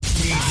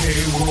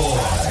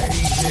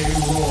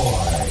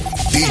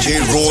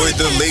DJ Roy,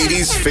 the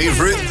ladies'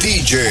 favorite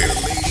DJ.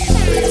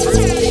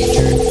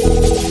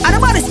 And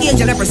about this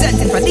angel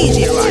representing for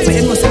DJ Roy, but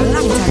it was a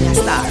long time to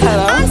start.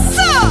 Hello? And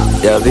so,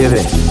 Yeah,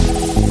 baby.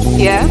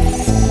 Yeah?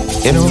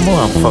 You know more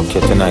and fuck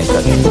you tonight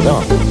again,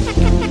 don't?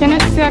 Can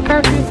it see a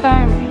curfew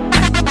time?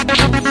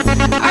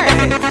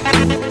 Alright.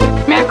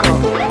 Miracle.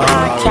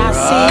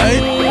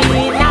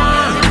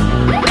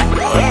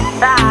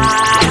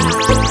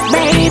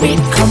 Baby,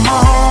 come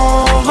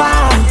over.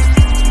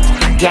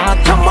 Yeah,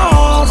 come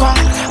over.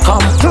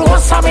 Come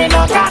closer, me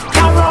no got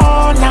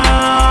corona.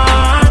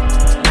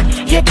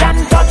 You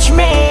can touch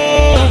me.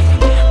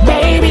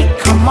 Baby,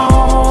 come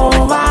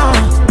over.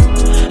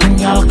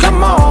 Y'all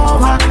come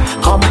over.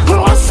 Come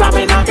closer,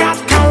 me no got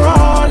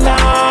corona.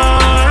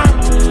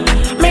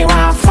 Me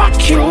want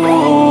fuck you.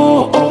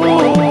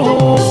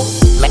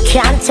 Me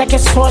can't take a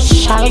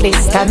social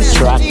distance.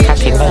 Rock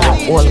cocking on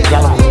the old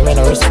girl, me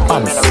no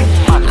response.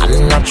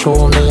 I'm not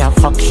true, me I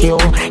fuck you.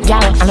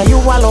 Girl, I know you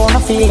alone, I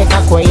feel like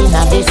I'm going in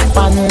this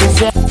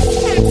pants.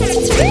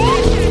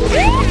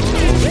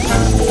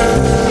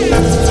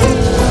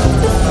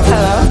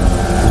 Hello?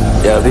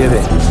 Yeah, baby.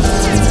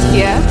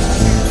 Yeah?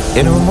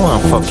 You know more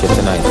and fuck you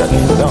tonight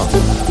again, don't?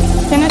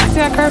 Can it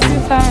see a curfew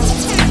time?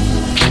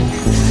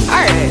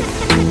 Alright.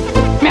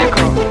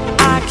 Miracle.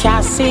 I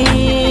can't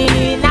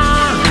see now.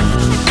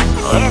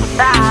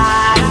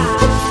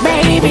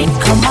 Baby,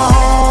 come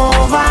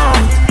over.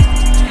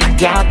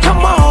 Yeah,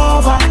 come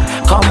over.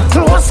 Come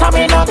closer,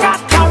 me no got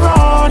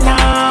corona.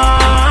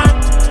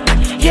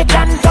 You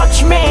can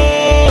touch me.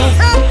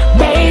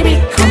 Baby,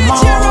 come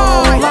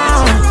over.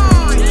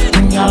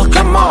 Y'all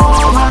come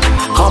over.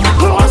 Come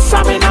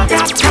closer, me no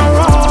got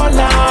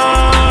corona.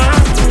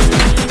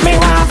 Me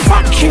want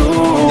fuck you.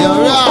 You're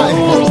right.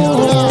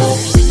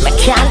 Me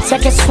can't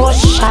take a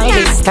social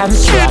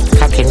distance. Rock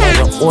cocking on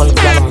the old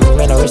girl,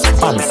 me no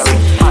response.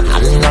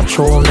 I'm not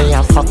true, me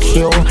I fuck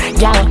you.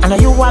 Girl, I know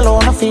you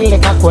alone, I feel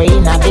like I'm going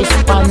in this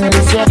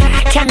pants. Yeah.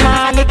 Can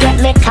hardly get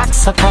me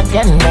cocksuck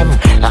again, them.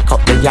 Lock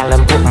up the girl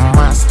and put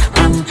mask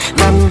on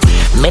them.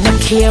 Me no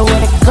care where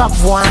the gov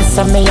wants,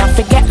 and me have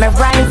to get me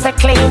rifle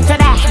clean to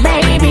that.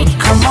 Baby,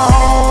 come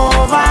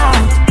over.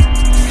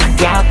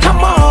 Girl,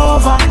 come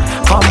over.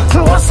 Come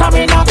closer,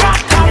 me no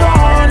got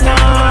corona.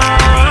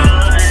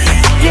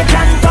 You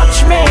can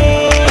touch me,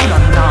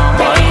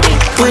 baby.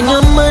 When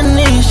your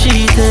money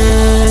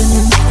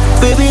cheating,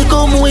 baby,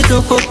 come we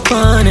can fuck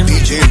on him.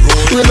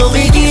 We no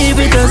be give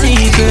it a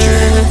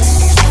secret.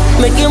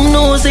 Make him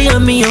know say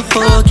I'm me a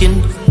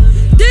fucking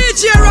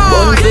DJ Roy,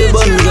 bun for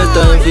bun, get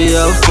time for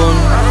your fun.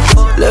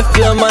 Left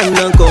your man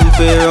and come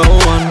for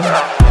round one.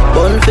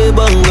 Bun for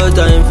bun, got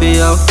time for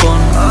your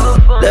fun.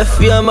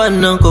 Left your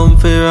man and come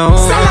for round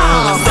one.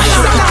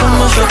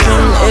 Mash up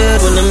on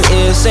head when them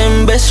ears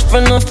same best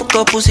friend and fuck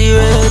up pussy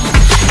red.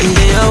 In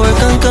day I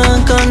work and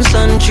can't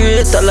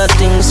concentrate. All the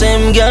things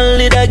same girl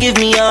did I give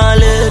me all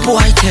it.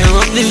 Boy tear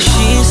up the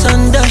sheets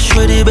and dash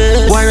for the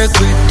bed. Why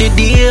regret the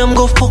DM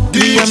go fuck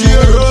me a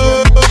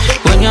man.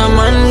 When your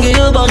man give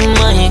you bun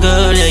my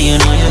girl, yeah you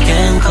know you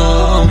can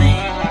call me.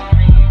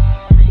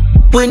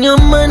 When your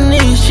man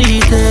is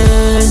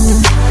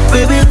cheating,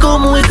 baby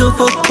come we can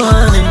fuck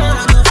on him.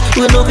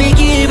 We no be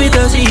give it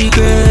a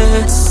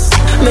secret.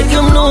 Make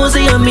him know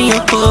say I'm me a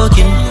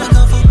fucking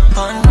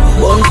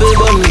bun for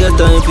bun, get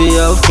time for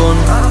your fun.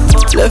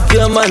 Left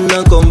your man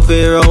and come for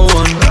round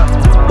one.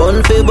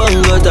 Bun for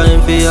bun, got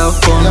time for your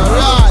fun.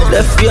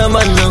 Left your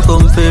man and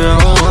come for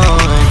round one.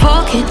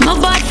 Fuck it, my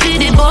body for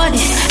the body.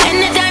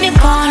 Anytime you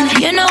call,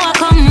 you know I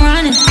come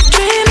running.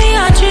 Treat me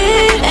a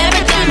treat.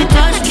 Every time you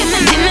touch, give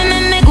me,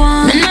 me go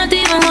on. Me not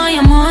even want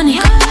your money.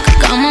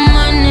 Come on,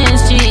 man,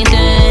 is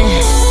cheating.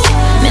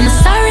 Me not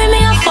sorry, me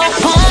a fuck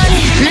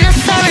party. Me not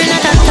sorry,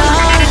 not at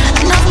all.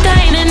 Enough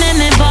time and then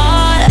me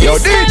ball. Yo,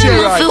 DJ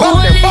Roy,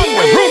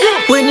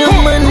 when your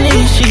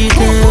money cheating,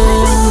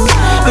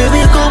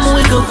 baby come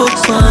we can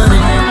fuck on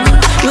it.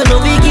 We no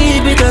be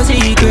keep it a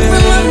secret.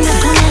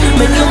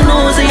 Make them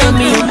know say I'm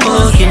me a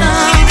fucking.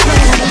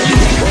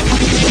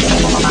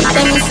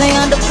 Let me say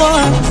on the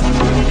phone,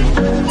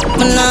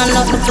 man, I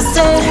love to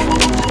say.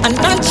 A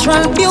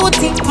natural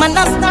beauty, man,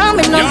 that's not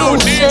me, no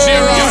bullshit.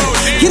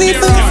 You need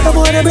to have the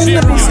boy to bring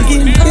the pussy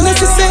in. You know,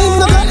 she say,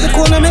 no got the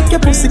corner, make your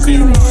pussy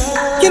creamy.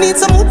 You need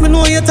some hook, me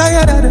know you're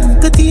tired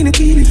of the teeny.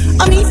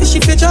 I mean, fishy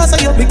features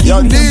are your bikini.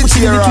 Yo,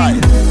 DJ right.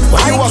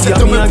 Why you want to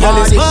do me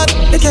bad? But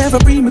they can't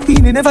ever bring me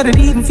peenie. Never did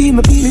even feel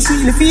me penis,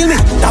 really feel me.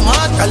 That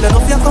mad girl,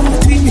 enough you come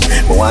between me.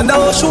 But one day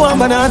I'll show her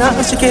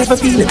banana, she can't ever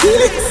feel it.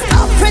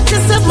 I pray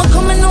yourself, me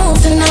coming home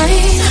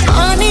tonight.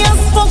 Honey, I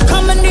fuck,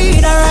 come and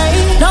need a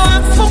ride. No,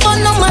 I'm for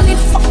fun, no money,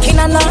 fucking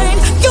a line.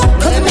 You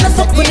come in a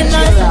fuck with a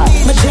knife.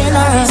 My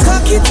generous.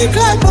 Cocky thick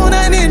like on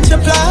an inch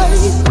of fly.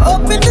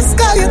 Up in the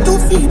sky, you're 2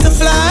 feet to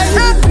fly.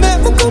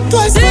 Make me come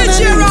twice, on an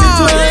inch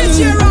twice.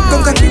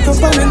 Come catch it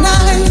up on a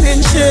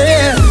 9-inch.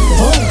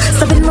 Oh,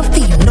 so when my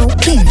feet, no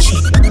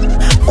pinching.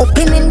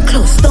 Open and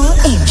close, don't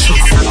inches.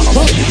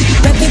 Whoa,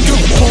 baby,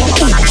 don't go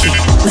inches.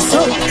 My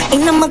soul,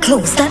 in my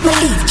clothes, that my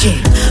leaf, J.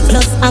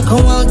 Plus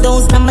Alcohol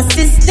dose on my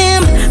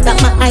system.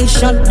 Got my eyes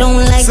shut down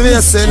like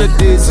this. In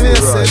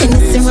the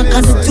syrup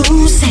of the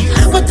juice.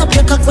 What up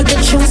your cock with the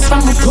juice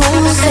from my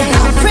pussy?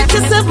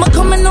 Practice if I'm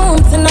coming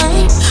home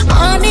tonight.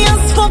 Honey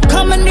as fuck,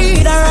 come and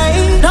need a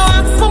ride. Don't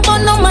ask for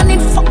but no money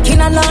fucking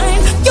a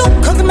line. You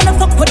cause I'm gonna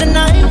fuck with a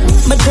nine.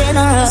 My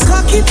generous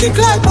cocky thick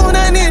like on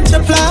an inch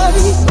of fly.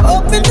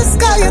 Up in the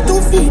sky at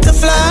 2 feet to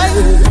fly.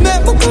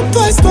 Never come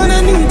twice when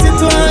I need it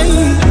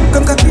twice.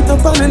 Come cock it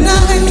up on a 9.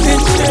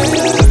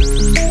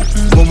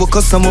 When we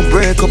cuss, I'ma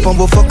break up and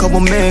we fuck up, we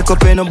make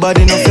up. Ain't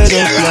nobody no fed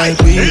up like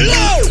we.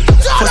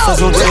 First as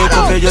we wake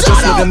up, you just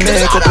love and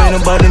make up. Ain't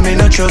nobody me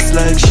no trust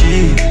like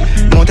she.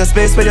 Mount a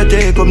space where you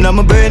take up, now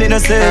my brain in a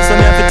safe. So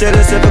me have to tell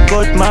yourself I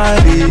cut my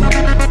beat.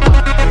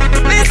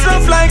 This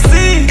love like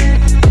sea,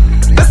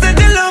 I said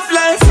the love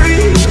like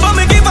free. But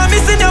me give a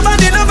miss in your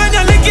body, love when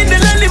you're licking the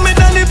lily. Me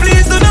darling,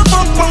 please do not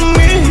fuck from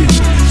me.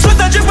 Sweat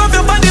a drip off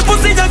your body,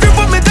 pussy, you grip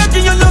on me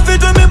cocky. You love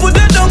it when me put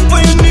it down for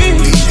your knee.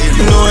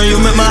 You know you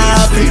make me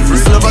happy.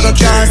 This love I got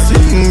can't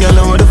sing. Girl,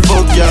 what the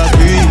fuck you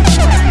be?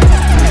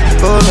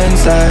 Hold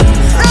inside.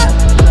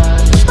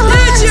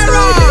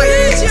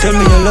 Tell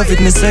me you love it,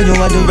 me say you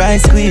want the right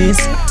squeeze.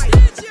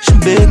 She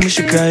beg me,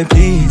 she cry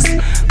please.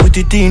 Put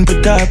it in,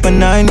 put up on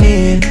 9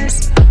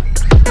 knees.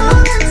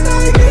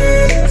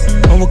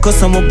 I'ma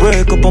cuss, I'ma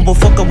break up, I'ma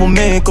fuck, I'ma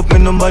make up.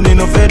 And nobody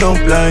no fed up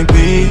like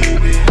me.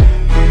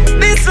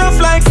 This love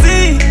like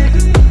sea.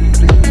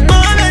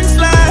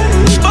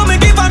 But me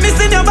give a miss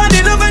in your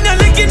body, love when you're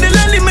licking the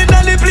lily. Me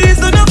darling, please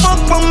do not fuck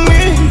from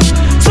me.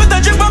 Sweat a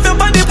drip off your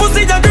body,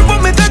 pussy, you grip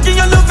on me cocky.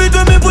 You love it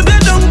when me put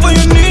it down for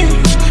your knee.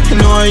 You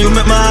know how you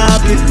make me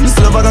happy. This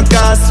love I can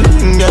cast you.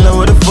 Girl,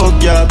 what the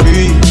fuck you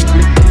be?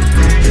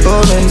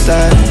 Hold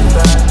inside.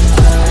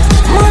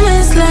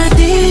 Moments like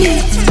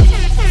these.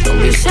 Don't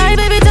be shy,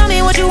 baby, tell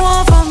me what you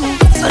want from me.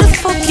 What the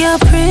fuck you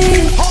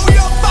pray?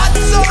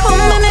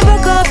 Come let me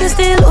break up, you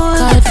still old.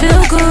 God, it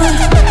feel good.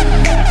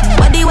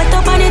 Body wet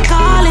up and it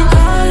calling.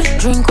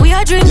 Drink, we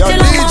are drink till the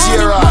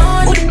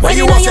morning. When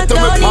you want to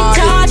turn it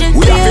charging.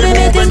 We have to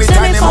move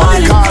anytime they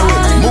want to call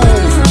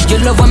it. You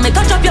love when me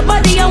touch up your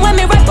body and when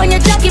me rap on your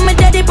jacket. My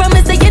daddy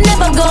promise that you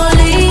never gon'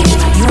 leave.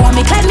 You want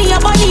me climb me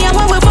up on me and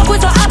when we fuck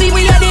with so happy.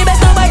 We are the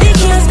best, nobody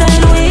can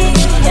stand away.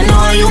 You know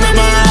how you make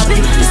me happy.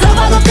 This love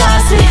I gon'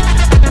 cost me.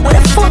 What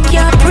the fuck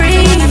you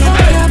breathe?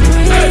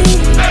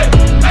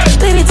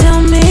 Baby,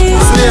 tell me.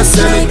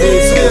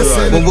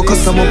 When we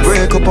cuss, I'ma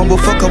break up and we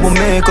fuck up, we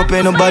make up.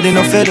 Ain't nobody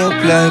no fed up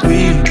like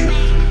we.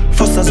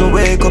 First as we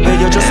wake up,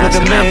 you just love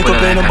your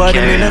makeup. Ain't nobody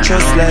me no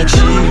trust like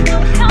she.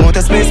 Want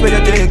a space where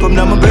you take up,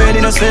 now my brain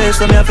in a safe.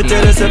 So me have to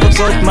tell yourself I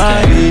cut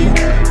my beat.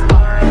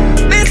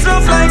 This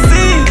love like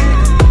sea.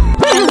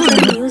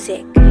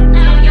 Music.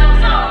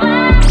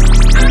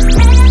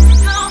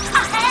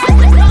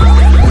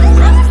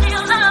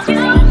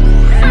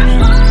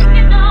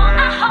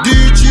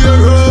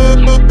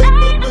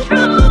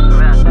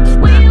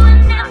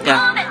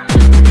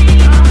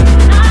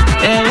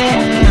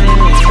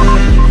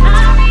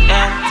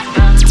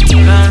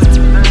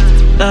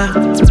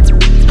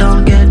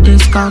 Don't get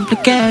this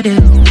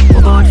complicated.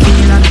 We both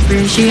feel and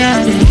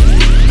appreciate it.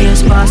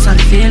 Yes, boss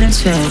and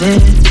feelings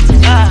faded.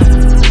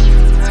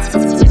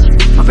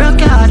 I broke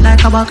your heart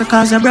like a walker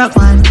cause you broke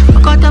mine.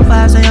 I cut the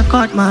vibes and you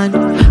cut mine.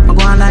 I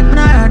go on like when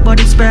I hurt but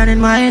it's burning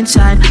my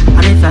inside.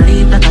 And if I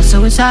leave that's a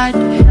suicide.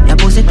 Your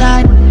pussy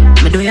tight,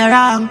 me do you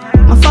wrong.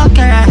 Me fuck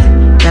you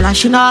right, tell her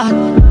she not.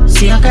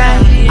 See her cry,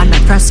 and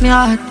that press me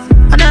hard.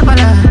 I never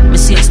lie, me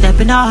see her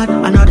stepping out.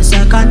 I know the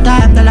second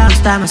time, the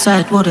last time I saw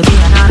it would be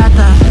another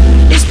time.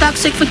 It's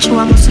toxic for you,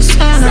 I must say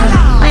no.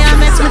 I am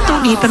makes me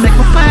too deep and make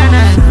me burn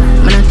it.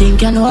 Man, I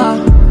think you know.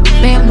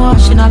 Me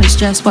emotionally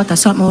stressed, but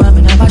that's something where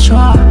me never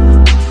show.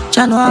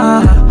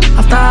 January,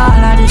 after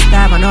all of this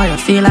time, I know you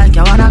feel like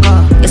you wanna go.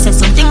 You say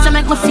some things that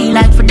make me feel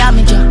like for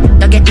damage you.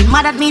 You're getting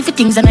mad at me for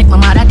things that make me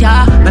mad at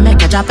ya. Me make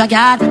you drop your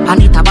guard,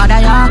 and it a bother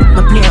ya.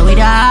 Me play with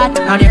your heart,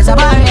 now there's a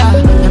barrier.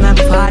 You make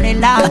me fall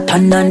in love. Pat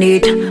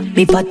underneath,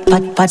 me pat,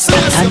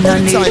 scat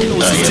underneath.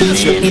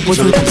 Me put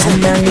it pat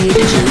underneath.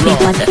 Me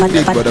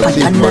pat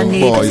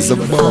underneath.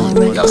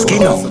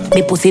 Skin up.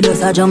 Me pussy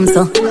does a jump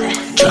so.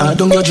 Draw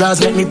down your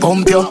jaws, let me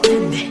pump you.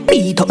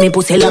 Beat up me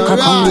pussy like a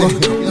Congo.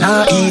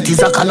 Nah, eat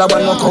is a calabar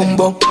no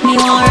combo. Me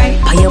alright,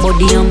 pay your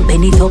body and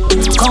bend it up.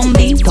 Come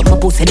beat up my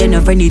pussy, then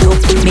you bend it up.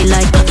 Me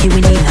like cocky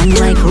when it hang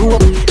like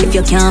rope. If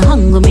you can't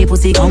hang with me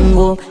pussy,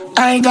 Congo.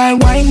 I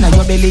got wine on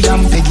your belly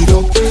and peg it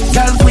up.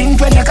 Girl queen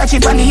when you catch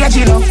it on the edge,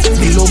 you know.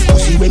 Me love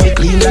pussy when me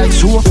clean like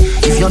soap.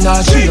 If you're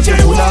not straight, you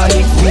full on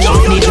it.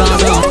 Me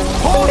draws up.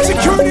 Hold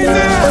security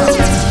there.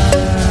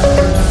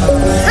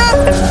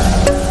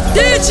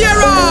 DJ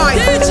Roy,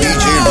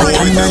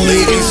 the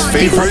ladies'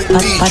 favorite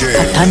DJ.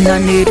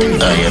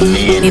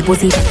 Me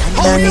pussy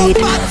underneath.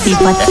 Me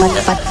pat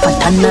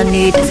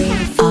underneath.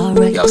 Alright.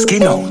 way. Yo,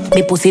 skin out.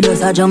 Me pussy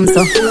does a jump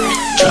so.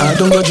 Try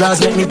down your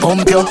jaws, make me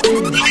pump you.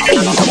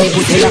 Eat up me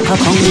pussy like a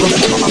Congo.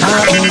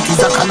 Nah, eat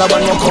is a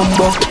calaban no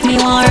combo. Me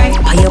alright,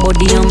 pay your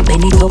body and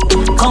bend it up.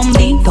 Come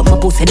beat up my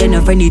pussy then I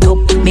friend it up.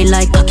 Me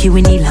like cocky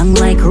when it long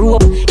like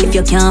rope. If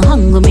you can't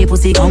hang me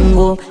pussy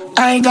Congo.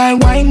 I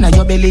got wine now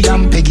your belly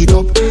and peg it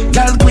up.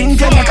 Girl queen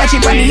tell me catch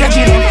it on the edge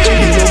it up.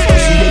 Me love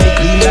pussy when it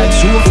clean like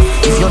soap.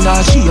 If you're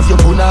not shave you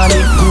put on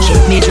it good.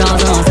 Check me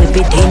jaws and slip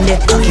it in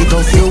there. Cock it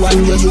off you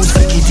and you use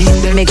stick it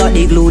in there. Me got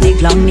the glue, the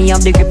glam, me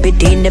have the grip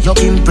it in there. You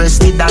impress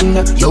the dan,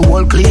 you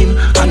all clean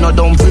and no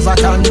dumb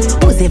frivatan.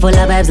 Pussy full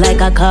of vibes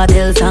like a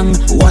cartel song.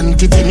 One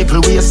titty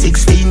nipple weigh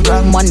 16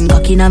 grams. One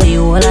cock in a me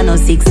hole and no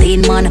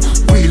 16 man.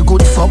 Real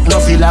good fuck no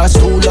feel last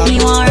too long. Me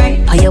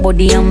alright, pay your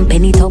body and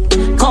bend it up.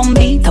 Come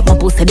beat up my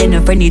pussy then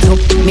I friend it up.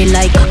 Me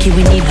like cocky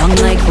when it long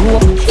like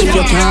rope. If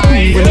you can't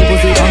hang when me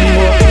pussy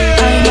Congo.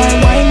 I got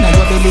wine now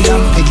your belly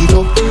and peg it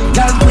up.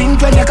 Girl queen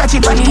when you catch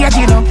it on the edge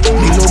it up.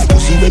 Me love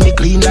pussy when it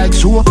clean like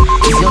soap.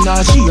 If you're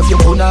not shave you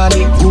put on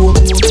it go.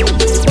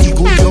 Be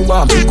good you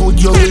want, be good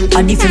you will.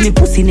 And if me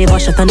pussy never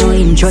shut a no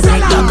interest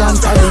like that.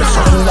 Dance for it,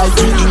 something like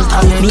the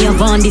internet. Me a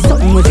van this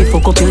something if you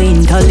fuck up your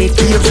intellect.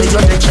 Pay for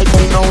your neck check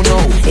me now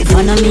now. If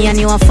I know me and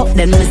you a fuck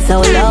then me so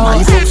loud.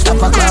 My fuck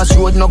stop across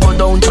road no go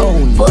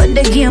downtown. But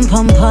the game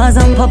pump pause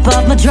and pop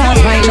up my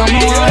drawers right now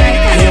more.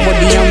 I your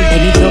body and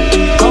bend it up.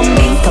 Come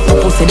beat up my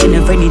pussy then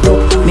I friend it up.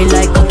 Me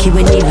like cocky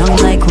when it long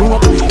like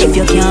rope. If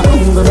you can't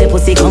ungle me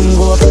pussy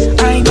Congo.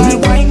 I got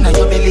wine now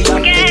your belly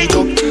and bend it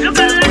up.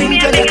 Queen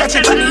when you catch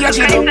it on the edge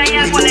it up. Me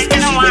love pussy when it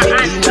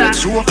clean like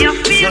soap.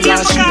 If you're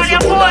not shave you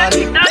put on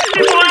it.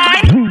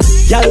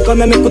 Y'all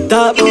come and make a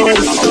talk about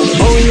it.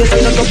 Oh, you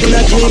set up in a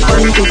cheap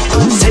panty.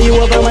 Say you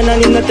have a man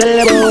and him not tell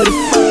about it.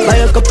 Buy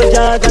a couple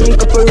jars and a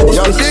couple roses.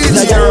 Yo,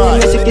 DJ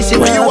right.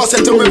 When you was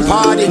at the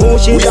party,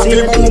 we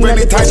have to move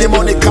anytime them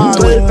on the car.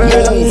 12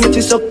 furlong, which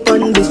is up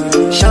on this.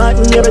 Short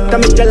and you better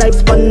make your life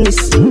span this.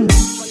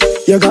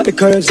 You got the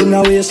curves in the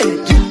waist.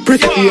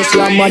 Pretty face,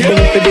 I'm mad down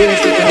for this.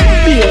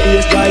 Be a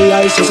face, dry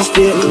eyes, just a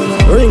state.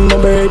 Ring my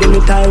bird in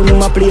the time,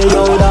 I play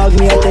yo dog.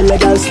 Me I tell a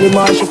girl slim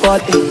and she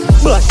fat.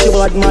 But she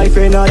bad, my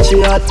friend, and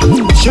she hot.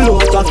 She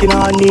love talking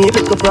on me,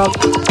 make a rock.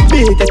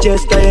 Beat the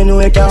chest, I know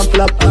it can't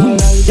flop.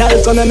 Y'all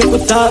come and make a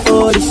talk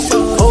about this.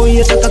 Oh,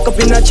 you set a cup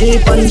in a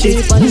cheap and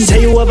cheap.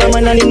 Say you have a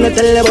man and him not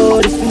tell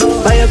about it.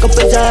 Buy a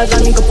couple jars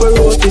and a couple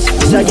roses.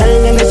 It's a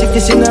girl and a sick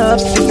kiss in a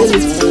happy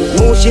village.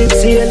 No ship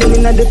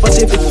sailing in the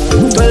Pacific.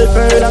 12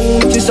 furlong,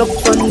 which is up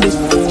on this.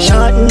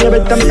 Short and you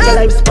better make your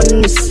life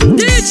span this.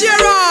 DJ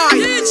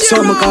Roy!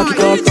 So I'm a cocky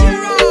cock.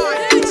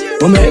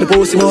 We make the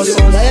pussy bust.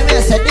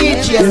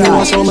 You know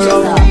what's on my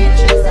road.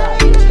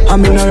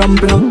 I'm in a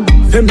ramp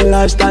now. Feel me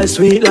lifestyle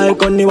sweet like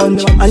honey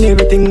bunch. And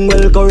everything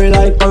well curry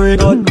like curry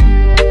god.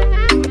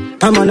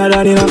 I'm on a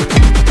daddy now.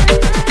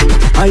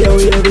 I hear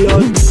we every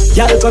out.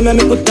 Y'all come and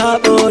make a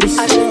talk about this.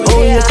 Oh,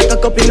 you stick a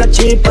cup in a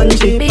cheap and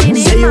cheap.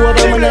 Say you have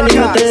a man and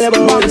you tell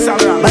about it.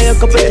 Buy a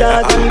couple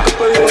jars and a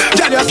couple roses.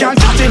 Girl, you can't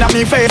chat in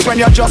me face when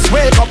you just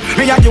wake up.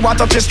 Me and you want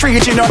touch the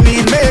street, you don't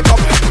need makeup.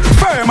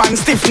 Firm and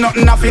stiff,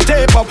 nothing off your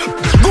tape up.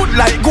 Good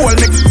like gold,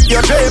 make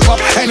your drape up.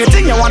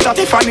 Anything you want at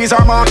Tiffany's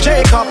or Marc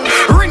Jacob.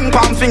 Ring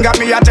palm finger,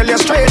 me I tell you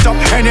straight up.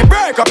 Any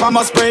break up, I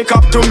must break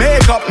up to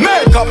make up.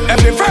 Make up,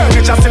 every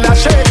furniture still a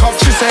shake up.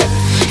 She said,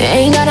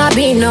 ain't gonna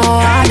be no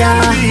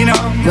other.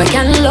 We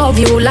can love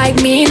you like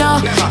me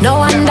now.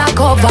 No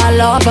undercover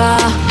lover.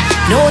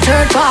 No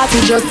third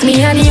party, just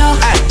me and you.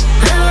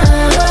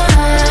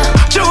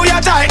 chew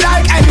your tight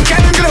like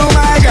Henken glue,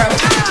 my girl.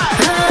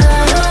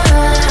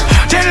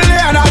 Till the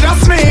end,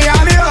 just me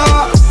and you.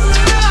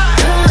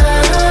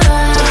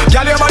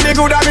 Girl, your body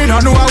good, I mean, I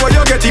know where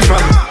you get it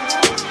from.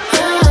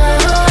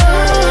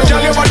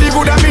 Girl, your body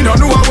good, I mean, I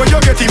know where you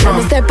get it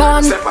from. Step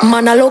on,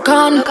 man, I look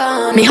on.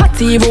 Me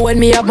hot even when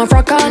me have my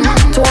frock on.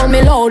 To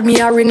me loud, me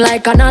a ring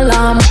like an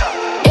alarm.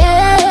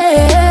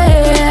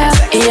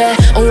 Yeah,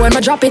 when I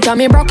drop it and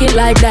me broke it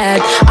like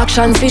that.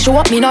 Action fish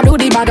up, me not do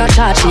the bag of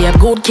chat. Shape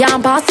good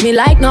can't pass me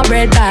like no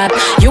bread bag.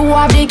 You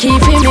have the key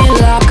for me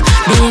lock.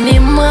 Being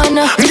him man.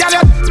 Girl,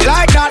 you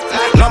like that.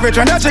 Love it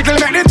when you tickle,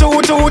 make the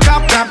two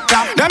tap tap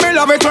tap. Then me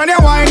love it when you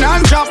whine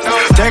and chop.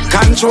 Take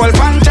control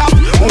from top.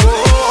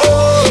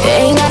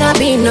 Ain't gonna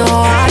be no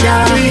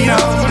other.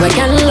 We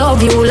can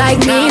love you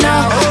like me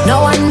now.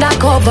 No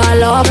undercover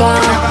lover.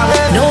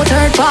 No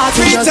third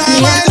party, just me.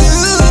 Every time I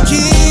look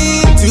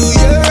into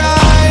your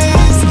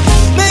eyes,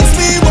 makes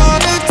me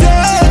wanna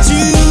touch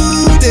you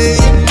day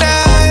and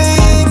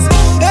night.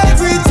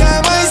 Every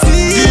time I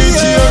see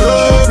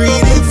your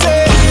pretty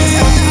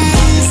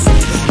face,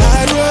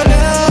 I run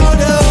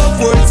out of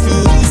words to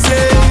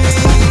say.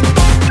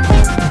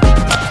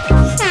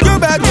 You're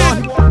bad one,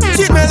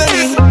 sweet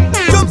melody.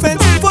 Jumping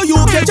for you,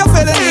 catch a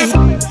felony.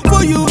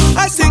 For you,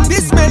 I sing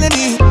this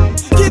melody.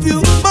 Give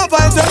you my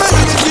vibes and my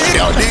energy.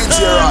 Yo, DJ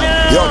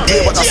right. Yo,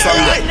 give what a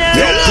song that.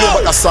 Yo,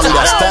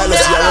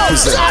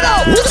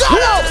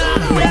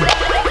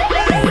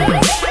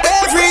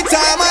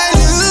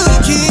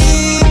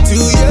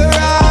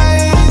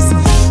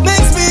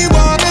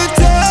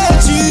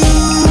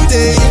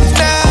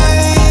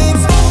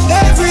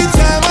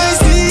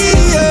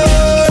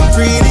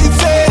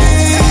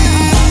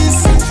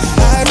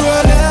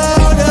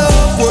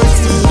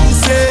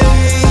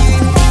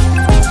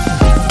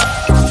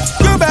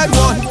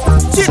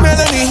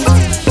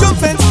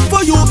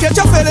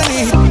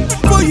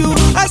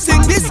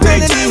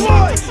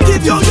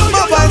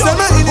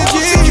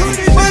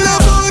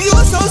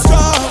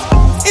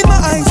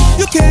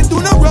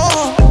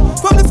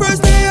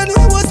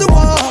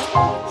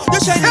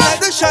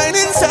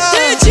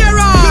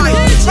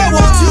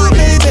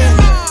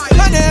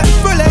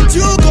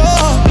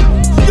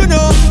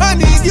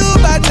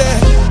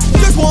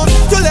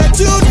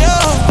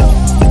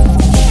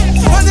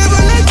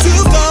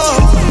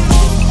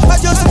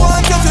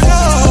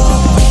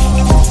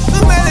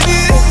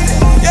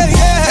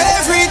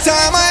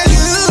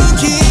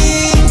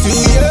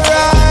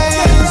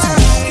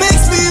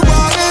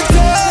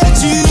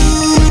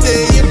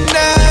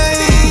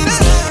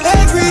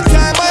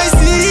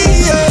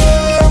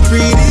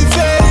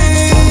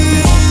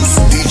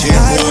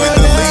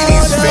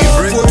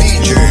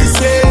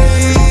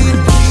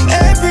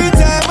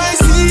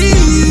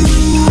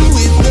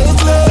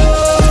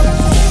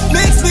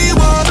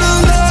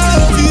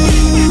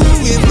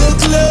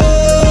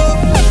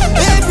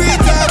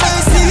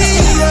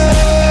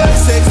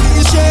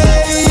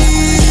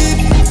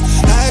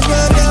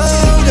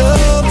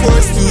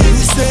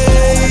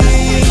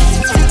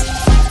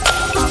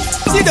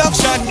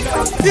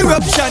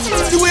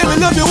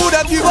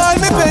 I give all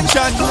my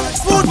pension.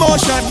 Smooth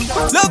motion,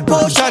 love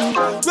potion.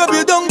 Rub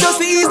you down just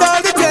to ease all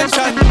the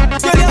tension.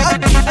 Girl, you hot,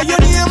 and your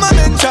name I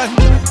mention.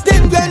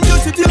 10 grand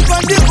just to take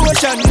on the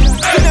ocean.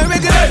 In a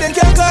regular, then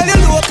can't call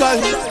you local.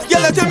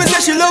 Girl, I tell me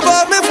say she love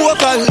all my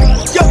vocal.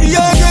 Yo,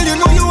 girl, you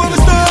know you want me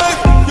start.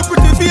 Your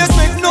pretty face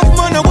make enough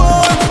man a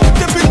want.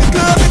 Step in the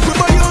club, make we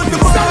buy out the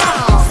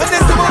mall. And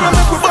then the man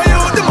make we buy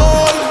out the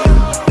mall.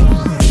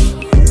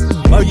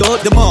 Buy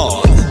out the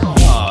mall.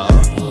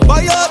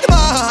 Buy out the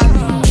mall.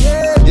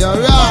 You're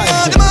right. Buy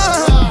out the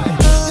mall.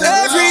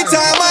 Every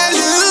time I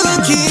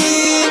look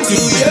into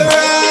your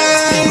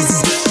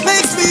eyes,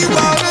 makes me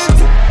wanna.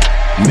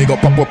 Me go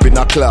pop up in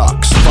a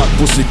Clarks. Fat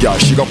pussy girl,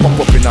 she go pop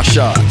up in a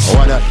shorts.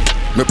 Why not?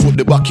 Me put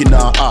the back in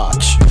her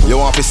arch. You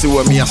want to see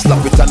where me a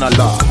slap it and a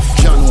laugh.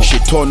 She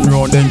turn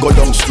round then go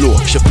down slow.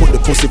 She put the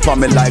pussy for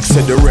me like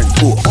said the rent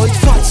poor. Oh, it's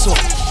fat so.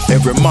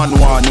 Every man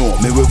wanna know.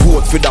 Me will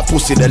vote for that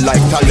pussy they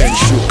like talent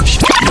show.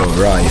 Yo,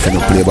 right, if you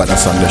don't play by that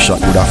Sunday shot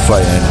with that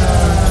fire,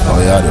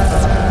 oh yeah, do.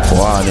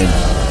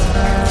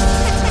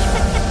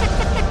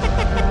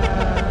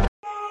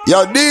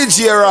 Yo,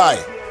 DJ Rai,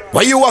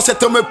 why you was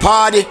at me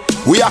party?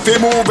 We have to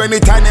move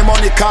anytime the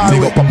money call. Me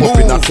go pop up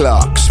in a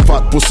Clarks.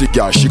 Fat pussy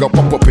girl, she go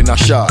pop up in a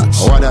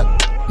shorts. Why that?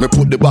 Me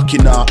put the back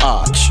in her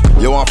arch.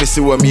 You want to see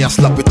where me a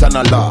slap it and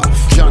a laugh.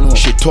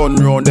 She turn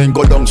round then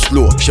go down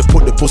slow. She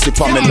put the pussy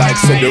for me like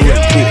said the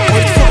rent poor.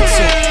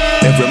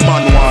 Every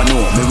man wanna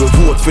know. Me will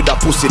vote for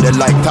that pussy they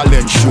like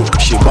talent show.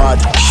 She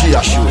bad, she a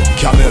show.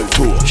 Camel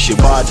toe. She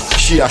bad,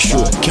 she a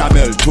show.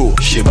 Camel toe.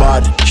 She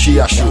bad, she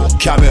a show.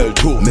 Camel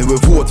toe. Me will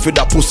vote for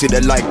that pussy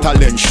they like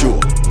talent show.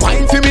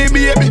 Wine for me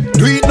baby,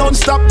 do it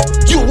non-stop.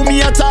 You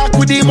me attack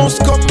with the must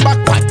come back.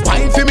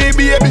 Wine for me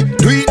baby,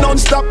 do it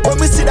non-stop.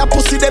 When me see that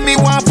pussy then me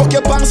want fuck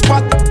your pants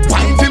spot.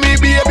 Wine for me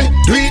baby,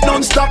 do it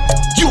non-stop.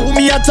 You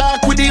me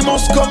attack with the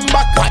must come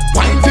back.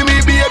 Wine for me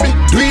baby,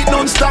 do it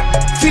non-stop.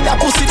 Feed that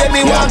pussy then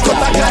me want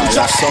cut a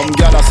ganja. Some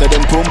gyal say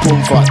them pum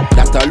pum fat.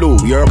 That a low,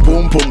 your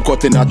pum pum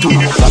cut in a two.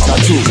 That a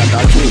two, that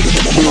a two.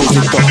 Blues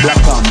it up black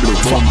and blue.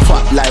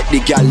 Fat like the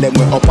gyal them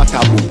we up at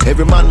a boot.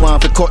 Every man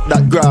want to cut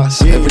that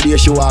grass. Every day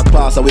she walk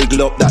past I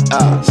wiggle up that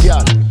ass. Yeah,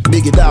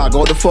 Biggie dog,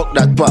 how the fuck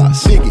that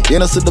pass? Biggie, you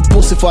know see the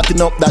pussy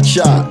fatting up that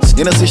shots.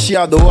 You know see she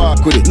have the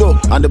walk with it. Look,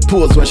 and the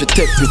pose when she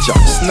take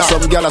pictures.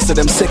 Some gyal say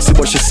them sexy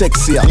but she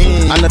sexier.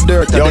 And the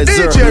dirt and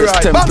the zero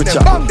temperature.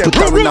 Put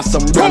her in a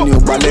some brand new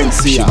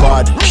Balenciaga. She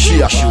bad,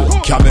 she a show.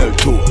 Camel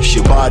toe.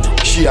 She bad,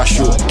 she a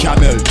show.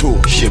 Camel toe.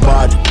 She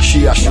bad,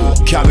 she a show.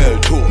 Camel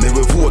toe. Me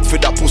we vote for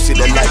that pussy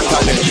they like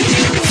talent.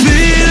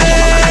 Feel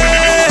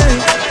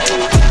it.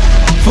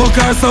 Fuck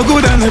her so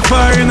good and the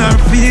fire in her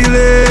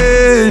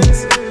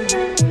feelings.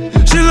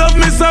 She love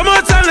me so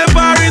much and the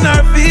fire in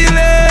her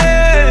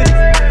feelings.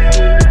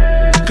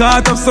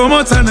 Caught up so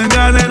much and the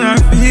God in her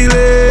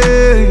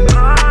feelings.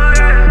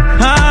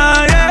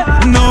 Ah yeah,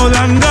 no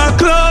longer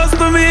close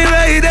to me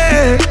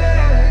lady.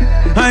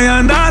 I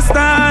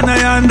understand, I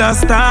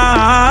understand.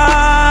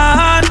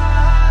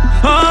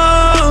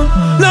 Oh,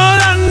 no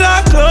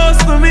longer close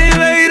to me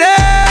lady.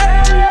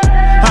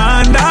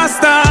 I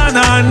understand, I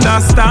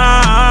understand.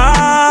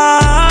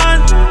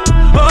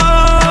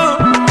 Oh,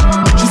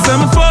 she said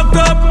me fucked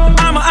up,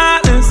 I'm a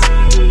artist,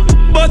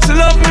 but she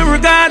love me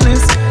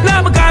regardless.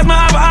 Not because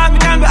my heart, me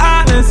can't be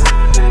honest.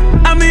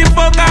 I mean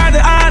fuck her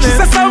the honest. She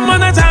said some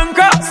man a junk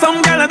up,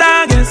 some girl a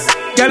doggies.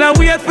 Girl a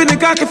wait for the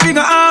cocky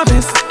figure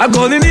harvest. I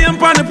go the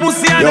name on the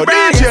pussy and the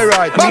brightest. DJ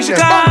Right, but she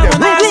calm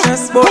and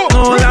anxious, but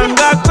no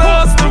longer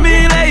close to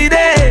me lady.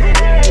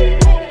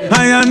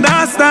 I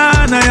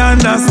understand, I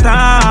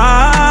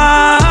understand.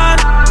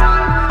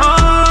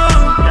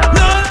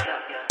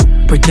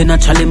 Pretty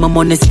naturally, my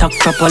money stack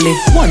properly.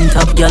 One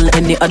top girl,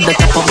 any other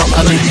top of back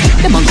of me.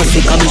 Them a go see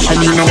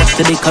commission, you know watch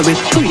the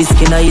decorate. Do this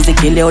killer easy,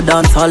 kill your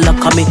dance all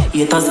lock of me.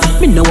 Haters,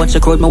 me no watch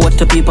the crowd, me watch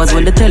the papers.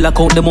 When they tell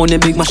account the money,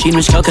 big machine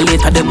which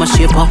calculator, them a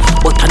shaper.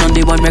 But turn on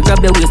the one, me grab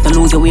your waist and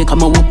lose your weight.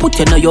 Come on, we'll put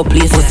you in your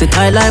place. Pussy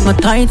tight like my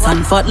tights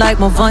and fat like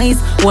my vines.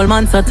 Whole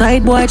man so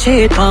tight, boy,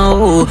 cheat,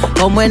 oh.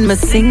 Come when me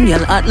sing,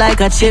 you'll act like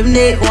a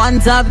chimney. One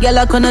top girl,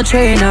 I gonna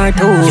train her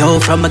too. Yo,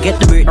 from I get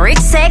the break. Rich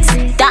sex,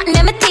 that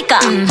name a ticker.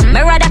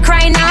 Me rather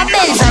cry in a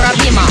Benz or a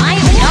Beamer.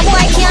 No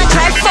boy can't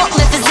try fuck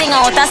me to sing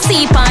out a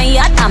sea pan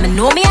yacht. I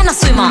know me and a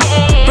swimmer.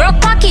 Broke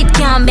pocket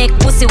can't make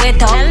pussy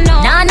wet up.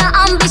 Nah no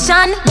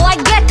ambition, boy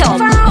get up.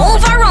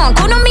 Move around,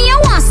 couldn't me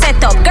you want set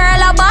up.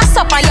 Girl a boss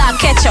up and y'all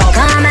catch up.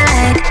 Come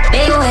like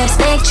big waves,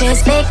 big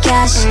chest, big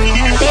cash.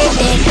 Big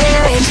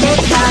rich,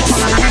 big bucks.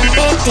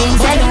 Big things,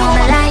 I know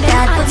me like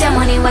that. Put your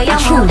money where you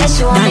want, let's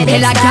show me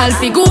this. Tell a girl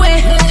fi go away.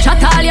 Chat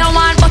all you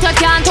want but you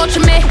can't touch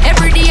me.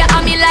 Every day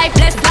I'm in life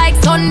blessed like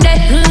Sunday.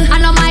 I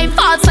know my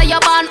fault so you're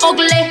born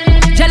ugly.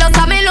 Jealous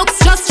of me looks,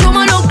 just show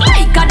me look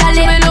like a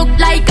dolly. Me look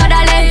like a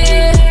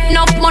dolly.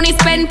 Enough money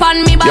spent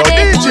on me body.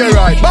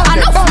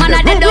 Enough man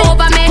a dead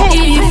over me.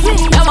 If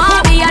you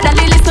want be a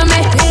dolly, listen me.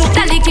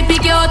 Dolly keep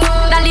it cute,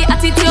 dolly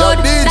attitude.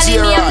 Dolly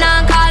name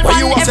now call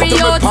from every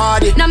youth.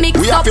 Now mix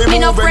up, me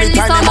no friendly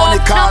so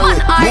much. No man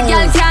or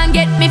girl can't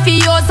get me for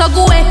you. So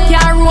go away,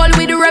 can't roll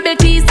with the rebel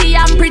TC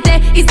and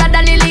pretty. Is a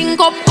dolly link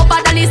up a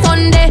Sunday,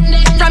 Sunday.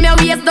 From your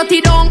waist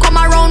dirty don't come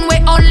around with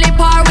only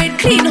par with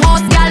clean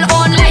house girl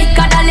on like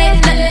a dolly,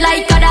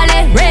 like a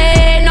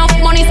dolly. Enough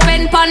money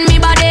spent on me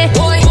body.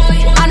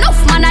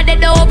 Enough man a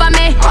dead over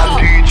me.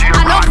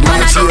 Enough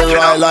man a dead.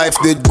 My life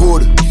did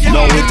good.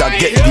 Now it a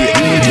get there.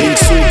 Link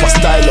super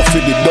style of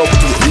the dog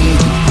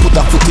plate. Put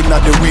a foot in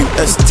at the real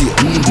estate.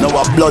 Now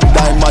a blood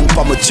diamond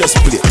for my chest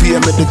plate. Pay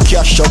me the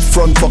cash up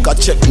front, fuck a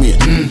check me.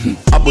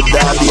 Abu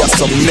Dhabi has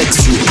some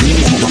next week.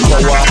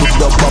 Power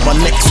put up on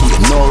my next week.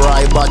 No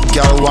right bad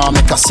girl want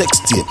make a sex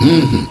tape.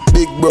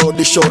 Big bro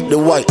the short the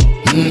white.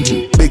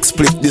 Big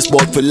split this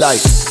boy for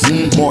life.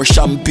 More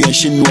champagne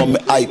she know me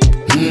hype.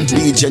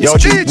 DJ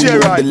Street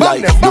right, the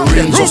light. The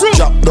ring just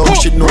drop down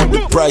she know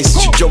the price.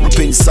 She jump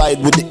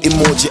inside with the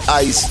emoji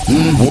eyes.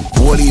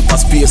 Whole heap of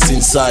space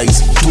in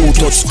size.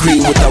 2-touch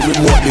screen with a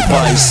remote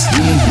device.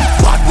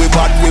 Bad we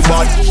bad we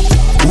bad.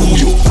 Ooh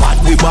you bad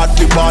we bad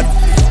we bad.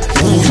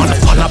 Ooh man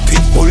on a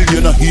pit bull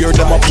you know hear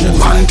them a boom.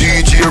 And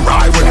DJ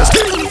Rai when you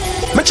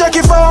me check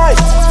it vibe.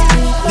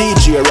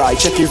 DJ Rai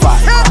check it vibe.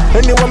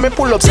 Anyway me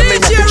pull up say me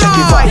have to check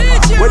it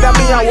vibe. Whether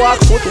me a walk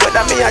foot,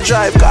 whether me a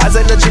drive, cause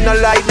energy no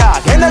lie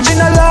dog. Energy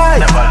no lie.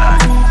 Never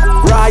lie.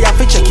 Rai have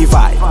to check it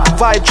vibe.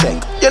 Vibe check.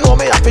 You know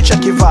me have to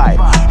check it vibe.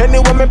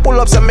 Anyway me pull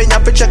up say me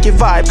have to check it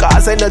vibe,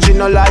 cause energy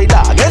no lie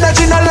dog.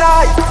 Energy no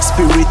lie.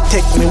 Spirit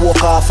take me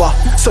walk off.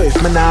 So if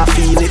me nah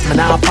feel it, me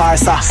nah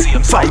parse.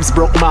 Vibes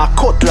broke my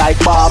cut like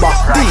barber.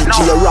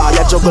 DJ Rai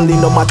a juggling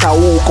no matter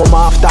who come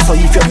after. So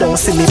if you don't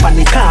see me pan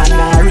the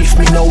corner, if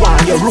me no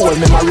want you roll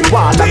me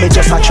marijuana, me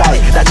just a try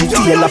that the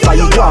tail of a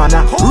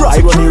iguana.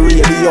 Right when the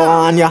radio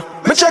on ya.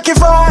 Me check it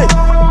vibe.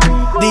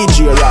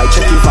 DJ Rai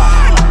check it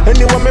vibe.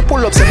 Anyway me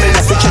pull up say me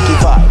have to check it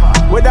vibe.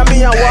 Whether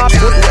me a walk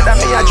good, whether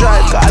me a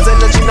drive, cause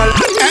energy no.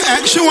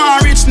 She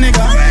want a rich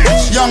nigga.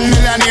 Young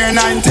millionaire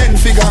 9-10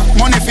 figure.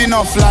 Money fi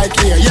enough like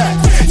here, yeah.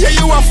 Yeah,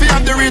 you want to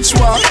have the rich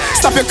walk.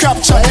 Stop your crap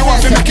chat, you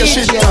want to make your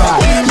shit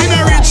talk. Me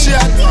no rich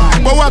yet,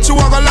 but what you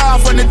want to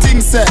laugh when the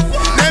thing set.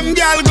 Them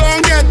gal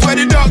gon' get where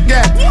the dog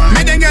get.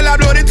 Me them gal a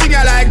blow the thing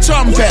like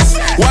trumpets.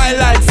 Wild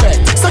like fat.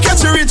 So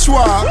catch your rich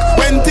walk.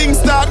 When things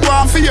start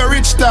going for your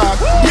rich talk.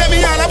 Yeah,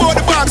 me all about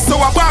the bag,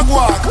 so I bag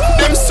walk.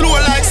 Them slow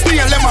like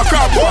snail, them a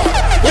crab walk.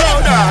 Yo,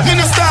 dog, me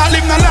no start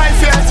live no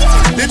life yet.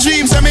 The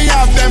dreams that me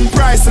have them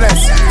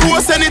priceless.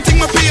 Post anything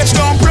my page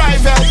down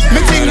private.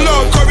 Me think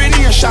low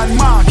coronation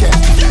market.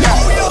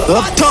 Yeah.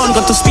 Uptown,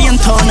 got to Spain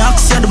town,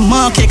 Axia the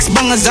markets,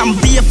 bangers and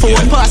beer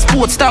phone.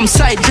 Passport, stamp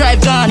side,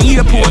 drive down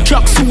airport.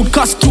 Truck suit,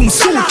 costume,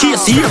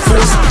 suitcase, Air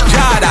Force.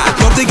 Jada,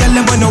 love the girl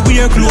them when no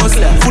wear clothes.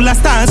 Full of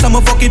stars, I'm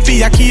a fuck it for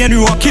your cane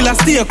road. Killer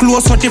stay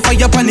close, 45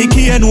 up on the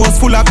cane was.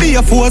 Full of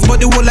beer force, but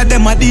the whole of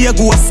them are dear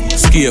ghosts.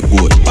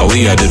 Scapegoat, how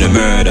we are do the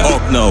murder.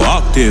 Up now,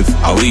 active,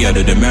 how we are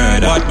do the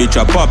murder. Bad bitch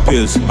a pop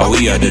pills, how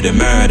we are do the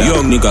murder.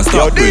 Young niggas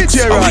stop bricks,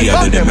 how we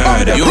are do the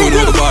murder. You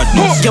know the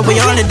badness. Yeah, we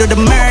only do the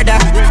murder.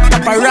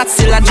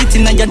 Paparazzi legit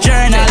in your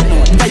journal.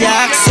 Buy your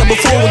action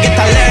before we get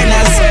a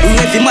learners.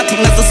 Rhythmatic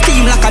as the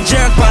steam like a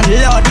jerk one.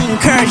 Lord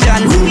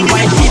incursion.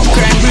 White hit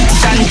crime,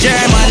 British and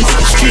Germans.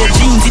 Straight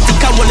jeans, it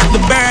can roll up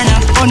the burner.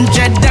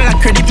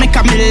 $100 credit, make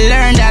a me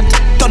learn that.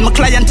 Turn my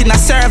client in a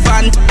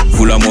servant.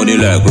 Full of money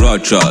like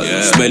Rothschild.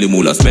 Smelly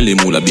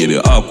moolah, baby,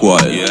 aqua.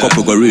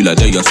 Couple gorilla,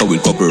 there you saw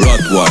with couple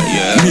Rottweil.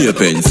 Me a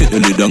pen, sit the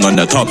lid down on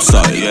the top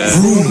side.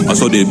 I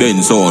saw the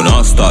Benz on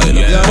our style.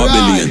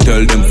 Babylon,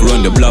 tell them to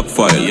run the black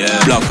file.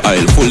 Black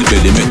aisle, full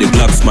belly, make the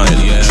black smile.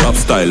 Trap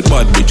style,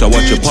 bad bitch, I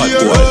watch a pot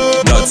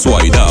boil. That's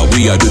why that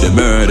we are do the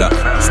murder.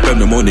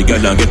 Spend the money,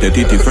 get and get the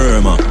titty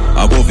firmer.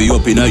 I go for you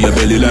up in your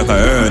belly like a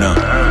earner.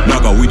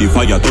 Naga with the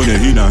fire, turn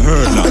it in a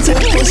hurler.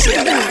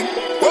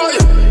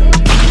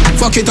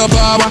 Fuck it up,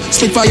 power.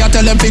 Spit fire,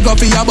 tell them pick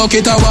up in your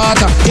bucket of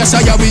water. Yes,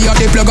 I we are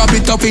the plug up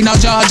it up in a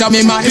Georgia,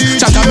 me man.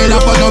 Chatter me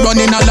lap on no run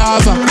in a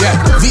lava.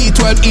 Yeah,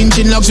 V12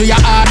 engine luxury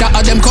harder.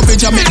 All them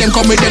coverage, I make them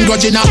come with them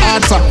grudge in a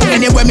hard for.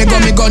 Anyway, me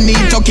go need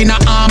tuck in a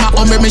armor.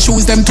 Umbre me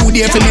shoes them 2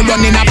 days for me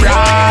run in a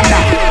Prada.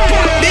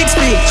 Big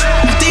speech,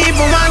 thief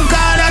for one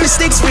card on the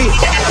 6 feet.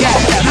 Yeah,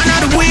 man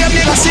out the way up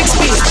nigga 6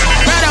 feet.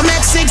 Rather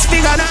make 6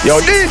 figure now. Yo,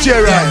 DJ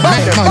Rai,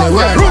 make money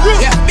work.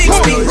 Yeah, big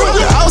speech.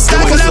 House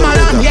stack for them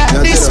along. Yeah,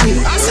 this speech.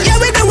 Yeah,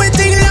 we do it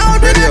thing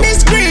loud with the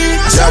screen.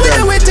 So we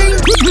do it thing.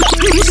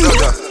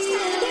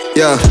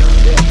 Yeah,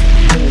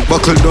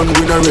 buckle done,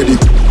 win already.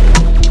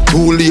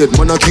 Too late,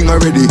 man a king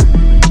already.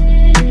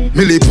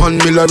 Millie pan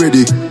mill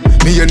already.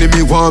 Me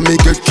enemy want me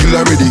get kill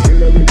already.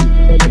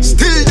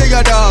 Still they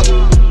a dog.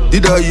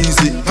 Did I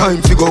easy,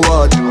 time figure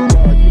hard.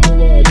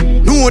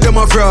 Know them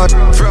a fraud.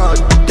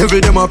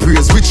 Devil them a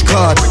praise, which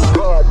card?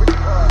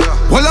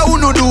 Well I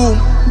wanna do.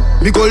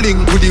 Me go link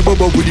with the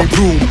bubble with the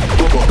broom.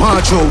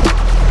 March out,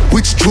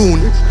 which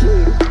tune?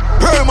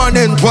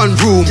 Permanent one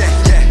room.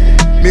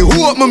 Me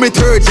hope me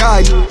third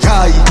eye.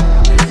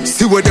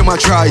 See what them a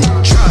try.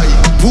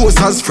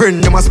 Post as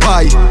friend, them a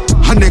spy.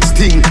 And next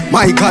thing,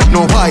 my God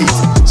no white.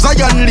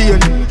 Zion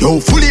Lane, yo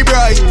fully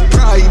bright.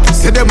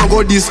 Say them a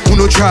go this, who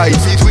no try.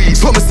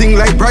 So me sing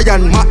like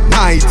Brian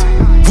McKnight.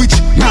 Which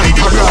night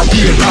I got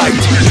day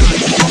right.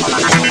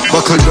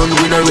 Buckle done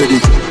win already.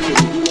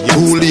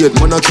 Too late,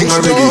 man, a king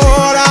already.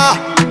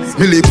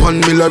 Millie pan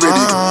mill already.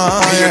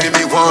 The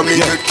enemy want me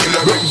get killed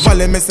already.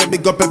 Valley me say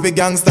big up every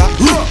gangster.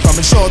 From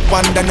a short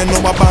one, then you know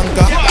a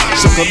banker.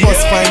 Shook a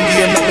bus fine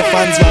game like the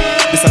fans rap.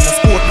 This is a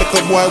sport, make a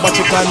boy watch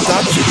your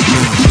contact.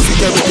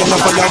 Security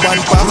enough for your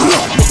one pack.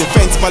 The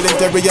defense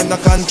voluntary and no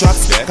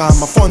contracts. Cause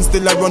my phone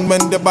still a run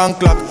when the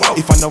bank lock.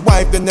 If I'm a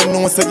wife, then you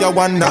know say you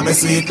want. Now me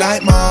sweet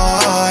like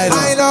mine.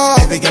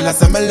 Every girl I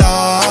say me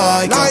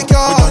like we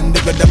done the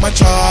good them a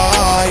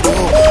try.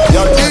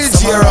 Yo,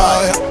 DJ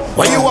Right.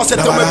 When you was at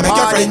the party, we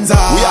have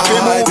to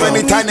move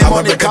anytime the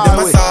money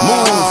come with.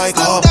 Move.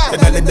 The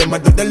darling them a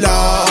do the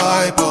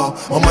life.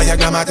 Mama ya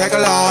gonna take a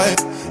life.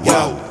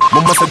 Yo,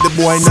 mama said the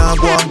boy now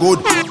go on good.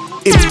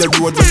 In the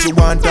road when you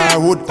want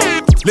our hood.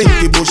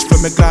 Linky bush for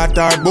me clot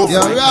our buff.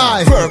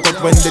 Work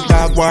out when the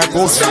dog walk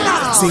out.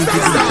 Sing to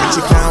the and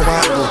she can't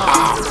walk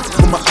out.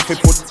 Mama have to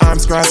put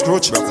arms cross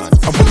crutch.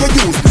 And when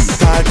you use me,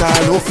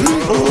 call off.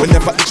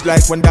 Whenever itch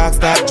like when dogs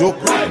start joke.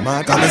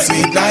 Man come and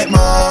sweet like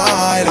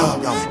mine.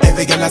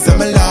 Every girl I say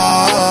me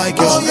like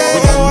you. We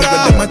done with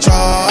them a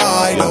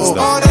try.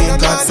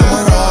 Ain't got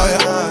samurai.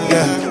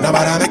 Yeah,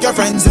 nobody make your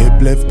friends.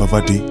 Hip left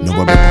poverty, no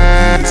one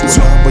better.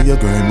 So when your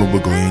girl move, we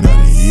going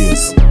on the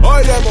east.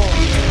 Oi them on,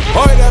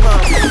 oi them on.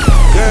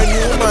 Girl,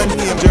 new man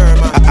named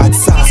German. I add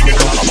sauce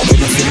with up. When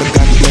you see me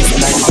got blessed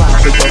like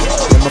party cup.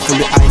 Them a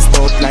fully iced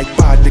out like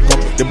party cup.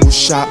 The bush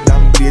sharp,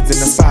 damn blades in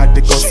the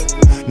sparticus.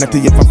 Not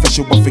if I fresh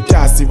you off a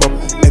car syrup.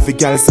 Every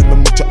girl say me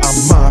much I'm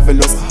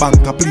marvelous.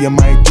 Banka play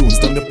my tunes,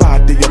 down the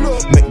party up.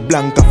 Make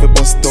Blanca fi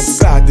bust up,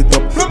 start it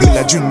up. Girl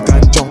a drink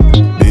and jump,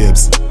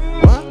 babes.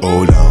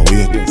 Hold on,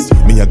 wait.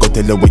 Me a go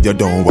tell you what you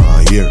don't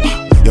want hear.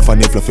 You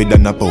funny fluffy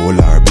than a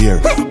polar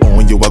bear.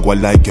 On you a go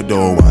like you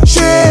don't want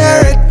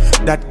share it.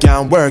 That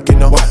can't work, you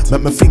know.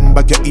 Make me fling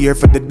back your ear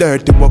for the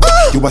dirty work.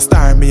 You a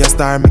star, me a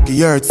star, make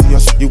you hurt. See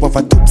you have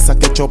a tube so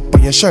catch up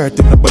on your shirt,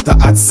 you know. But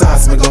I add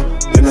sauce, me go.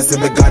 You know say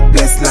me God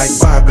bless like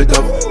Barbie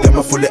dove. Them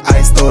a fully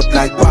iced out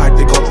like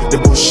party cup. The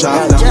bush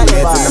sharp, them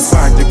blades in the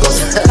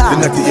sparticus. The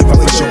natty ever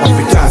fish you off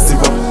the car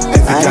syrup.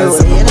 Every girl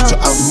say me much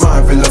I'm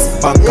marvelous.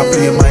 Banka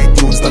play my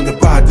tunes down the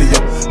party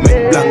up.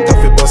 Make Blanca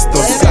fi bust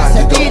up,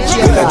 start it up.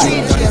 Will I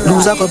drink?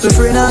 Lose a couple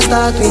friends and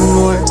start with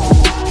more.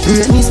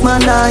 Greatness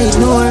man I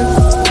ignore.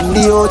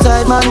 The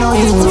outside man no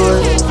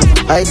ignore.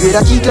 I grade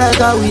a kick like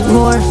a with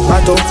more.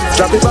 Mato,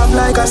 drop it back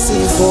like a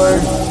C4.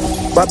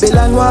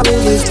 Babylon wa me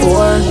live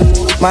for.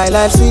 My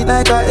life sweet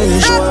like a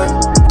ensure.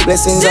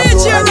 Blessings are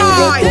flow and we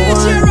get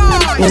more.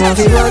 You know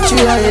feel what you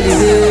are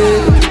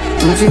elevate.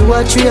 You feel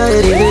what you are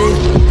elevate.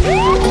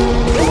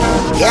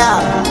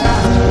 Yeah.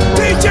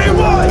 DJ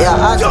Right.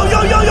 Yeah.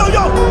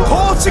 Yo.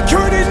 Call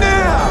security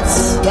now.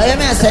 Yeah,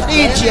 man, it's a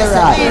DJ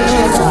Right.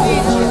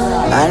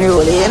 And you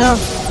really, you know.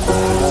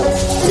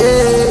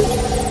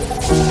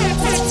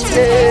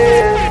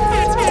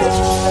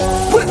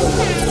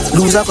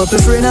 Lose a couple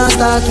friends and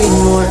start with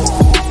more.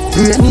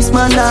 Greatness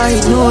man I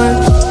ignore.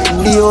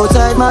 The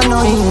outside man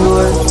no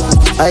ignore.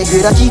 I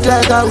grade a kick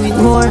like a with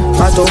more.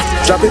 Mato,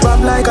 drop it back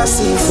like a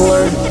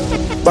C4.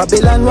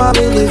 Babylon wa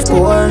me live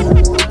for.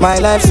 My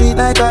life sweet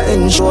like a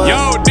ensure.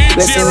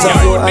 Blessings are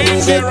flow and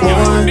we get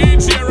more.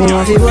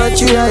 You feel what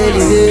you are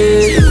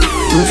elevate.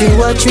 You feel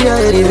what you are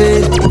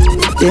elevate.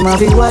 They ma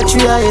feel what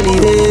you are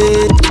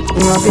elevate.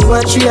 You ma feel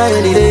what you are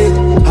elevate.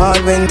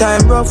 Hard when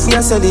time rough we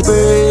a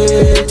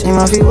celebrate. You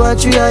ma feel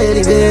what you are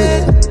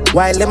elevate.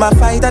 While them a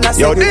fight and a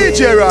segregate.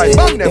 Yo DJ Right,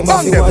 bang them. Them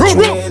a feel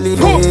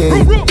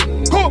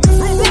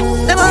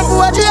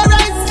what you are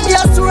right. We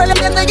have to roll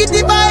them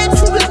negative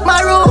vibes.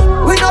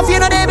 Maroon, we no fear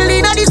no devil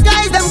in a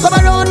disguise. Them come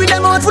around with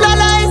them out full of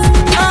lies.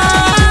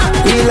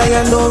 Real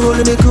lion don't roll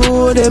in the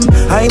crew them.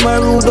 I'm a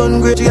rude done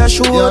great to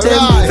assure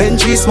them.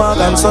 Ventry smart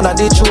and son of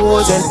the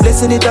chosen.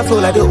 Blessing it a flow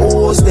like the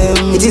hose them.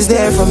 It is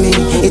there for me,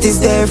 it is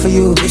there for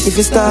you. If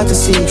you start to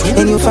see,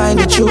 then you find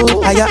the truth.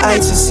 Higher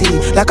heights to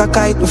see, like a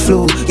kite to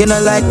flow. You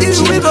not like the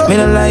G, me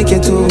not like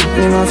it too.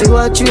 You know feel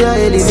what you are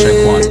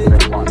elevate.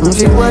 You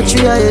feel what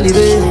you are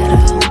elevate.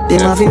 They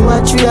ma feel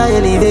what you are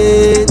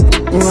elevate.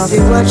 You ma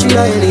feel what you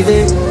are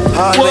elevate.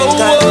 Hard when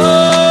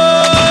time.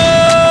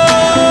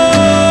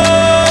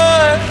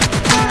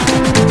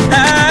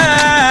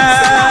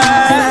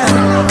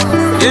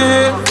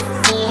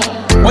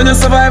 When you're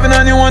surviving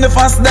and you want to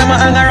fast them, I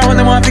hang around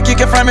them, want to kick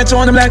you from your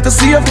throne, them like to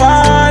see you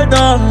fall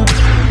down.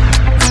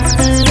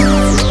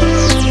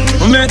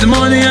 Make the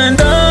money and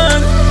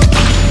done.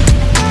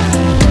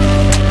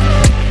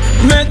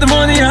 Make the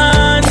money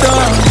and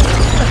done.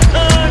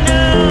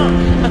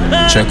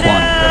 Check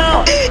one.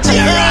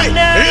 Right.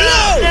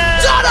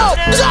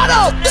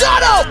 Zotto.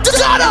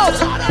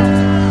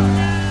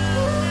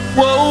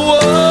 Whoa.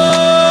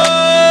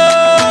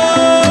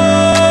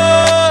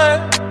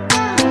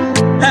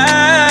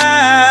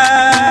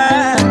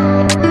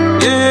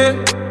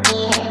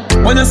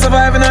 When you're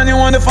surviving and you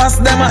want to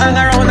fast them, I hang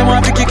around them,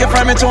 want to kick you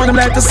from your throne, them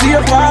like to see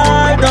you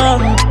fall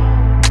down.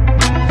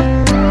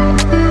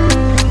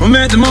 We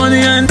make the money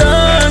and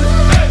done.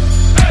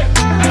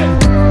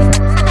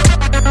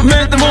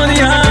 Make the money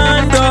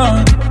and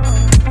done.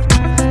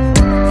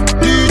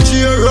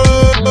 DJ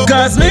Right.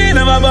 Cause me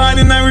never born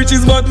in the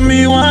riches, but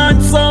me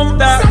want some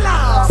that.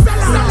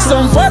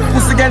 Some fat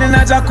pussy get in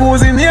a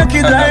jacuzzi,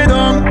 naked lie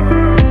down.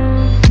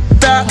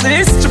 Dark the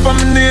history for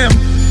my name.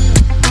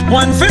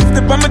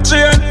 150 for my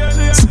chain.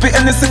 Spit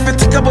and the sippy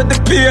tick about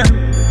the pain.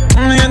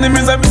 My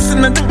enemies are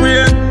missing at the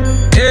brain.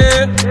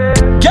 Yeah,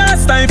 can't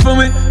stand for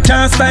me,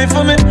 can't stand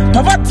for me.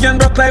 Poverty and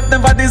broke life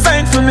never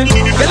designed for me.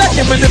 They like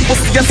it when the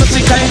pussy gets such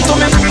a kind to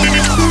me.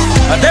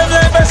 A devil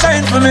ever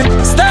shine for me.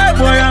 Star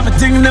boy, I'm a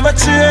thing never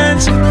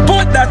change.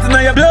 Put that in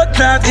your blood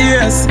clot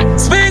ears.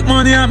 Speak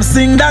money, I'm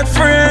sing that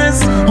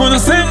phrase. Wanna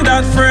sing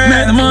that phrase.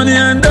 Make the money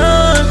and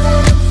done.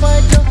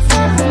 Make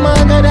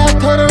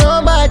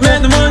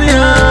the money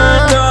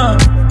and done.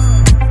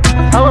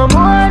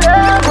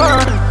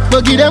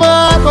 But give them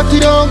up, but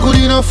it don't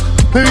good enough.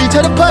 Me reach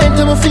at the point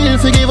and I feel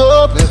to give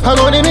up. I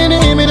know them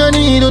in me don't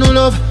need no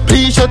love.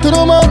 Please shut to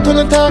the mouth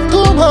and talk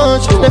too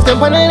much. Left them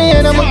on any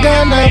end, I'm a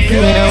gun up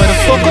here. Now where the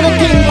fuck on the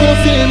think, on the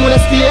film, on the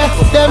steer.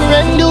 Them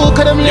rent do,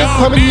 cause them live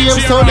for me name.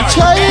 So the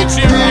try it,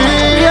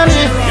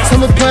 so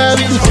me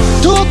private.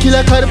 2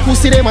 killer cause the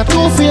pussy, them a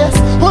 2 face.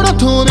 One or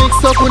 2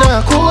 mixed up with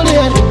a cool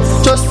head.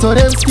 Just so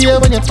them stay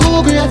when you're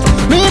too great.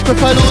 Me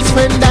prefer lose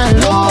friend than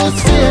lose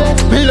fear.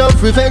 Me love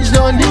revenge,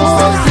 don't use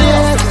some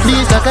fear.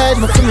 Please I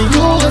guide me for me,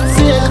 you would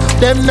see.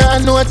 Them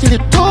not know till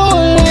it too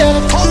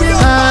late.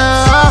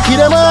 Give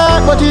them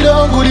heart, but it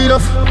don't good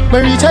enough. Me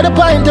reach at the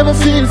point and I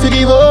feel to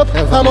give up.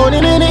 I'm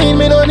only me need,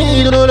 me don't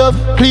need no love.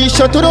 Please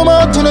shut to the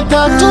mouth, to not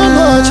talk too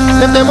much.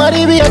 Let them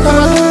body be a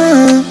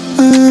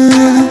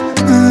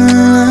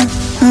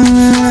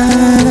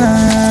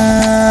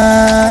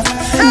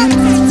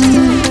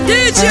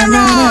DJ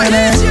Roy,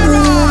 DJ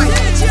Roy,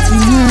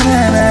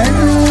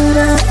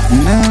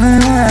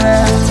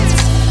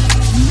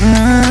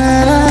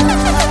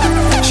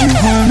 She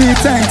hold me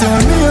tight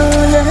on me,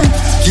 oh yeah.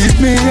 Give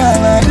me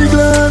all of the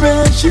glory.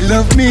 She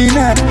love me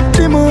not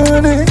the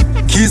money.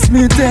 Kiss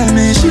me, tell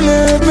me she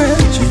love me.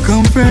 She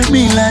comfort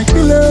me like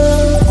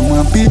pillow. I'm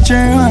a picture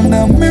on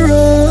the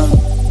mirror.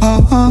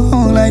 Oh, oh,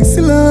 oh, like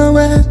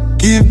silhouette.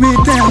 Give me,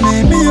 tell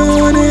me, me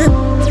on it.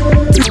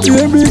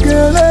 Every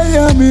girl I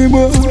am me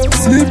more.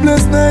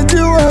 Sleepless night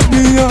you have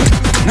me up.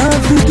 Now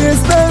forget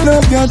style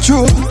of your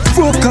throat.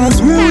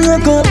 Focus, we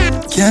wake up.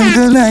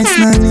 Candlelights,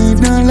 no need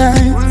no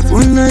light.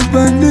 Full night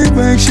on the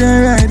bike she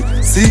ride.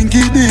 Sink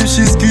it deep,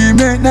 she scream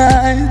at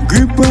night.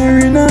 Grip her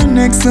in her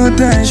neck so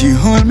tight. She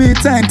hold me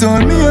tight,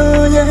 told me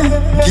oh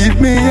yeah. Give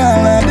me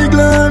all of the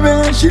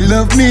glory. She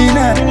love me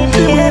not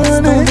the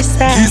money.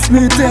 Kiss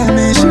me, tell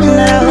me she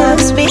love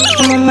me. Speak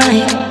in my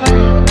mind.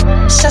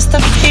 It's just a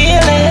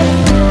feeling.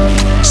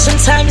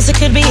 Sometimes it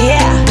could be here,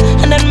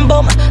 and then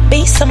boom,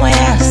 be somewhere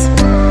else.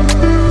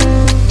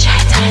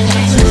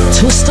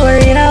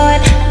 2-story in a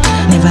one.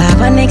 Never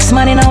have a next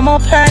man in no more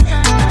plan.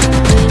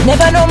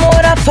 Never know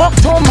more that fuck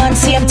 2 man.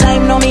 Same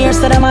time, no me ears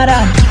to them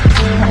other.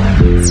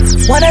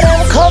 One of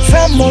them come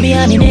from Moby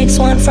and the next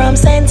one from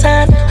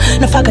Santan.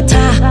 No fuck a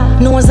tie,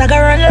 knows I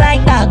can run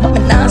like that. But me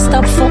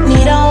non-stop fuck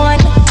neither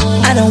one.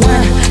 I don't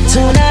want 2,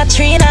 not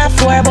 3, not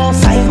 4, about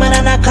 5 man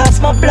and I cough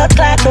my blood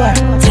clot door.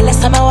 Tell us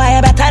some why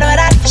I better know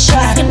that for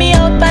sure. Give me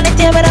up on the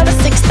table of a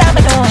 6 stab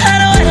it door. I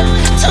don't want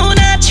 2,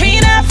 not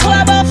 3, not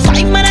 4, about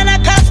 5 man and I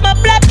cough my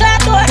blood clot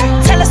door.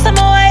 Tell us some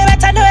why I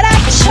better know that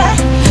for sure.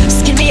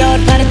 Skin me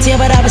out on the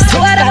table of a 6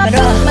 stab it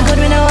door. My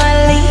good we know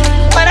I leave.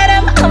 One of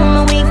them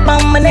I'm a weak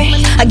on my neck.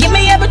 I give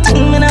me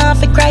everything and I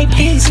feel cry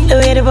please. The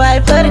way the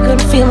vibe but I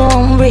couldn't feel my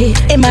own breathe.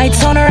 It might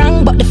sound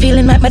wrong but the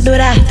feeling might me do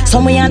that.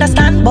 Some we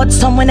understand but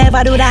some will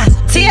never do that.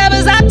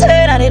 Tables I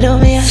turn and they do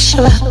me a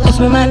show. If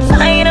my man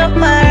find up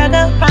my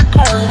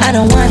go. I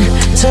don't want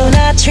 2,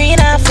 not 3,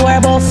 not 4,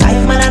 about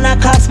 5 man and I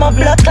cough my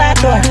blood clot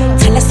door.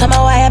 Tell us some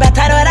why I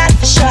better know that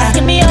for sure.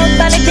 Give me up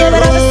on the table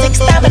of a 6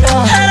 stab it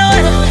door. I don't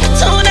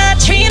want 2, not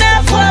 3,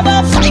 not 4,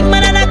 about 5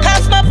 man and I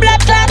cough my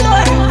blood clot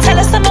door. Tell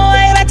us some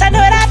why I better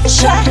know that for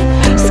sure.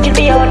 Skin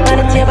me out on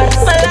the table.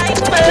 My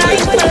life, my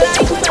life, my life, my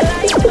life.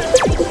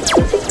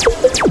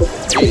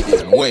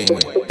 Wait.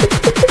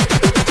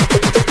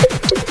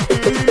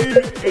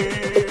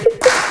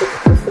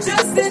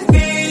 Just in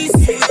case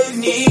you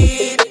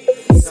need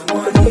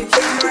someone you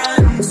can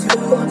run to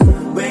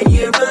when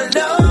you're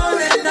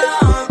alone and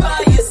all by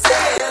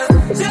yourself.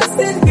 Just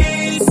in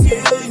case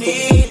you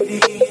need me,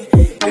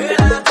 girl,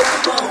 I'll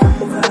come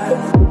over.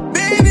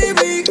 Baby,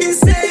 we can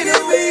sail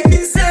away.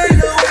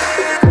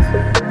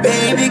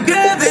 Baby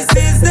girl, this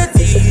is the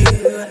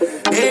deal.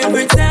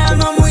 Every time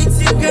I'm with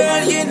you,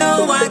 girl, you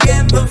know I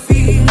get the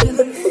feel.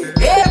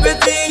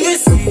 Everything you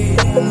see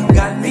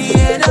got me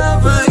head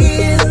over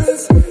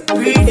heels.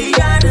 Pretty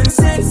and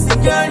sexy,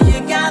 girl, you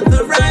got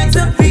the right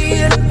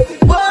appeal.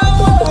 Whoa.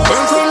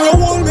 When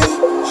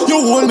you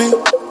hold me.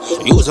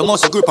 Use a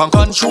muscle grip and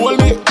control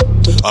me.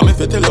 I'm if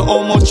you tell you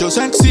how much you're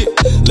sexy.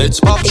 Let's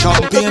pop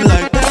champagne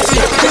like Pepsi.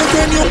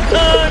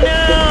 Oh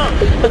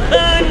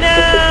no.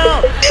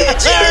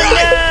 It's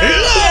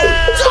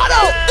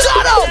Zotto.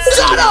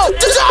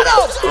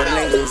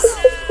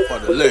 For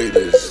the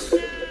ladies.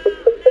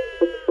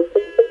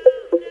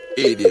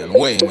 Eddie and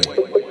Wayne.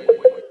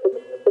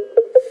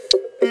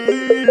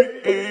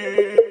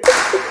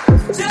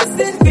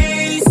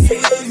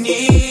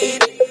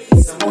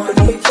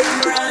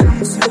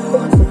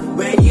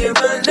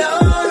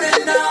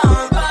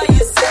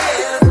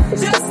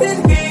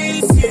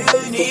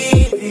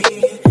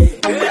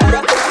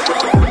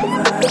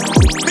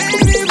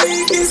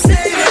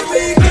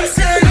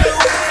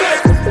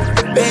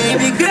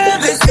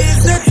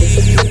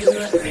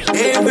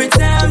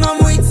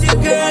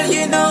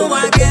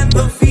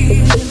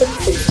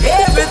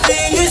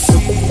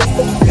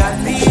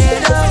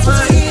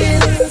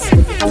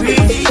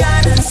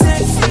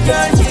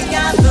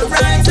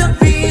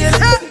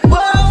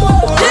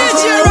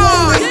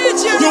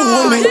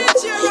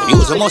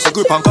 must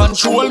grip and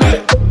control me.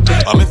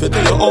 I'm if you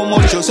tell you how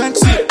much you're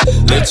sexy.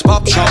 Let's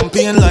pop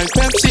champagne like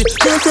Pepsi.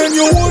 Girlfriend,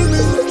 you hold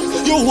me,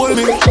 you hold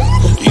me.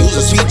 Use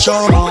a sweet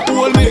charm and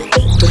hold me.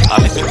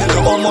 I'm if you tell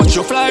you how much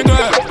you fly,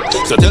 girl.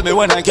 So tell me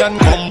when I can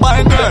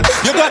combine, girl.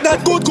 You got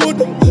that good,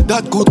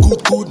 that good.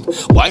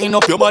 Wind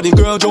up your body,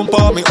 girl, jump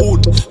on me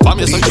hood. For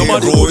me, say your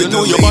body good, you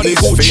know your body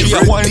good. She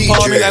a wine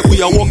for me like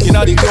we are walking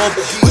at the club.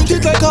 Quit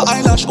it like a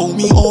eyelash, oh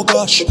me, oh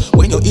gosh.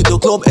 When you hit the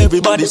club,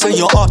 everybody say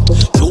you're hot.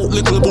 Cute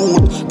little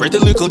boot, pretty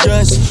little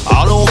dress.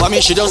 All over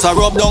me, she just a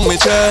rub down my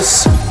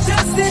chest.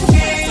 Just in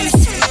case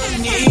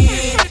you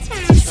need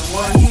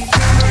someone you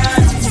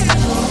can.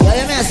 Yeah,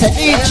 you mean, say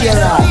DJ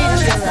Roy.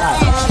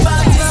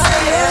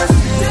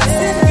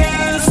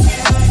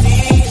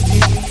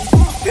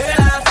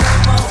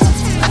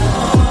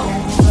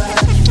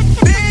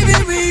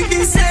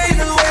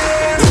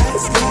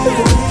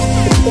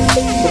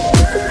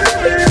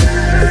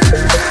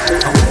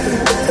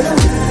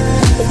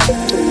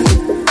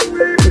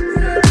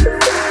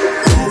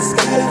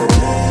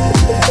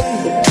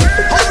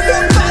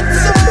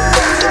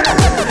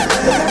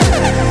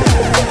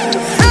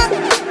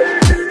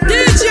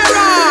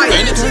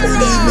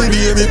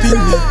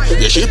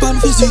 Your shape and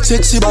physique,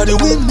 sexy body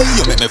win me.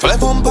 You make me fly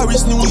from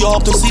Paris, New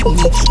York to Sydney.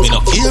 Me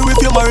not care if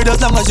you're married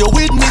as long as you're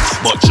with me.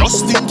 But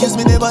just in case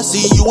me never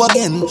see you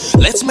again,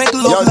 let's make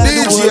love like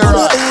the world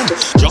gonna end.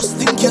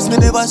 Just in case me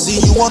never see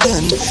you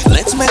again,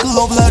 let's make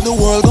love like the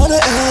world gonna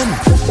end.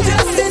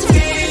 Just in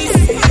case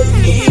you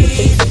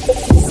need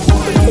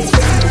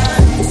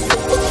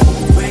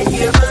when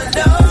you're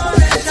alone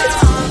and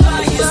all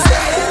by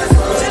yourself.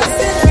 Just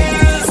in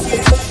case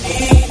you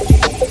need,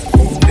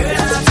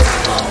 girl,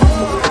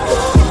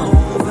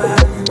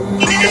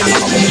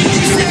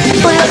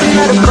 pull up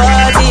another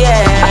party,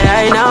 yeah.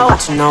 I ain't not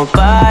watching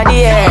nobody,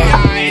 yeah.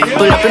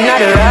 Pull up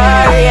another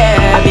Rari,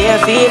 yeah. Bare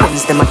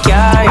feelings, them I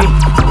carry.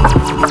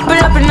 Pull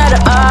up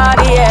another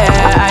Audi,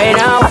 yeah. I ain't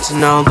not watching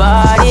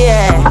nobody,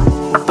 yeah.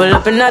 Pull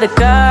up another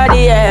car,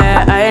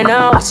 yeah. I ain't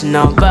not watching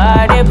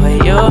nobody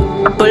but you.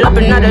 Pull up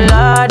another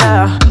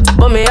Lada.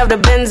 But me have the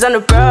Benz and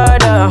the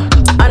Prada.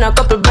 And a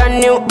couple brand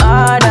new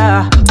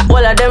order.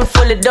 All of them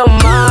fully don't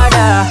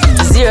matter.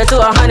 0 to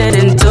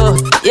 102.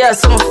 Yeah,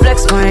 so I'ma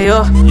flex my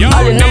yo.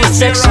 All in my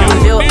section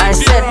view, I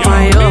set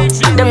my yo.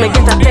 Then me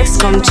get a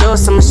text come true,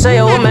 so I'ma show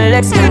you what my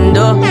legs can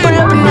do. Pull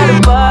up another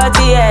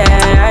party, yeah.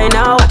 I ain't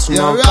not watching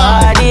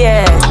nobody,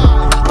 yeah.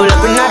 Pull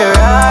up another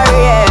Rari,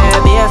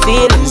 yeah. Bare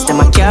feelings,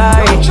 them I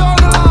carry.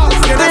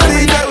 You know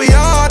see that we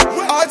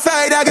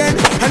outside again.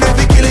 And if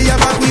we kill you,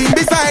 have a queen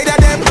beside of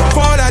them.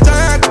 For the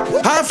jerk,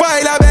 and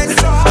file a bend.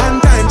 And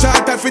time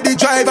charter for the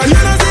driver. You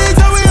know see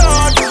that we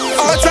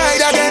outside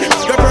again.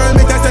 The pearl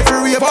me test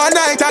every rave all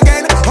night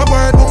again. A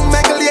word boom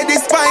make a lady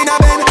spine a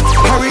bend.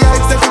 Harry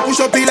Heights if we push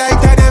up the light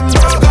of them.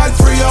 God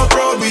free up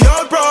proud, we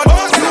out proud.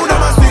 You know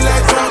my still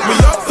like front, we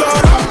up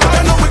front.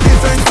 I know we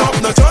different up,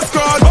 not just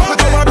crowd. We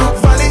go a Brook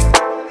Valley.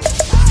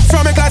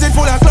 From a closet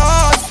full of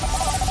clothes.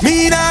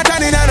 Me not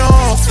turning a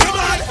nose.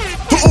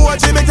 To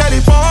watch me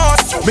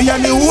teleport. Me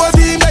and the whole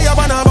team they up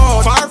on a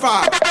boat.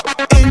 Far.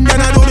 And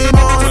then I do the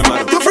most.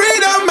 To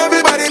freedom,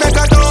 everybody make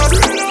a toast.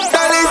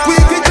 That is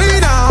quickly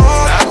clean out.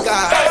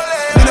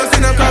 Me no see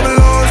no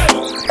troubles.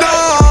 No,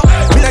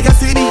 me like a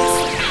CD.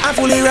 I'm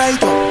fully right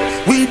up.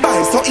 We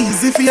buy so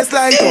easy face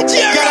light up.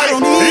 Get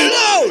around me,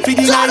 feed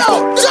the light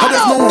up. I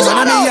just move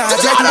and I'm here,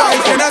 jet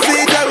white. And I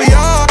see that we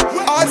are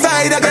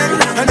outside again.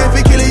 And if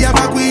we kill you, have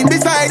a queen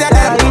beside of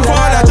them.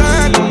 For the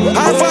turn,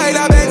 I'll fight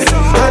a bend.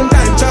 And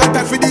time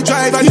charter for the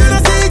driver. You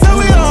know see that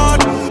we are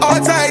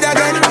outside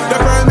again. The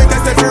pearl me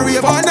test every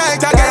rave all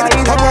night again.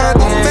 A word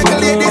make a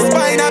lady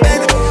spine a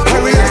bend.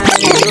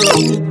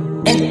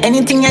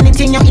 Anything you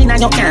in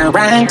and you can't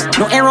rank.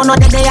 No error, no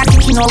day I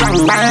think you no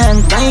wrong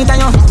band. Right on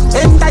you,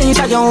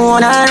 entice you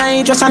wanna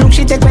right. Just a look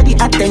she take the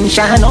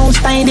attention. No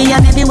spidey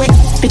and everywhere,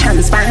 pick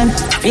and span.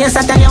 Face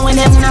a tell you when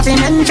them nothing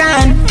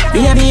mention.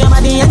 Baby, your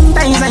body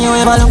entice and you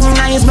ever look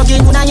nice.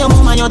 Looking good and your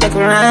mama you take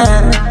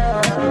run.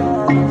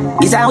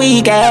 It's a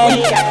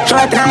weekend,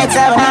 short nights,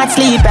 I'm not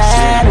sleeping.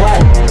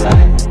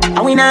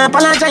 And we not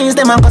apologize,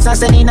 them and cause I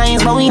say it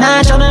nice, but we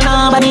not show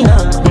nobody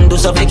no. Do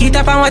so flick it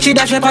up and watch it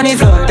dash up on the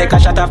floor. Take a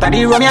shot after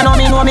the room, you know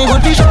me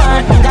good for sure.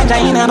 Ganja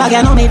in a bag,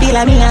 you know me feel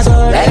like me as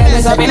well.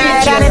 Let's up in the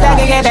head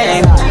and it get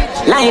them.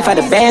 Life are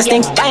the best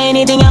thing. Buy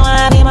anything you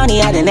want, the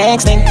money are the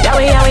next thing. Yeah,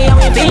 we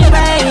feel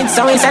right,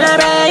 so we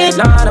celebrate.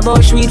 Not a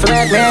bush sweet for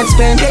red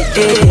spend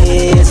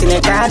it.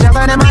 Select a job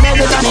and the money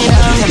to turn it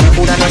on. If you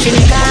food and no shit,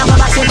 you can't go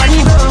back to the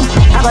room.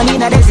 I don't need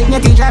a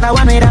designated driver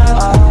one way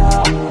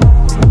down.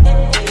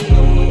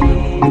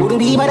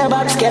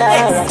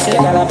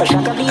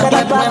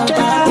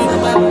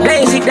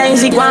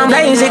 Blaze it, one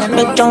blaze it.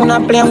 Make you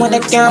not play with the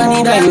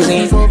can, blaze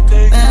it.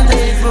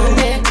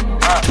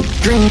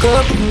 Drink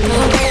up.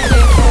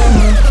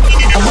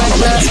 I'm a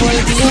glass full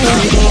of tea.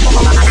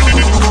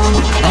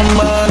 I'm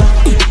a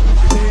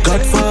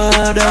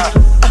Godfather.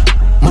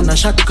 Man a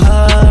shot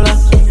caller.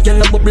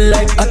 Y'all a bubble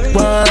like hot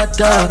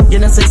water. You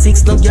know say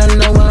 6, no y'all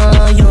know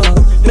why yo.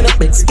 Me no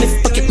bed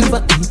split pocket never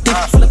empty.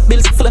 Full of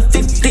bills, full of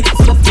 50,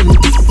 full of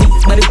 20.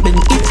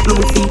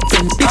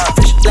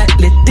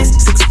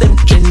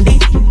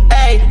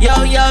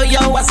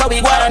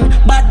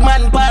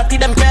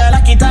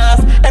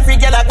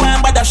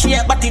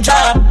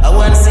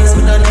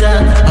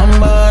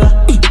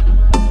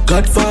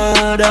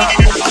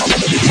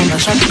 a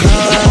shot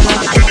caller.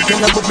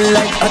 Girl a bubble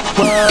like hot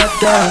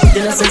water.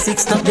 Girl a say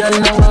 6 top, girl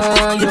no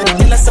want you.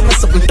 Girl a say me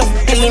something tough,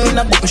 clean in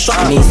a buckle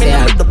shot. Me say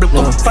I double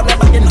cup, for the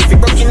bag you know fi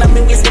broke in a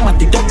me waist them at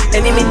the top.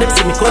 Enemy them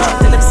see me cold,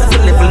 tell them say fi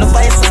level up,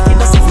 I say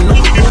skin a something up.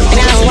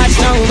 Now watch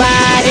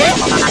nobody,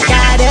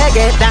 gotta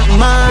get that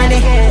money,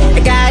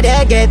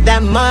 gotta get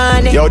that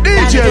money. Yo,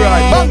 DJ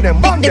right, bang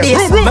them.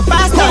 My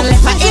past don't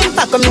left my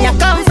impact, where me I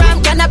come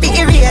from, cannot be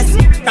erased.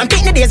 From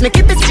pick the days, me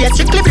keep it straight,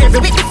 strictly brave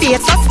with the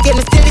faith. So still,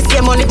 me still the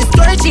same, only the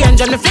story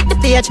change, and me flip the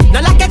page. No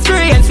lack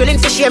experience, willing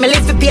to share, me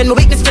live for pain. My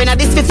weakness friend, and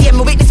this for fame,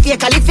 my weakness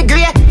fake, I live for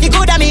great. The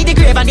good of me, the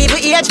grave, I need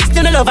with age.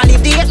 Still no love, I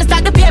leave the hate, me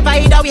start the paper,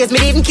 either ways, me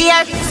didn't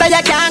care. So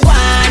you can't go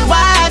and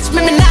watch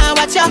me, me now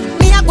watch you.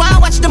 Me I go and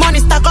watch the money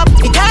stack up.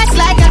 The guys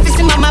like every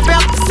see mama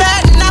broke.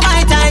 Certain of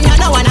my time, you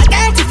know, when I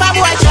get if I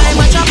boy try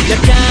much up. You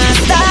can't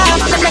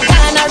stop, me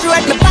can't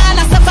road, me pan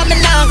and stuff, and me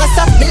now go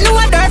stop. Me know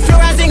a dirt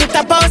floor and zinc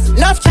the post.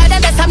 Love try the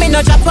best, and me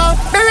no drop out.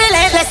 Me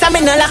relentless, and me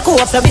no lock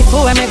up. So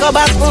before me go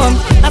back home,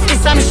 after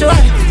some sure.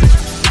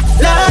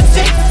 Love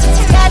it,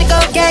 gotta go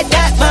get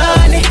that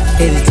money.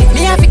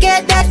 Me have to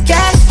get that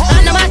cash.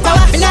 And no matter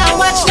what, me now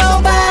watch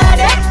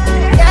nobody.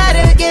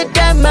 Gotta get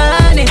that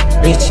money.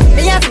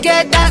 Me have to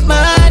get that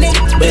money.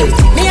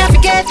 Me have to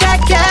get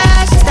that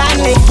cash.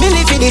 Stanley, me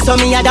live for this, so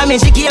me a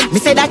damage the game. Me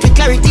say that with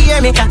clarity,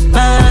 hear me,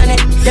 money.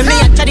 Then me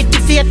actually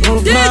defeat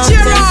mountains.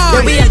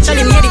 Then we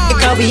actually made it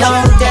because we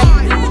out there.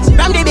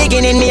 From the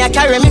beginning, me a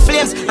carry me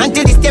flames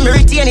until this time me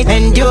retain it.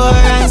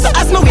 Endurance. So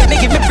as my way, me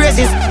give me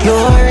praises.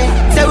 Glory.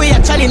 So we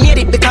actually made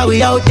it because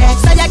we out there.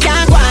 So you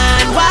can't go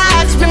and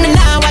watch me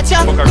now watch you.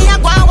 Me a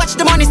go and watch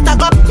the money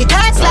stack up. It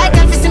hurts like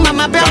I'm facing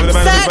mama brown.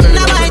 Certain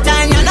of my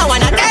time, you know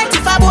when I get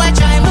if a boy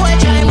try.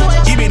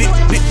 Give me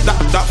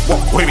that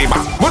walk with me,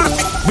 man.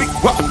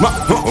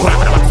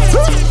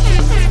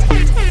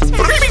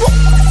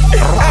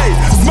 Hey,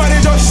 somebody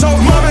just shout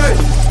mommy.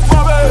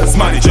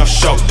 Somebody just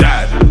shout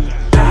dad.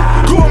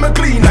 Go on me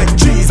clean like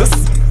Jesus.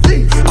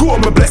 Go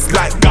on me blessed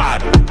like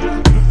God.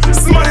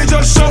 Somebody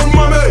just shout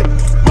mommy.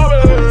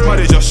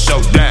 Somebody just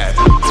shout dad.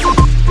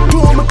 Go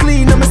on me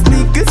clean and my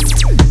sneakers.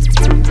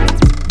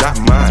 That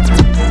man,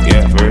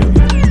 yeah, for real.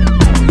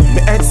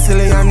 Me head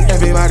silly and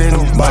everybody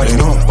know. Body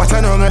know. What I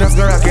know, me just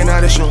go rockin'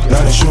 at the show.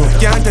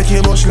 Can't take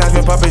your bush like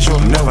me puppy show.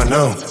 Never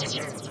know.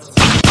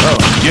 Oh,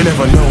 you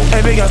never know.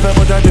 Every girl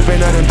put a dip in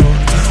them too.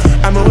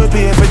 I'm a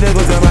whippy if it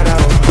goes about a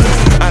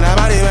and a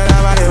body,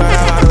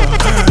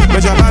 me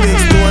drop a big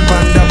stone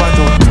pan the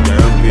bottom.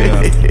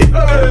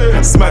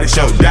 Somebody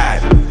shout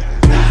dad.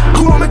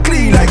 Go on me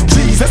clean like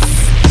Jesus.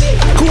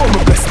 Go on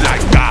me blessed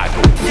like God.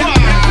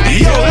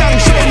 Yo, long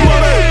shout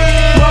mommy.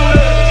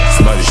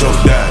 Somebody shout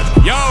dad.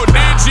 Yo,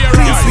 DJ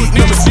Clean sweet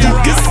number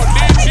stickers.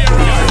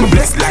 Me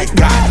blessed like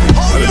God.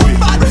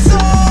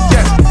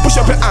 Yeah, push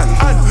up your hand.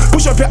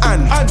 Push up your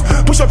hand.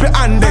 Push up your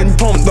hand, then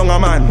pump down a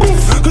man.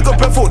 Kick up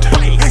your foot.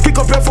 Kick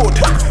up your foot.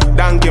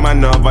 Donkey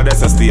man over there,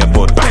 so stay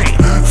put. Bang.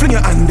 Fling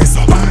your hand this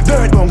up.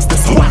 Dirt bounce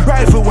this up.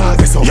 Rifle wall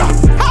this up. Yeah.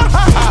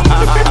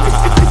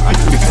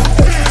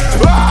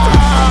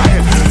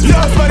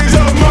 Yo, somebody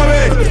shout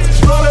mommy.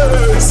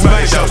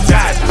 Somebody shout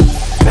dad.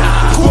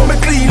 Go me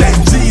clean like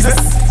Jesus.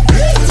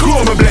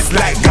 Go me blessed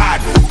like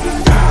God.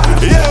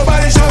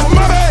 Everybody shout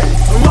mommy.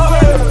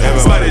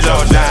 Everybody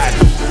shout dad.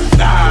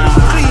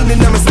 Clean in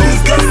them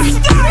sneakers.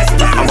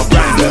 I'm a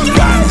brand new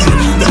guy.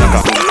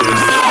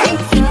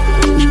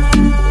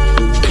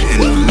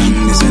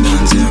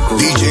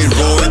 DJ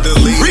Roy, the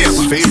lady's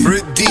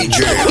favorite DJ.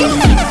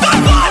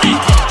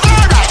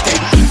 Alright then.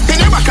 Then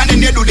you back and then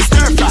you do the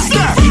stir fry.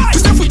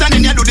 Twist your foot and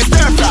then you do the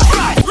stir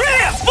fry.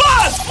 Real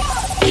boss.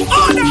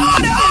 Order.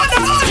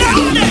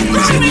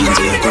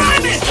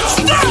 Grind it.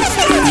 Stir.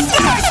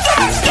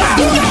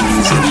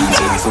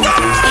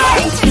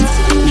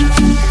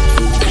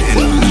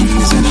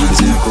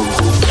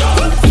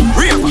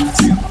 Real boss.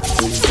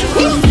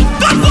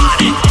 Good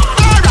morning.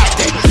 Alright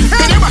then.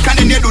 Then you back and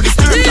then you do the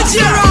stir fry.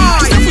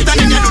 Twist your foot and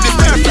then you do the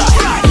stir fry.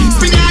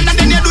 Spin your hand and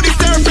then you do the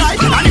stir fry.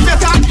 And if you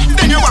talk,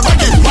 then you walk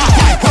again.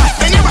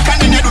 Then you back and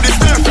then you do the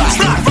stir fry.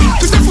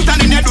 Twist your foot and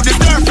then you do the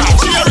stir fry.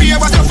 Cheery,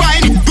 what you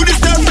find? Do the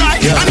stir fry.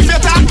 And if you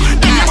talk,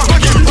 then you walk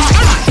again.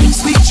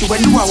 Sweet you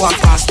when you walk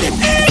past them.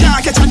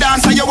 Can't catch a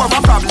dancer, you have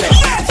a problem.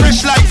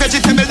 Fresh like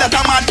vegetable that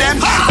I'm at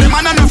them. Them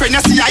man no friend,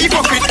 you see I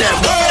fuck with them.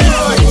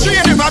 She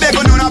ain't never beg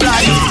on no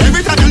blind.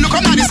 Every time you look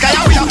up at the sky,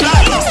 I will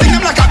apply. Sting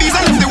them like a bees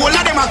and if the whole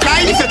of them are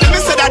crying. If you tell me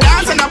say that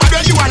dance and about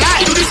when you are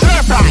lying. Do the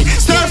stir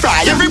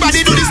fry,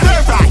 everybody do the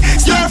stir fry.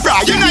 Stir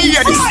fry, you know you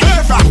hear this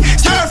stir fry.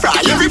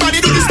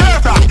 Everybody do the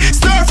stir fry.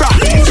 Stir.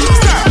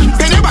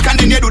 Then you back and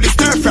then you do the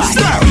stir fry.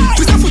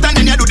 Twist your foot and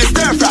then you do the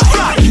stir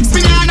fry.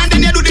 Spin your hand and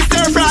then you do the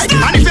stir fry.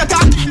 And if you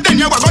talk, then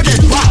you walk again.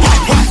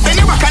 Then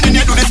you back and then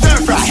you do the stir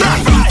fry.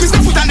 Twist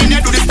your foot and then you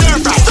do the stir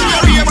fry.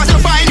 Cheery, what you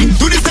find?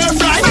 Do the stir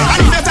fry.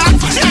 And if you talk,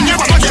 then you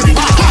walk again.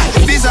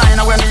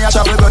 Designer when me a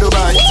chapel go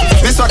Dubai.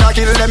 Me swagger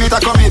kill them, it a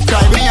commit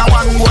crime. Me a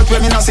one boat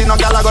where me no see no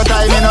gal a go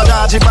tie. Me no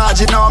dodgy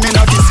badgy, no me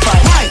no kiss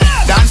fight.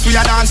 Dance we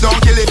a dance, don't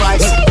kill the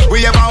vibes.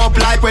 We ever up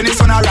like when the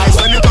sun arise.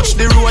 When you touch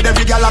the road,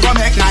 every gal a go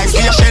make nice.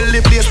 We a shell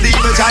the place, the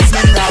evil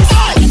jasmine rise.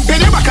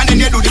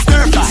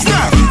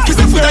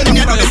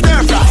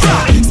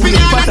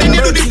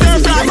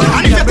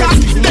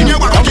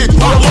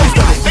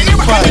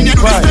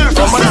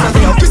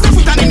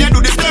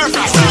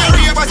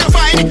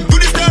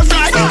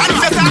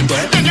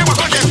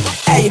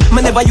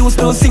 never used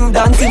to sing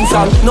dancing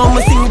song. Now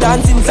me sing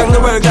dancing song, the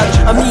word God.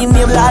 I mean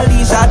name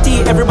Lali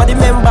Shati. Everybody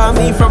remember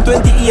me from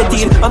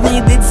 2018. I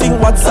me did sing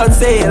What's on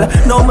Sale.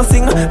 Now me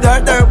sing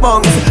Dirt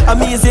Bongs.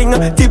 Amazing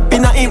tip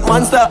in a ink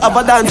monster of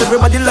a dance.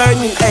 Everybody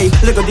learning. Hey,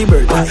 Lego the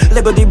bird,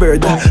 Lego the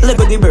bird,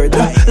 Lego the bird,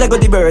 Lego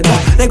the bird,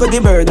 Lego the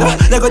bird,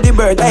 Lego the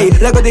bird. Hey,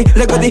 Lego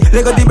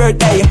the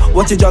bird. Hey,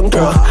 watch a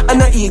junker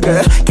and a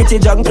eagle. Catch a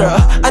junker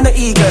and a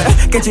eagle.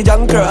 Catch a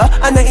junker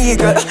and a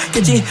eagle.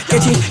 Catch it.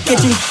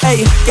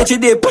 Hey, catch a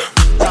dip.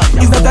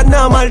 It's not a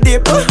normal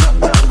dip.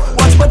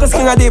 Watch but the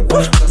skin a dip.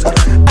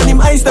 And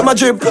him eyes them a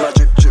drip.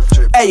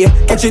 Hey,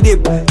 catch a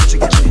dip.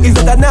 It's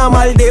not a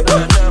normal dip.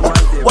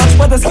 Watch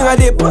but the skin a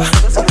dip.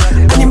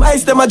 And him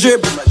eyes them a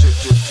drip.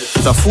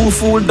 It's a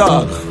fool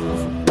dog.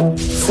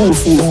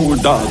 Fool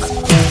dog.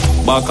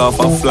 Back off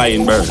a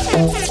flying bird.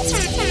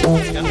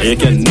 And you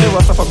can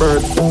never stop a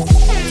bird.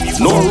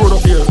 No road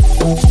up here.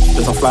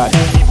 There's a fly.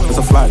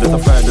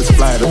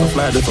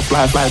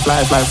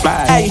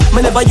 Fly. Hey,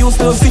 me never used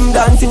to sing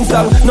dancing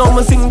song. Now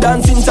me sing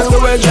dancing song, the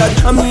word God.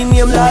 I mean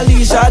name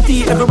Lali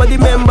Shati. Everybody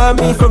remember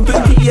me from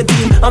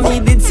 2018. I me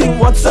did sing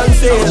What's on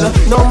Sale.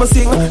 Now me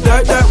sing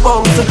Dirt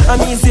Bongs. I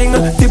me sing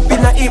Tip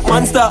in a Hip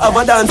Monster of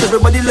a dance.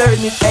 Everybody learn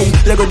it. Hey,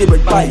 Lego the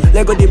bird pie,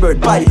 Lego the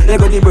bird pie,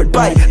 Lego the bird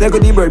pie, Lego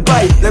the bird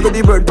pie, Lego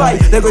the bird pie,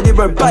 Lego the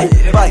bird pie,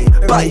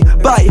 bye.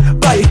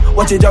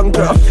 Watch a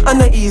junker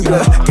and a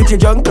eagle. Catch a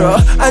junker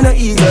and a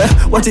eagle.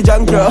 Watch a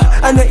junker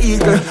and a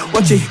eagle.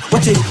 Watch it.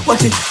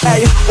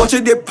 Hey, watch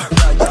a dip.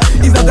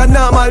 It's not a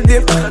normal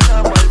dip.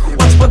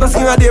 Watch but the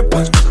skin a dip.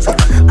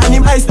 And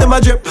him eyes them a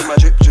drip.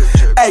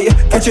 Hey,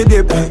 catch a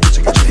dip.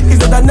 It's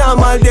not a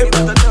normal dip.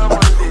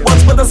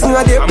 Watch but the skin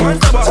a dip.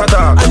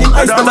 And him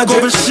eyes them a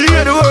drip.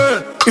 Share the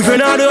world. If you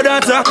not do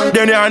that,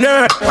 then you're a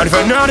nerd. And if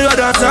you not do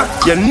that,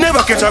 you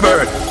never catch a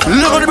bird.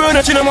 Look at the bird,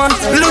 man.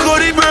 Look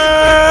at the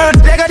bird.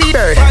 Lego the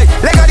bird.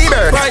 Lego the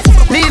bird.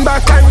 Lean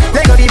back and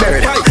Lego the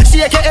bird.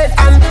 Shake your head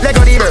and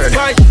Lego the bird.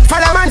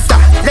 Follow monster.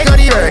 Lego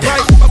the bird.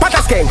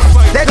 Patas king.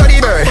 Lego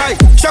the bird.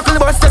 Shuckle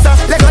busters.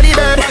 Lego the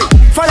bird.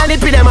 Follow the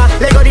pinema.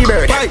 Lego the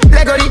bird.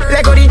 Lego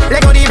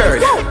the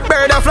bird.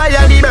 Bird a fly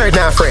and the bird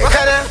now free.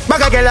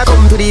 Bag a girl a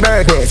come to the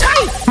bird nest.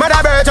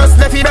 Mother bird just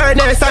left the bird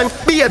nest and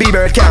baby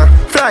bird can't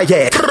fly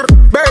yet.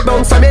 Bird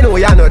bounce from you know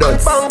you know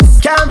dance.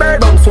 Can't bird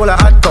bounce full of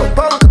hot tongue.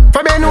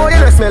 From you know you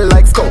don't smell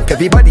like skunk.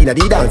 Everybody na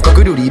the dance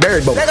go do the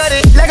bird bounce.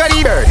 Lego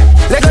the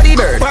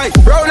bird.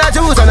 Round a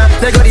juice and a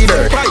Lego the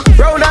bird.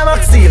 Round a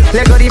max steel.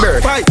 Lego the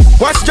bird.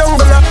 Watch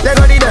jungle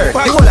Lego the bird.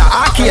 The whole of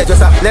arcade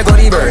just a Lego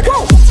the bird.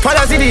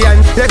 Follow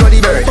Zidian Lego the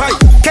bird.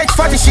 Catch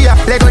fatty shia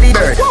Lego the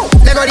bird.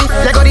 Lego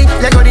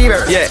the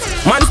bird. Yeah,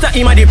 monster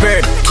him a the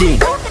bird king.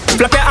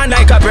 Flap your hand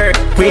like a bird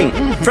wing.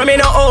 From in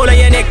a hole and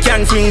your neck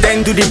can swing.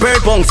 Then do the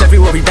bird bounce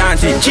everywhere we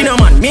dancing. Chino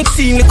man,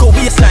 mixing little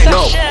waistline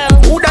now.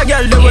 Who that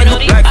girl that will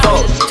look like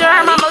cow?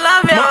 I'ma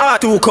love it. My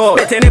heart too cold.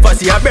 Better never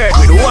see a bird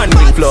with one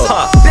wing flow.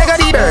 Lego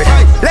the bird.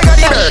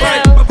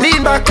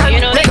 Lean back and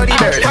Lego the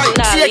bird.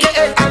 Shake your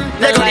head and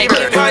Lego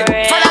the bird.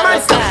 Follow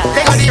monster.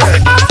 Lego the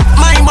bird.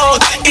 My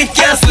mouth, it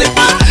can't slip.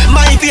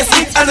 My face,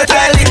 it and the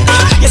toilet.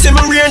 You see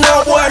me rear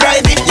now, boy,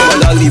 ride it. You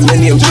wanna leave my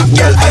name,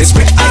 girl, I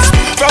spit.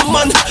 From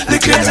man,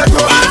 the crazy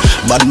grow.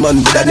 Bad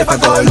man, but I never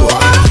go low.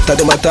 Tell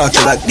them I talk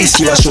to like this,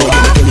 you a show.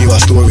 Gonna tell you a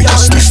story,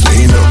 just listen,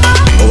 you know.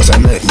 I was a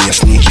night, me a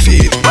sneaky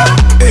fade.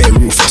 Hey,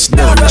 Rufus,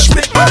 don't rush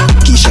me.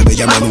 Keisha, be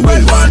your man,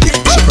 well wanted.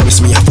 She promised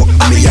me a fuck,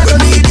 me a go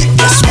need it.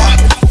 Guess what?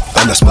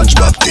 I'm a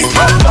SpongeBob thing.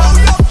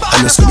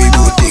 I'm a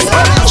Scooby-Doo thing.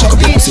 Chuck up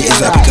the pussy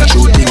is a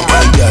Pikachu thing.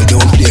 Girl,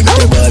 don't play with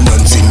your ball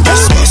and sing.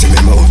 Guess what? See me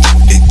mouth,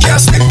 it can't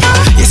slip.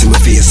 You see my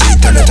face,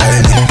 it and a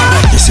tiny.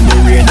 You see me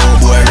rain,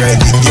 now boy, ride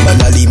it. You man,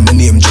 I leave my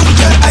name, Joe,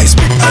 girl, I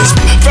spit.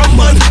 From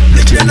man,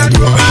 the clear na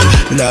grow.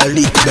 Nah,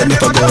 leak, that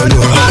never go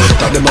low.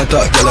 Talk them a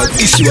talk, girl, like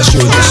this, you a show.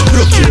 Just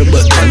broke your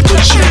butt and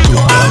touch your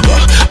toe.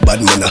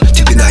 Bad man,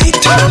 tipping a hit.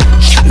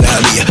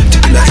 Lally,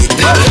 tipping a hit.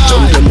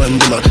 Jump the man,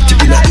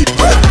 tipping a hit.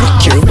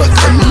 Broke your butt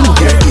and move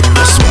your hip.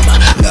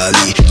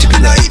 Lally,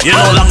 tipping a hit. You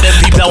know, long them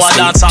people want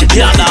dance and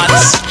can't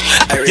dance.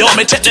 Yo,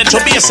 me check them to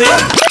basic.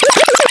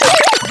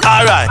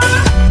 Alright,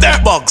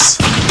 dirt box,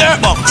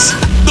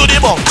 do the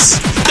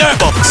box, dirt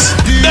box,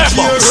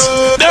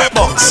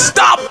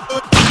 stop.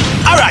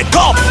 Alright,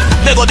 come,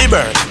 Lego the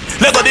bird,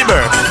 Lego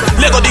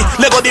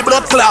the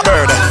blood clot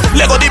bird,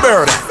 Lego the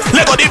bird,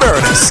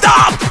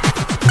 stop.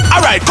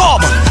 Alright,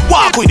 come,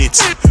 walk with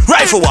it,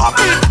 rifle walk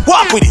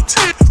with it,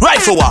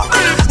 rifle walk,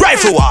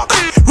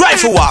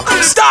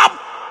 stop.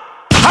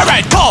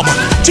 Alright, come,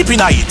 chip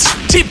in a it,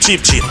 chip,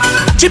 chip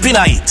in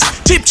a it,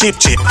 chip,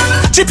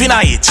 chip in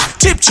a it,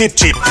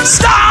 chip,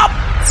 stop!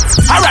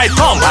 Alright,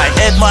 come, my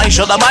head, my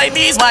shoulder, my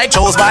knees, my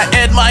toes, my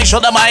head, my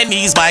shoulder, my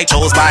knees, my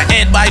toes, my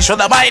head, my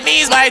shoulder, my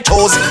knees, my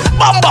toes,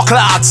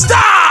 bumbleclad,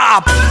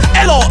 stop!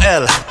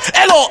 LOL,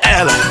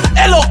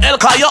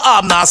 cause your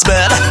arm not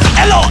spell,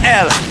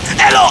 LOL,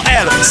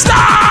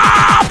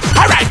 stop!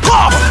 Alright,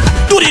 come,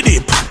 do the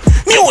dip,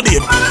 new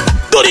dip,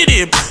 do the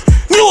dip,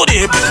 new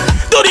dip,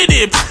 do the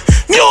dip,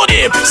 new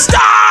dip,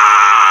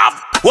 stop!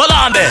 Hold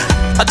on there,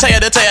 I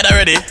tired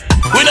already,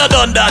 we not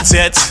done that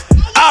yet.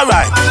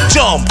 Alright,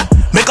 jump,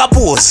 make a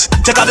pose,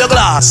 take off your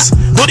glass.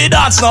 Do the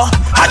dance now,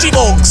 Haji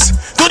Bunks.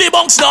 Do the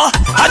bunks now,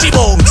 Haji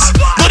Bunks.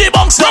 Do the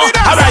bunks now.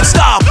 Alright,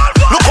 stop.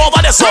 Look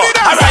over there, so.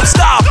 Alright,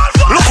 stop.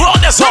 Look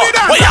round there, so.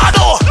 What you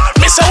do?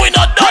 Me say we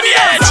not done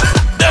yet.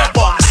 Dirt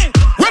bunks.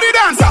 Where the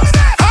dancers?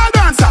 All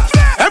dancers.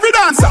 Every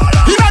dancer.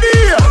 Inna the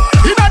ear.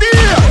 Inna the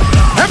ear.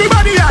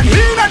 Everybody and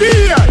inna the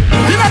ear.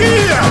 Inna the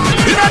ear.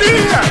 Inna the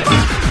ear.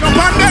 No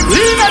one them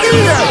inna the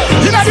ear.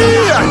 Inna the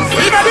ear.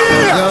 Inna the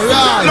ear.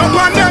 No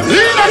one them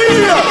inna the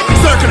ear.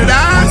 Circle the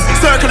dance.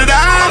 Circle the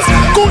dance.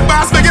 Good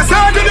bass make you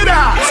circle the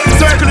dance.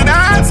 Circle the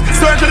dance.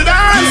 Circle the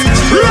dance.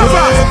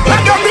 Rovers.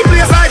 Like up the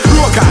place like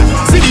broker.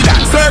 See the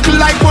dance. Circle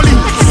like police.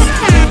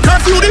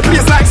 Curfew the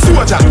place like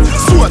soldier.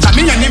 Soldier.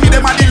 Me and me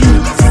them are the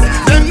loose.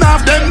 Them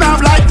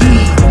nav like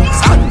these.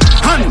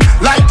 Hand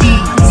like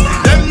these.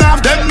 Them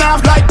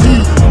nav like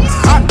these.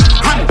 Hand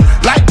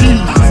like these.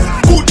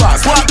 Good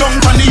pass, walk down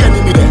from the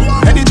enemy there.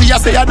 Anything you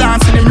say you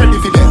dancing, they ready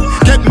for them.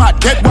 Get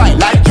mad, get wild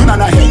like you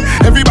and a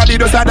head. Everybody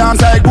does a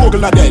dance like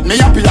Google a dead. Me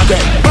happy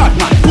again. Bad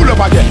man, pull up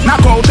again.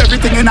 Knock out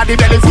everything in the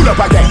belly, full up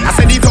again. I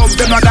said the thugs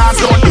them no dance,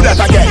 don't do that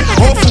again.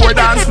 Oh, 4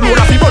 dance floor,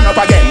 I burn up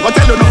again. Go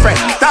tell you no friend.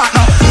 That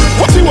now.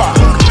 What you want?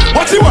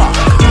 What you want?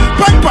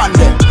 Pipe on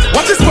them.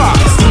 What is fast?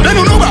 They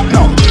don't know back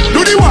now.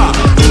 Do the walk.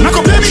 Knock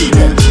up the beat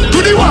them. Do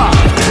the walk.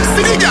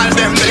 See the girl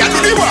them, they a do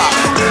the walk.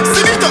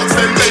 See the thugs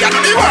them, they a do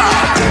the walk.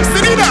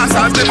 See the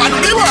dancers, them a do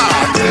the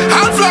walk.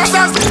 Hand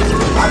flashers.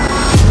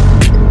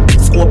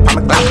 Scope on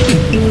my clap.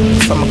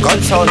 From my gun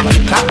sound on the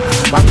clap.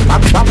 Wap,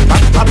 wap, wap,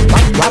 wap, wap,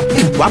 wap, wap,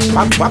 wap,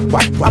 wap, wap,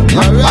 wap, wap,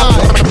 wap.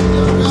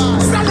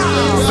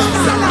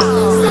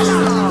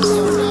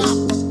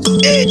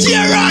 DJ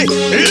Right,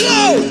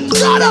 low,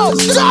 Zado.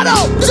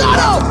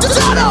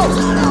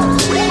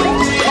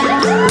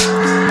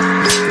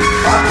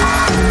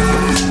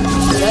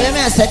 Yeah,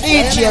 man, say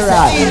DJ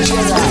Right.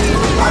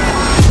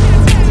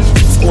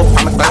 Scope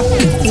on my clap.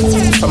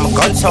 From my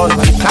gun sound on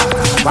the clap.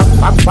 Wap,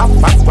 wap, wap,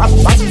 wap, wap,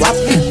 wap, wap,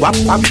 wap,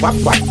 wap, wap,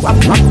 wap, wap,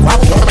 wap,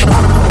 wap.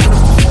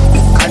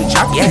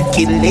 Contract, yeah,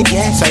 kill it,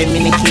 yeah. So I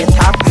minicate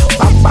top.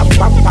 Wap, wap,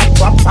 wap, wap,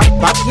 wap, wap,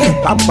 wap, yeah.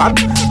 Wap, wap,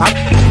 wap.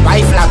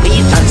 Rifle a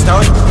beat and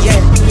stone,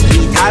 yeah.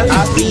 Lethal,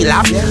 we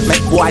laugh,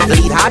 make boy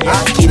bleed hard,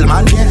 yeah. Kill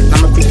man, yeah. Now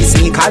me pretty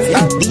sneakers,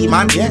 yeah.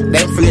 Demon, yeah.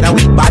 Them afraid that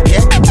we bad,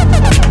 yeah.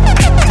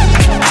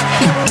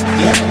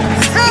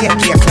 Yeah,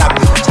 clap.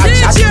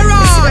 Chat, see them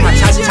a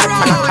chat,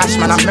 man a clash,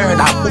 man a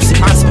murder, pussy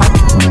pants pop.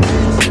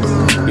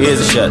 Here's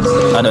a shot,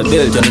 and a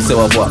Belgian say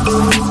what.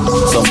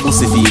 Some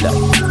pussy feel like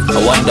I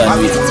wonder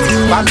with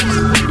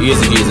here's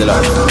a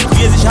lot.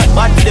 Here's a shot,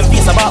 bad to them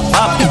piece about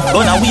pop.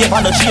 Gonna wave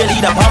on the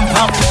cheerleader, pam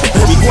pam.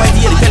 We go and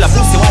deal, tell a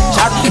pussy what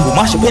chat. We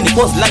mash up any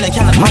post, land and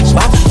cannot match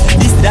back.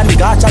 This then we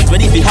got chance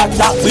ready for hot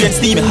top. We then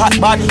steamy hot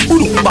body.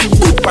 Back,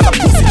 but a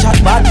pussy chat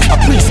bad. A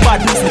priest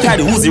bad, this we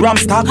carry the Uzi ram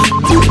stock.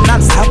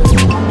 Non-stop.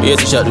 Here's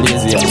a shot,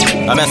 lazy.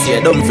 I'm gonna see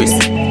a dumb face.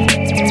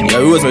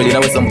 Yeah, Rosemary, now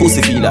with some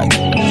pussy feel like.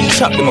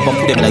 Chop them up and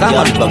put them in a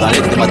garbage bag and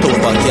let them a tote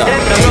bag, yeah.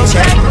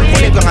 Eggshell,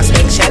 when you gonna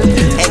spell shell,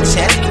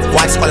 eggshell,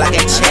 once call a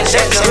eggshell,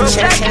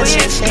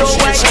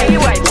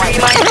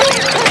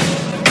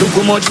 Look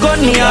how much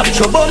gun me have,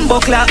 show bumbo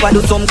clap. I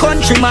do some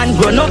countryman,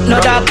 grown up no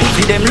dog.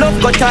 See them love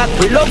go talk,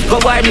 we love go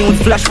wide. News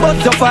flash, but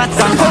so fast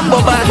and combo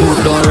back. You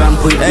don't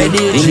ramp with me,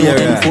 you know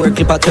them 4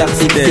 clip a clock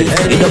 60.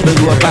 We double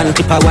rope and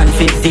clip a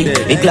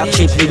 150. We clock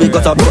shit, we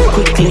got up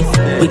quickly.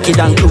 Wicked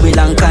and cruel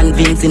and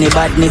convincing. A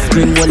badness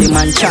scream, holy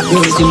man chat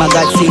me. See my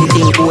God sing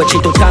thing, coach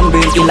it to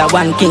tambourine. Kill a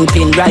 1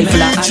 kingpin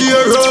rifle.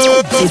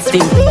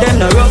 System, them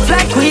no rough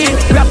like we.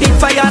 Rapid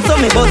fire, so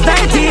me bust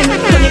 19.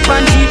 Turn it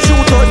on Jeep,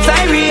 shoot out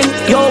siren.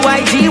 Yo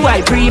YG,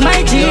 why pre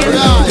my G?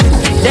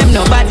 Them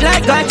no bad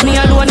like God, me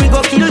alone, we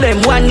go kill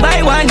them one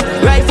by one.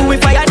 Rifle we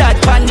fire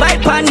that pan by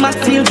pan. Max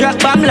steel drop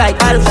bomb like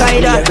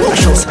Al-Qaeda.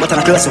 Shoes, but on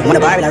a close, when a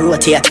bar in a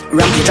rotate.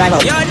 Ramp the drive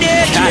out,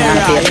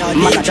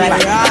 man a driver.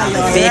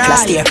 Fake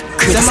last year,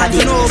 Chris Sadi,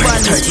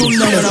 13,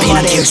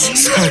 years,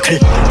 circle.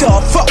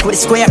 Dog fuck with the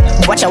square.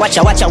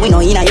 Watcha, we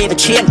know in a heavy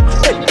chain.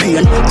 Head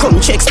pain,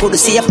 come check, pull the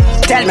safe.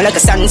 Tell me like a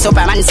sun,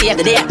 Superman save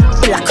the day.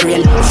 Black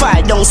rain,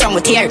 fall down some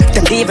with tear.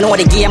 Them don't even know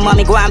the game,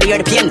 mommy go and be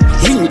the pain.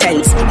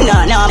 Intense,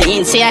 no, me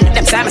insane.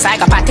 Them some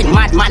psychopathic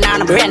madman on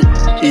the brain.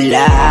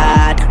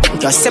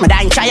 Lord, just see me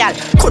dying child.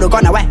 Coulda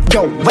gone away,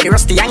 yo, what the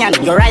rusty iron,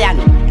 you're Ryan.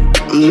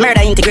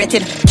 Murder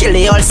integrated, kill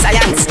the old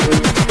science.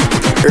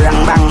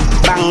 Rang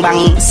bang,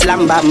 bang,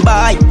 slam bam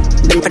boy.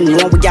 Them for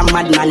know we a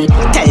madman.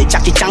 Tell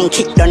Jackie Chan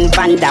kick down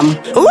Van Damme.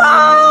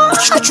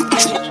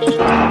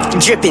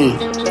 Dripping,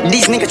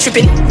 these niggas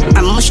tripping.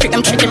 I'm strict,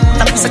 I'm chicken,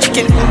 that piece of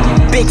chicken.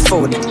 Big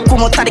food,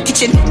 come out of the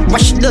kitchen.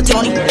 Wash dirty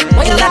money,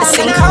 in the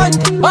sink.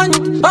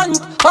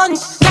 Hun.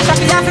 Cash up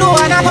in the floor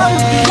and a bun.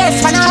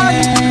 Yes, man a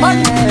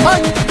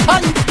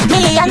hun.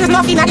 Millions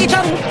nothing at the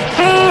drum.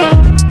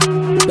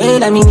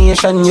 Well, I'm in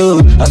nation, yo.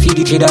 I feel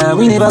the cheddar,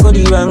 we never go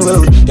the wrong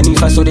road. And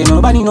if I saw them,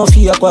 nobody no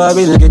fear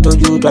quarrel. Get to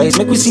you twice,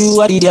 make we see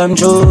what the damn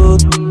joke.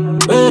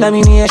 Well, I'm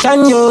in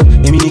nation, yo.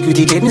 Let me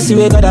iniquity, let me see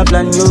where God a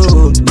plan,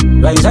 yo.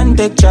 Rise and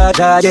take charge,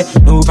 yeah.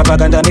 No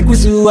propaganda, make we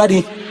see what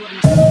the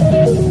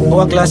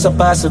Our class up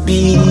pass a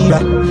beat.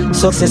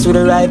 Success with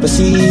the right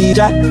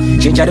procedure.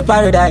 Change the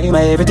paradigm,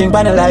 everything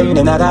by the line.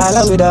 And not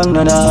all we down,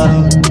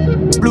 no.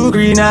 Blue,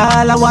 green,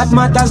 all of what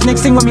matters.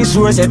 Next thing when me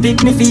sure say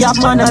pick me for your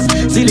manners.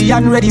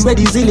 Zillion ready,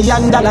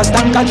 zillion dollars.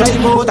 Tank a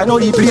drive out, I know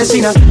the place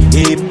in a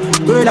hip.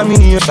 Girl, I'm in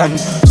nation.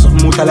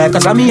 Something out of life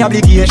cause I'm me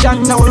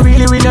obligation. Now we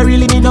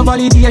really need no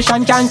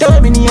validation. Can't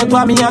terminate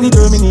what me have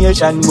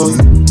determination, boy.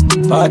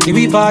 Party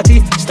we party,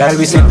 style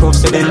we send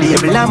props to the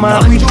label. I'm a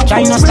we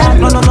try not start,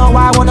 no,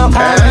 I wanna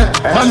call me.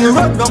 When you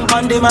run down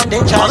on them and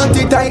then charge.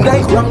 Party time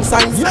like wrong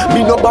signs,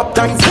 me no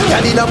baptize.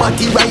 Girl in a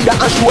matty rider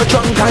and show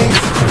drunk times.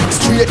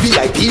 Straight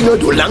VIP, no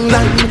do long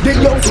line. The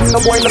young king no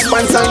boy no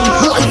span sign.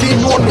 No I feel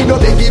no me no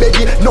beggy,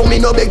 no me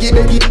no beggy.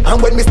 And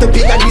when Mr.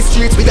 Pig on the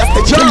streets we got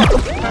the jump.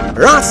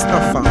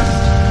 Rastafari,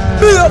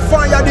 be a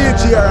fire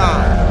DJ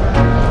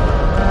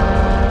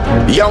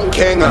Young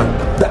King,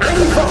 the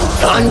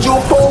Andrew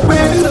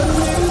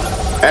Powell.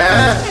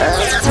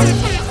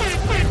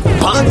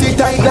 Party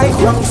time like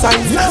wrong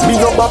signs. Me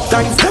no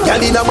baptize.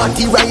 Girl in a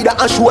matty rider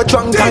and show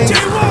drunk times.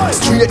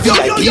 Straight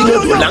VIP, no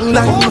do long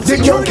line. The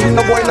young king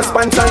no boy no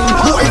span sign.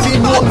 No I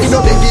feel no me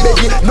no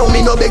beggy. No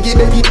me no beggy.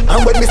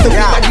 And when Mr. Pig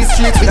on the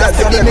streets we got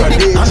steady.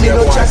 And me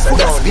no chat full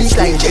of speech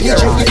like Jenny.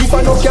 If I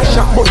no cash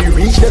up money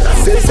reach then I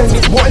sell send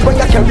it. Boy when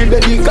I carry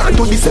belly gone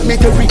to the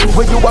cemetery.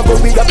 When you a go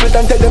with a plate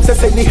and tell them say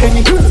send me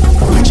henny.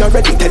 Rich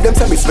already tell them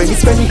say me spend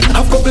it.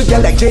 I've couple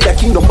girl like Jada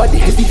King nobody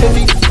heavy.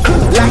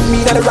 Like me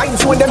that the right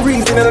one them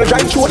reason and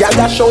drive through. Yeah,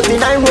 that shot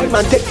in I road,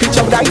 man, take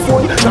picture of the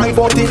iPhone. Drive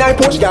out in I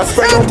push, gas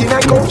spread out in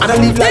I coat. And I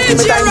live like in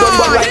my time done,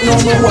 but right now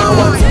me want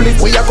one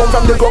split. We a come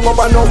from the ground up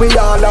and now we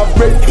all have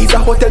bread. It's a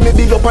hotel, me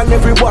build up and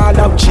every wall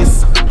have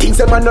cheese. Things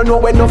a man don't know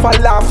when no fall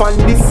laugh on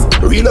this.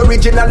 Real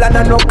original and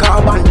I no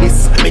carbon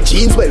this. Me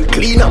jeans well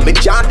clean and me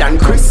Jordan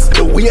Chris.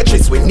 The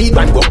waitress we need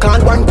one work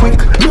on one quick.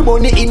 Me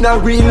money in a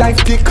real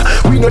life tick.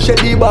 We no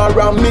share the bar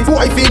and me.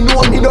 Wife in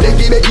no me no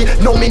beggy.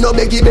 No me no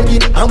beggy.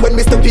 And when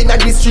me step in at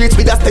the streets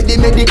with a steady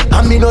medic.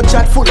 And me no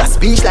chat full of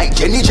speech like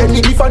Jenny.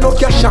 If I no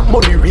cash up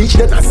money reach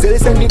then I sell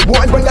send it.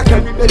 Boy when I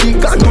carry belly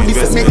can't do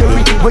this cemetery.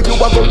 When you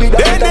a go with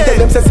that and tell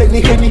them say send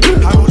it henny.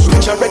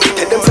 Rich already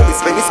tell them say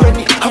spend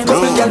it. I've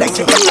got me like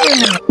chicken.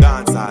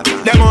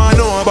 Them wanna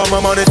know about my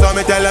money, so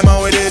me tell them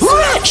how it is.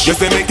 You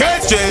see me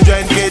get change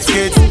and get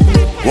kids.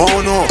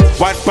 Won't know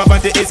what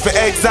poverty is for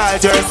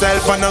exalt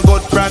yourself and a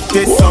good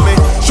practice. So me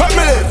shut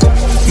me live,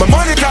 my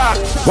money talk.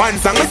 One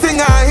song me sing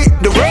I hit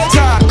the world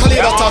chart.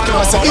 Khalid talking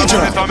about some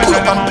Egypt. Pull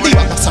up and play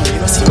that song, you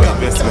know, see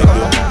me.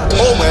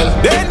 Oh well.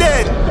 Then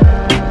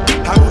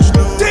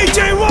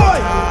DJ Roy,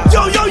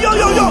 yo.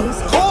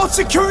 Call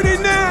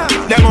security now.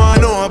 Them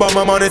wanna know about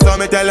my money, so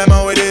me tell them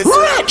how it is.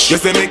 You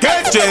see me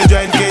get change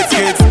and get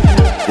kids.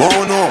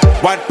 Won't know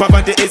what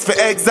poverty is for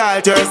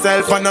exalt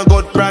yourself and a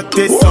good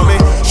practice. So me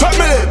shut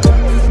me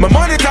lip, my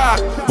money talk.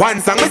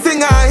 One song me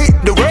sing I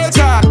hit the world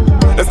chart.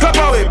 Let's clap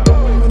a whip,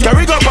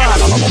 carry go back.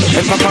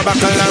 And papa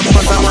back a lamp,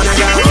 but some money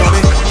down for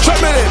me. Shut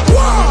me lip,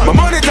 my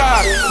money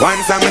talk.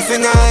 One song me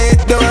sing I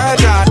hit the world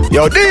chart.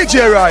 Yo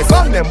DJ Rise,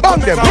 bang them.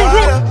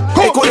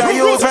 They coulda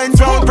used friends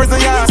round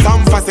prison yard.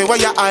 Some fussy where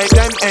you hide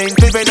them ain't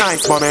living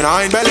nice. But me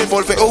nine belly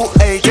full for who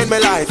age in my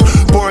life.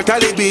 Poor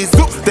Calibi,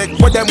 zoop stick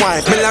with them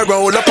wife. Me la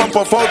roll up and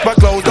puff out but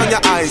close on your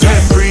eyes.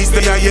 Them priest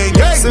in a yang,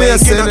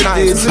 making a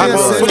nice. I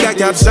pose with a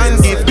caption,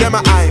 give them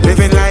a eye.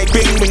 Living like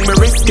bing, me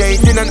wrist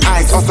skating and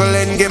ice.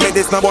 Hustling, give me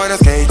this, no boy no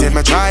skating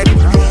my tribe.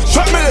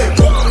 Shut me lip,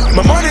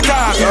 my money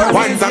talk.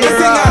 One time I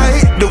sing I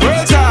hit the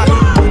world chart.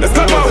 Let's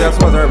go out,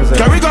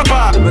 carry go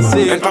back.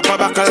 And papa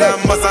back a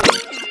lamb,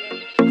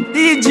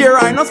 DJ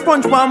Ryan, no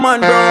sponge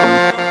man, bro.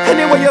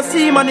 Anyway you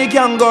see man, you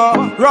can go.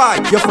 Right,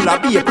 you full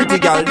of be a pretty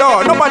girl,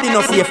 though. Nobody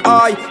no safe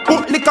eye.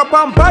 Put lick up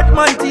on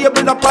Batman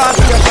table the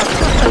party.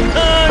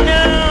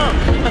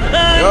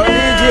 Yo,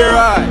 DJ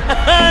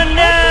Ryan.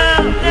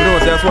 You know,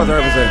 that's what I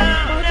represent.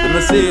 Let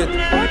me see it.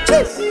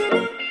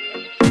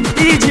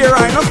 DJ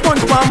Ryan, no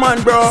sponge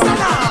man, bro.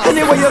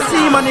 Anyway you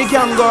see man, you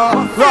can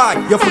go. Right,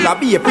 you full of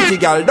be a pretty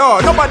girl, though.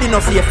 Nobody no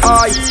safe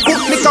eye.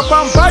 Put lick up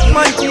on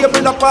Batman table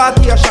the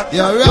party a shot.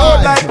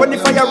 Don't like when the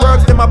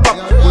fireworks them a pop.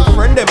 We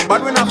friend them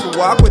bad we not to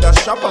walk with a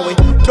shop away.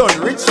 Done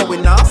rich so we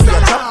not see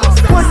a chop.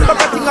 One back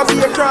a thing a be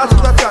a cross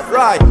with a chat.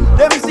 Right,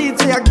 them see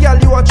say a girl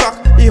you a track.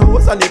 The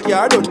house and the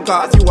car don't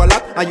cost you a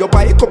lot. And you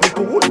buy a couple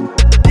pool.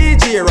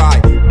 DJ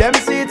Right, them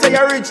see say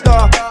you rich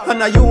though. And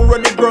now you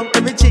run the ground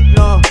every chick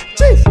now.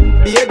 Cheese,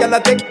 be a girl a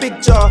take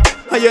picture.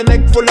 And your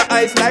neck full of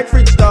ice like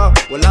fridge though.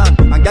 Well on,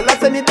 and girl a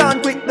send it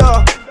on quick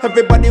though.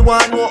 Everybody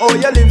want know how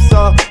you live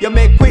so. You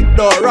make quick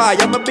though, right,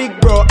 I'm a big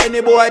bro.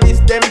 Any boy this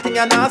them thing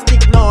and I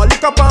stick now.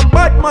 Lick up on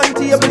Batman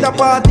table the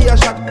party a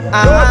shot.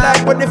 Don't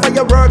like when the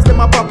fireworks them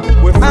a pop.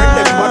 We friend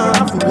them but we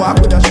have to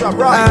walk with a strap.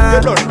 Right,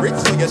 you done rich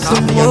so you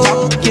not see a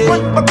chop.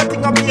 One back a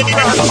thing a be a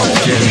cross.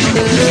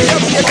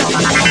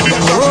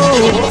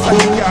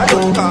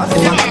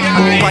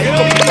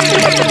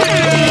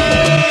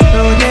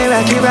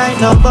 Rocky right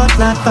now, but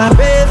not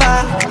forever.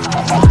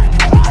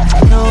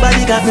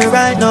 Nobody got me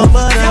right now,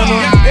 but I'm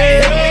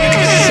okay.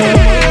 So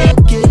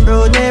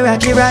road me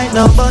rocky right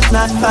now, but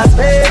not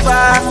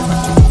forever.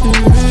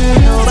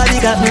 Nobody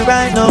got me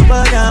right now,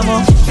 but I'm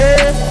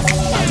okay.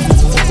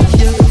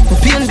 My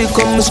pain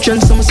become my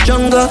strength, so I'm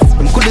stronger.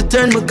 I'm coulda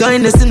turned my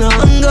kindness into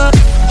hunger.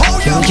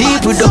 Can't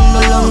keep it down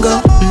no longer.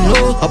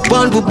 No, I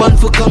born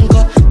for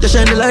conquer. Just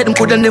shine the light, them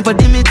coulda never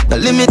dim it. The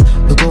limit,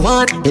 we go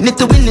on, you need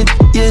to win it.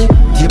 Yeah,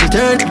 table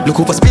turn, look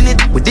over spin it.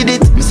 We did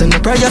it, me send a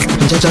prayer,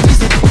 and judge a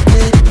visit.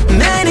 Yeah.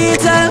 Many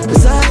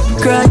times I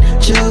cried,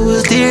 Jah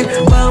was there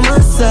by my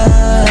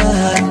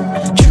side.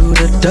 Through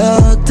the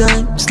dark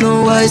times,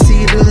 now I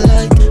see the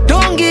light.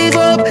 Don't give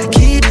up,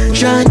 keep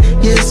trying.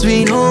 Yes,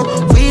 we know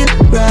we'll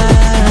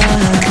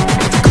ride.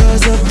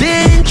 Cause I've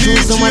been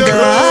through some of the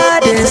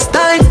hardest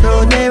times.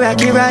 No, they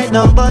rocky right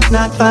now, but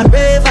not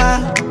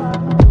forever.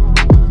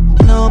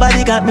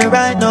 Nobody got me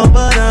right now,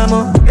 but I'm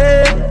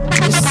okay.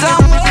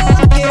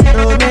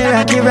 No, they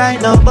rocky right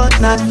now, but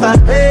not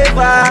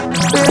forever.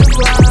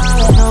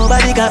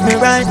 Nobody got me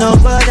right now,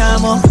 but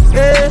I'm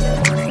okay.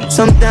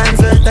 Sometimes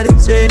I thought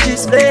it's strange,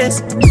 this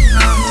place.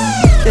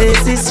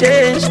 Place is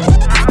strange.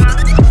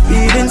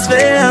 Feelings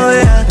fade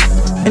away.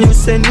 And you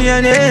send me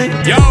a name.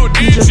 Yo,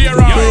 DJ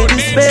Right.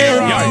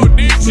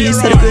 You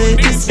said the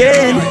greatest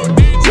game.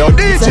 Yo,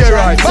 DJ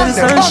Right. Till the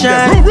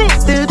sunshine.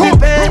 Still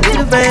depends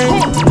the rain.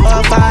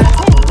 Oh, fire.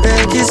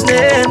 Break his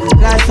name.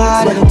 Life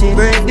hard.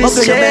 Break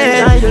this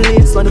chain.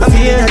 I'm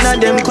here, none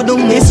of them could do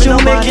me. It's you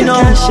making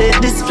out. Shake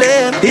this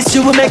flame. It's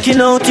you making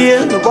out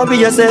here. Look up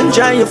yourself,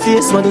 dry your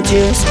face for the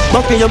tears.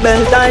 Buckle your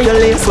belt, tie your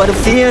lace for the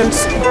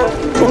fears.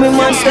 Put me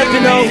one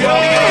stepping out.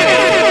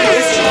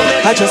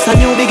 I just a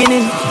new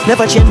beginning.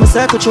 Never change my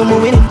circle, through my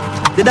winning.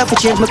 Did I for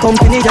change my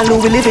company, and who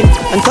we living?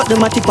 And cut the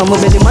matic on my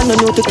belly, man no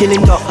know to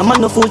killing. I'm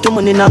man no fool to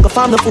money, now go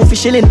farm no fool for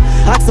shilling.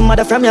 Ask some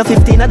mother from your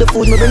 15 of the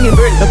food me bringing.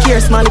 No care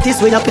small it is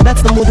way happy,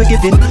 that's the mood we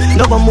giving.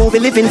 No one move we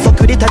living, fuck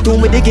with it, I do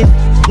me digging.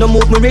 No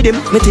move me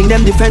rhythm, me think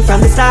them different from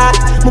the start.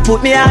 Me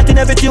put me heart in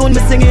every tune me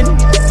singing.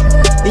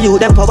 You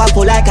them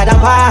powerful like a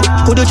damper.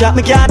 Could you drop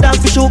me car down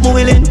for shoot me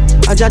willing?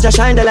 And Jah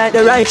shine the light,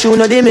 the right through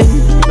no dimming.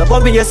 No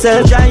bubble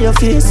yourself, dry your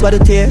face, what the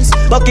tears.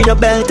 Buckle your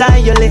belt, tie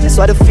your lace,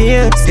 what the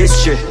fears.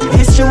 History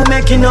we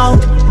making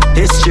out.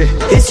 History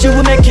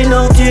we making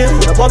out here.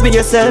 No bubble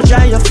yourself,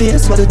 dry your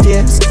face, what the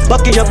tears.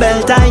 Buckle your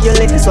belt, tie your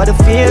lace, what the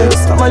fears.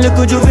 Come on, look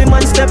good, you be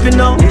man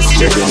stepping out.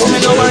 History we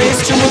know what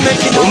history we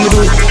making out.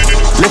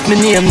 Left me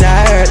name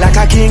now hurt like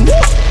a king.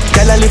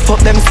 Tell her lift up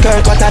them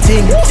skirt, what a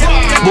thing.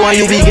 Boy,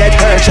 you will get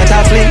hurt, shut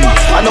a fling.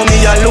 I know me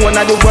alone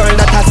of the world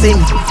that I sing.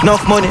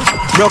 Enough money,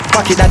 broke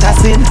pocket that I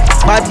sin.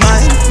 Bad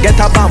man,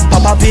 get a bump,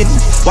 pop a pin.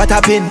 What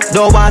a pin,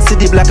 don't want see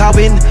the black a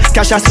win.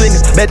 Cash a swing,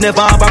 bed never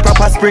have a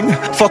proper spring.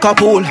 Fuck a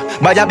pool,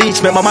 by a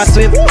beach, make mama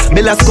swim.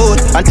 Mill a school,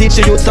 and teach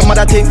you some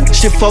other thing.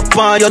 She fuck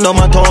man, you no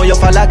matter how you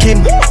fall like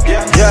him.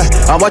 Yeah,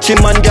 I watch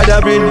him man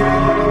gathering.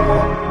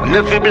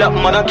 Every black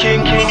man a king.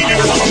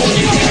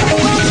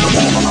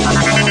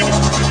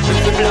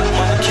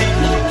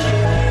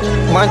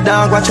 Man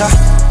dog watch ya.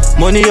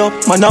 Money up,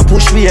 man a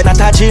push weight at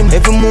a gym.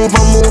 Every move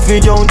I move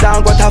you down,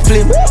 dog what a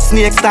flim.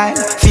 Snake style,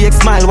 fake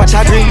smile, watch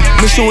a grin.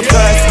 Me shoot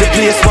first, the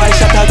place why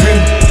shot a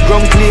grin.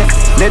 Ground clear,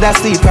 leather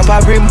seat,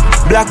 proper rim.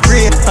 Black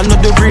brain,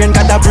 another brain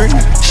got a bring.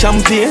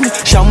 Champagne,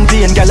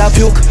 gal a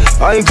puke.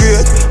 High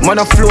grade,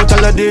 man a float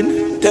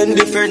Aladdin. 10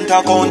 different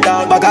account,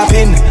 dog bag a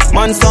pin.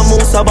 Man some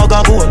moose, a bag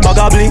a gold, bag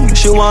a bling.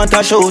 She want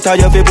a shout, I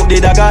have to put the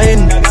dagger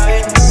in.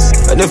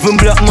 And if I'm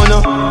black man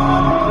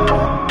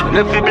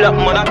Every black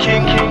man a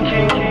king.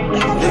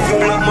 Every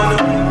black man a.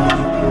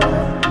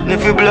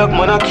 Every black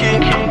man a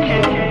king.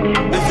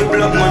 Every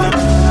black man a.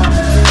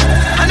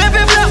 And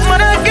every black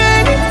man a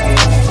king.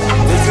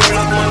 Every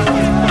black man a.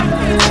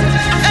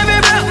 Every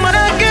black man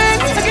a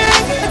king.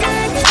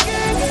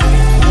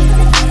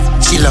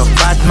 She love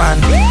bad man.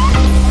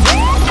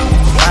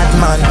 Bad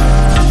man.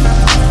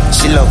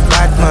 She love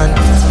bad man.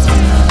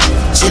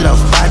 She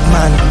love bad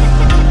man.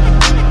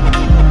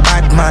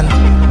 Bad man.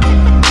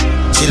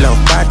 She love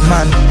bad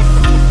man.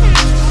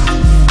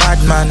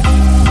 Bad man.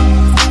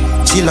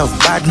 She love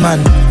bad man.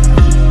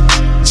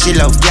 She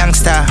love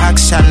gangster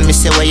action. Me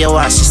say where you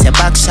are, she say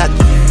back shot.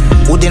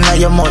 Hood inna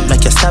your mouth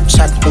make you stop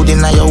shot. Hood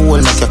inna your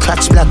hole make your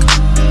crotch black.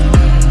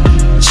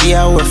 She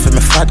away from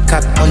me fat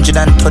cock.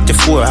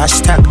 134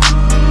 hashtag.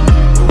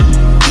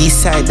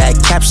 Eastside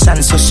like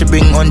caption, so she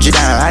bring 100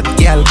 and hot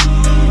girl.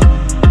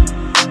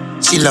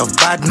 She love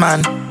bad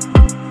man.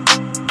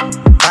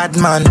 Bad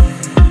man.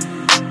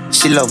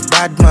 She love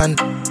bad man.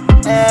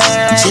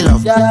 She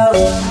love. The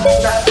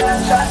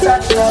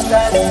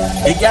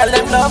girl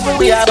them love when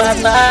we are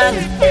bad man.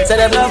 Say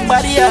them love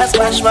body as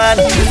smash man.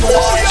 Hey,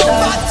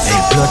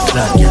 blood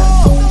clot, yeah.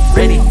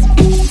 Ready?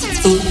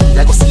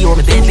 I go see you on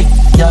the deadly,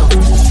 yo.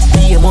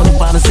 DM on the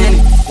pan and send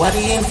it. What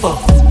the info?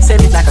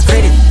 Send it like a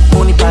credit.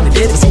 Money pan the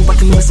dead, super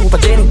clean, super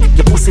Jenny.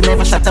 Your pussy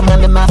never shot a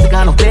man, them not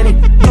got no penny.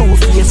 Blue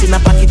face in a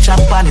pocket,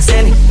 chop pan and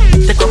send it.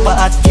 Take up a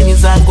hot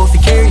guineas and go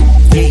for carry.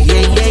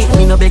 Yeah.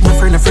 Me no beg my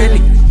friend a friendly.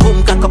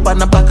 Boom, cock up on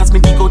the back as me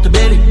dig out the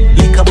belly.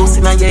 Lick a boss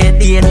in a your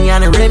head, DNA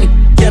and a Remy.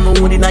 Tell me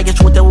wood in a your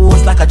throat, the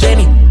horse like a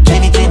Jenny.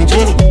 Jenny.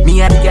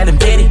 Me and the girl them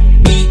petty.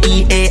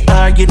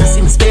 BEAR, you don't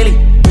see me spelling.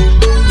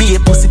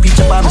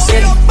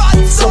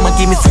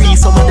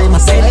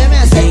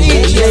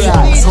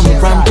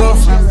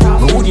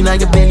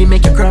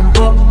 make you cramp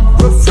up.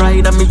 Rough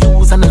ride and me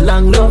use and a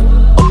long low.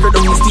 Upgrade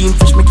on the steam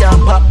fish, me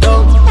can't pop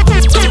down.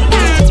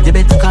 You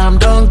better calm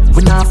down.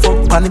 We not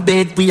fuck on the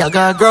bed, we a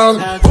got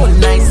ground. All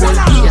night, all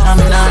day, I'm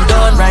not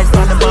done. Rise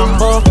on the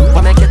bamboo,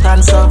 what make it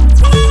answer?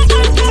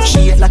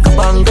 She like a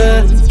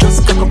banger.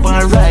 Just come up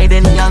and ride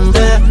and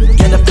younger.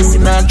 Get up this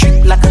in a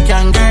drip like a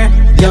kangaroo.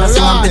 Y'all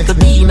see one better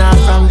be in a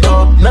front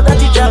door. Now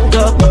that you jump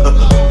up.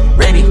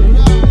 Ready?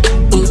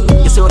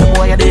 You see what the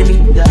boy a do me?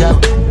 Yeah.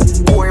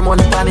 Pour him on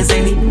the pan is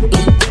any.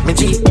 Me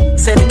G,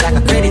 send it like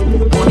a credit.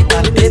 Money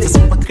pan the baby.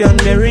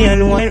 Cranberry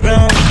and white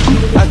rum.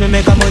 As me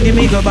make a money,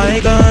 me go buy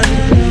gun.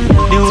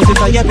 The house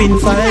if I been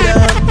fired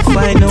up.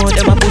 Find out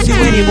them a pussy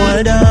when he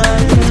boiled up.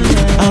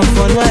 Have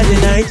fun while the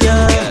night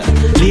young.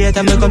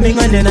 Later me coming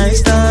on the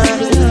night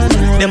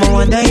time. Them a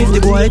wonder if the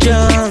boy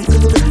drunk.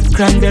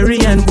 Cranberry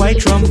and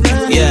white rum.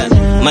 Yeah,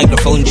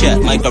 microphone check,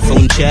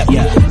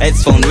 yeah.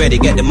 Headphone ready,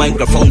 get the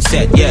microphone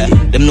set, yeah.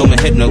 Them know my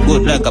head no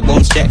good like a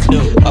bone stack.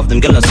 Of them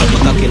girls suck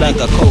my cocky like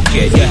a coke,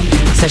 yeah.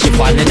 Say she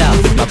falling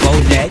off with my bow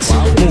legs.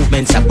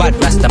 Movements are bad,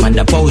 rasta man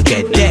the bow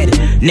jet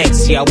dead.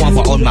 Next year I want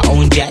for own my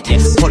own jet.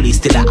 Police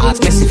still a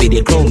ask me for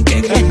the chrome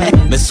cake.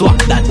 Me swap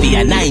that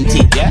via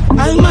 90, yeah.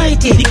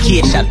 Almighty. The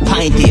K-shot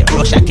pinty,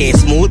 Russia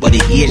case smooth, but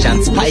the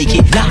Asian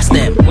spiky. Last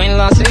them. When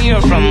last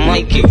year from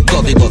Mikey.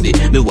 Govy,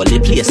 me want the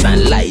place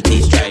and light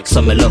it.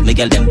 So me love me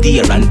girl them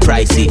dear and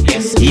pricey.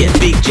 Yeah,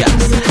 big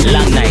jazz,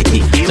 long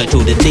nighty. So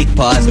through the thick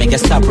pause, make you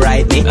stop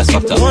right me.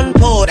 One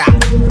powder,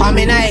 pa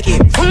me Nike.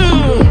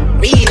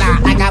 Wheeler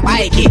like a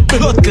bikey.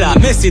 Blood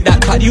clot, messy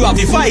that part you have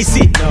the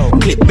feisty.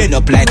 Clip bend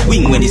up like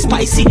wing when it's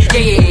spicy.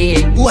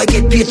 Yeah. Who I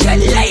get paid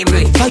like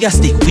library. Fire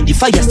stick with the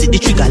fire stick, the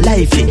trigger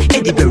lively.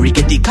 Eddie Berry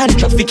get the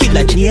contract for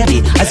killer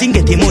Jerry. As in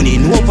get the money,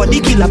 no for the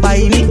killer buy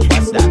me.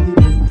 What's that?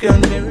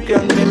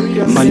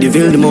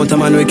 Mandeville, the mountain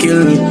man we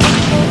kill.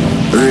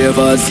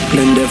 Ravers,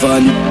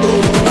 Glendevan,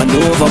 and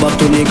over back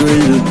to the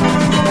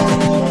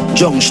grill.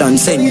 Junction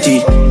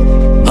Senti.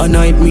 A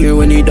nightmare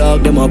when the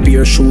dog them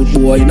appear. Shoot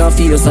boy in a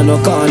face and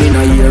a can in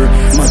a ear.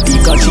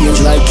 Matika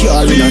change like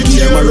car in a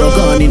gear.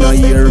 Maragon in a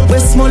ear.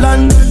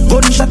 Westmoreland,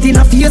 gunshot in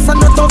a face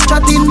and a tough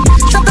chatting.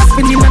 Shot a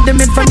spinning at them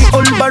head from the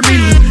old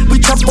barrel. We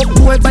chop up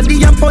boy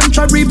body and punch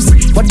a ribs.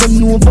 What them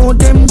know about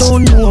them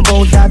don't know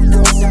about that.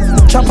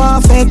 Chop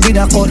off head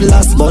with a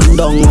cutlass. Bun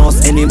down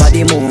house,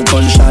 anybody move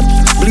gunshot.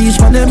 Bleach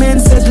from them men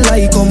set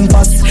like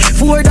compass.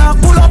 4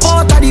 dark pull up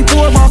out of the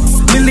 4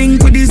 box. Me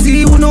link with the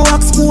Z, who no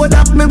ask code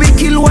that. Me we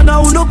kill one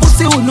out, no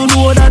pussy, who no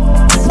know that.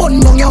 Bun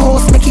down your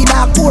house, make it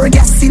dark, pour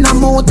gas in a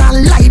mouth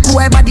and light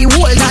boy body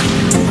hold that.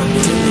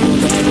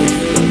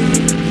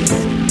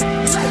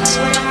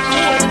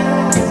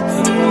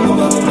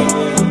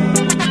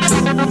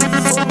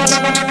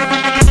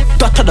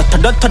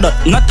 Not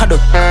a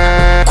dot.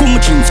 Cool my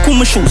jeans, cool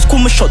my shoes, cool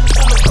my shirt.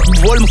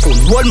 Roll my phone,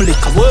 roll my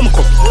liquor, roll my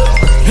cup.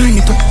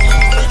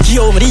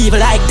 Yo, me evil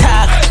like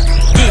tag.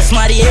 This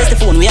my the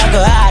phone, we are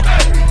go hard.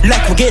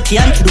 Like we get the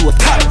antidote,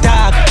 top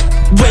dog.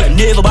 Well,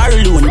 never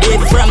barrel loan,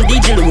 David from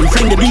DJ loan.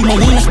 Fling the beam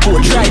on in a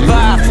sport, drive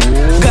off.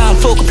 Gone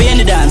fuck up in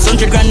the dance,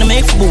 100 grand to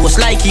make for boost.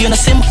 Like you in a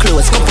simple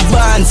clothes, couple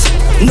bands.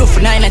 No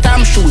for 9 at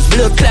arm shoes,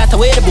 blood clot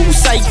away the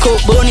boost. Psycho,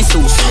 bunny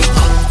suits.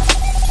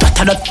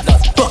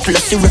 Buffalo,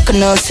 you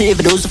reckon I'll save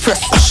those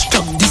first.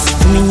 Hashtag this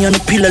for me on a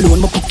pill alone.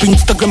 My pop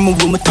Instagram, my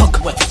room, my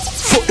talk.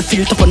 Fuck the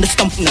filter on the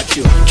stump, not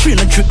you. Train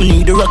a drip, me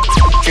need a rock.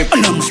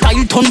 And I'm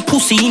style ton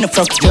pussy in a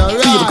frock.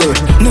 Feel girl,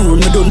 no,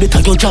 me don't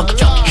tag your jog.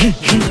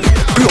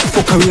 Block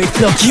fuck a red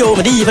flock. Yo,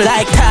 me evil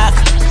like talk.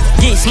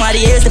 This my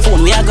the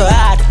phone, we are go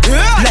hard.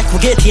 Like we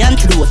get the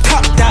antidote,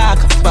 top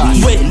dog.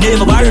 Well,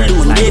 never borrow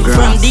loan, David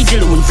from DJ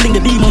loan. Fling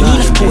the beam on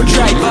in a sport,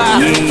 drive off.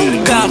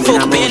 Can't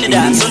fuck up in the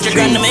dance, 100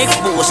 grand to make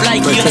for boss.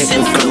 Like you in a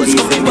simple clothes,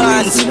 couple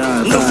bands.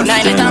 No for 9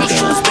 at arm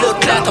shoes, blood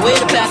clot away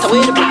the plot,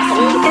 away the plot, away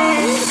the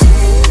plot.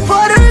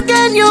 Father,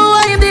 can you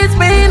wipe this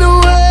pain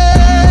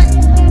away?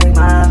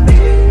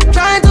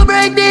 Trying to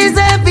break these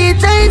heavy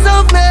chains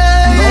of me.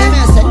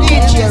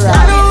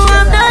 I know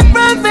I'm not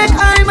perfect,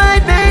 I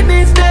might make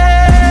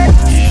mistakes.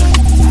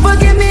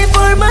 Forgive me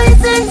for my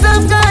sins,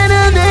 I'm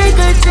gonna make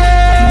a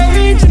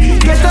change.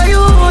 Get a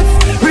youth,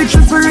 rich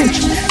is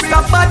rich.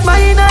 Stop bad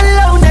mind and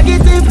loud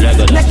negative.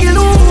 Make you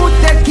loot,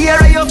 take care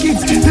of your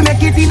kids. To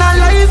make it in a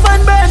life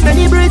and burn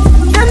many bridges.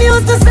 Them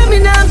used to say me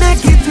now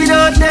make it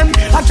without them.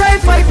 I try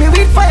fight me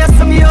with fire,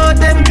 some me out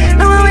them.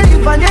 Now I will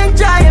live and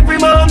enjoy every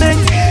moment.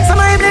 Some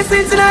of my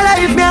blessings in a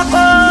life me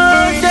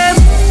upon them.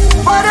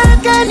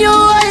 Father, can you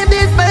wipe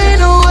this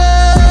pain away?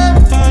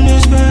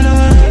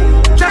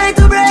 Trying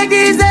to break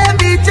these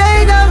heavy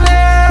chains of me.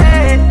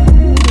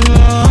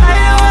 I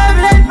know I've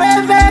lived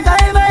perfect,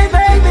 I might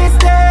make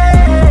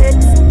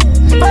mistakes.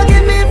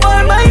 Forgive me for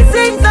my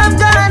sins, I'm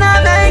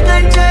gonna make a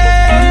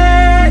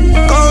change.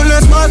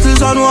 Countless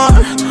battles on war,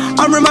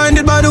 I'm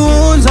reminded by the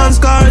wounds and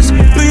scars.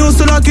 We used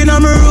to lock in a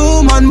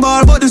room and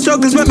bar, but the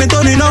struggles make me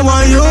turn in a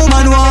one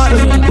human war.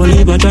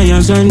 Believe a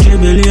trials and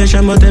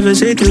tribulation, but every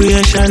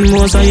situation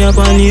most I up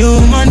on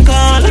human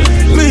call.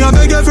 Me I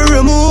beg you to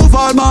remove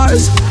all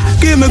bars.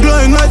 Keep me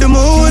glowing like the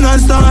moon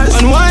and stars.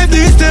 And wipe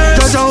these tears,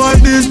 just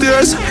wipe these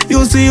tears.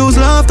 You see who's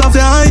laughed off the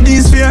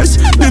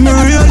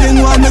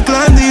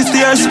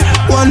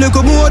one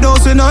little more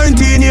dose in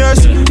 19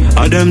 years.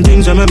 All them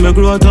things that make me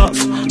grow tough.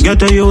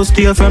 Get a you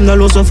stay from the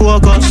loss of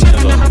focus.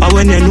 And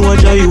when you know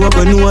joy, you walk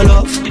with no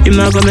love. You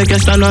not gonna make you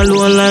stand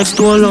alone like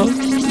stone love.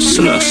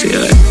 Slush,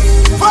 yeah.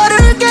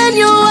 Father, can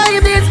you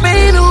wipe this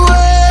pain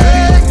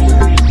away?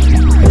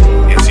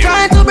 I'm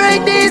trying to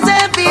break these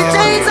heavy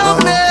chains of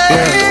me.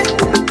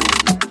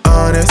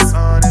 Honest.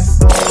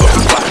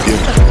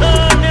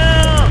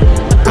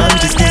 I'm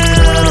just being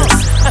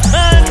honest.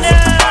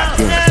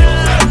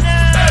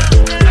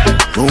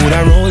 Would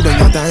I roll down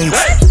your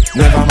tights?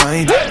 Never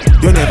mind.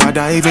 You never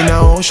dive in a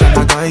ocean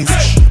of guys.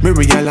 Me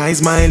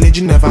realize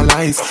mileage never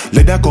lies.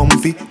 Leather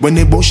comfy when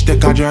the bush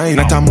take a drive.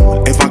 Not a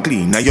mole ever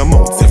clean, now your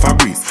mouth ever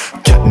breeze.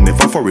 Cat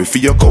never furry for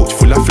your couch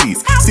full of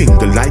fleas.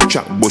 Single light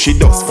track, but she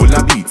dust full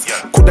of beats.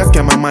 Coulda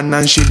scam a man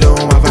and she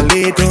don't have a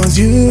late. Cause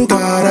you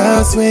got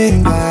a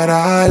swing that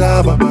I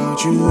love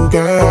about you,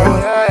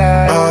 girl.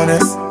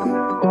 Honest,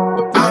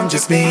 I'm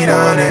just being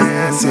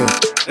honest, yeah.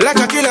 Like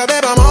a killer,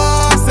 baby, I'm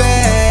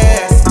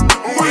obsessed.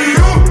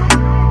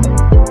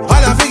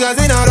 All the figures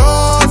in a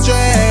row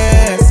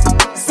stress.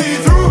 See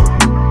through.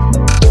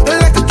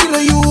 Like a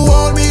killer, you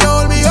hold me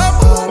up.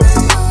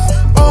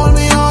 Hold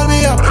me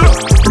up.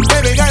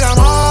 Baby girl, I'm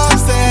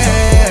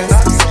obsessed.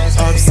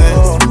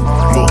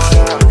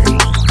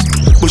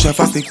 Push a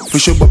fast stick,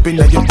 push up in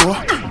like your door.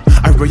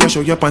 I really show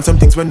you up on some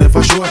things we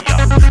never show.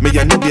 Me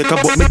and no baker,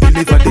 but me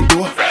deliver the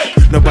door.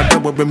 Nobody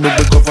will be me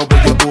recover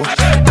where you go.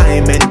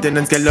 I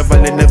maintenance, get love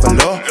and never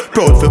low.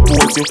 Proud for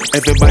post you,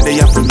 everybody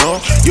have to know.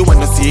 You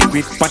want a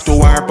secret, but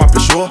to our puppy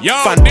show.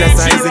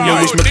 Fantasizing, you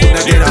wish me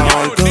coulda get a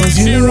all. Cause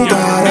you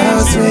got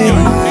a swing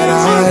that I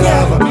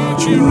love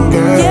about you,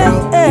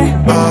 girl.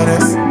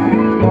 Honest,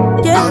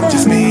 I'm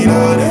just being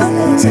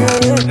honest.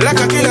 Like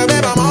a killer,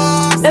 baby, I'm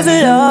honest.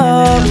 Level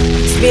up,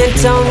 Spain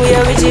town, we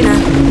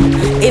original.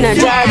 In a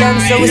Jordan,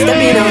 so we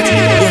stepping out.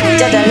 Yeah,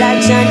 Jada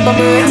light shine for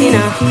my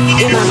retina.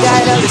 In my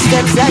guide, all the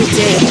steps I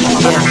take.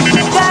 Yeah,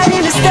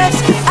 guiding the steps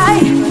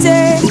I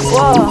take.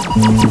 Whoa,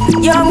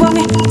 young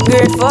mommy,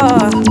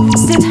 grateful.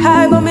 Sit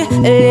high, mommy,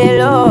 lay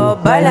low,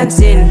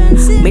 balancing.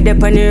 Me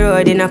dep on the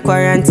road in a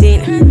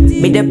quarantine.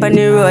 Me dep on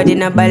the road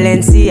in a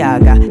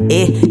Balenciaga.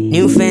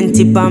 New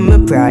Fenty on my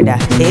Prada.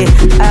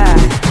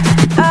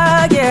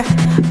 Yeah,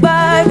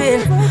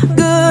 vibing,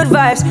 good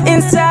vibes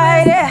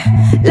inside it.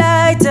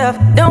 Light up,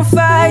 don't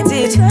fight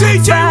it.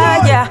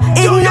 Fire,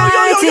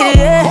 ignite it.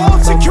 Yeah.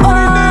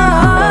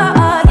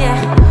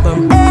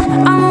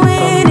 I'm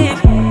with it.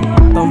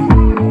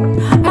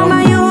 Mama,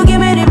 you give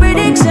me the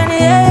prediction.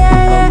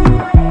 Yeah.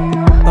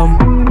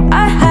 I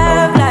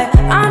have life,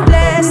 I'm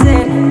blessed.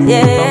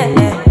 Yeah.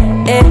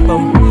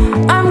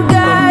 I'm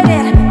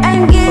guided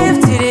and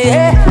gifted.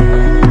 Yeah.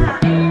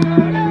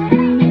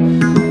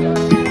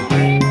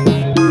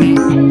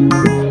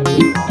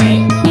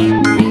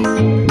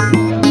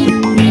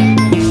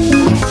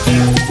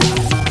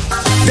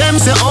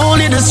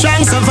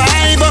 Strong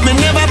survive, but me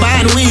never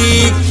born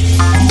weak.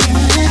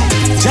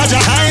 Judge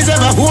your eyes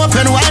ever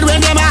open wide when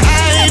them a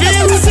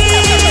hiding see.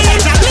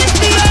 Judge lift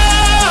me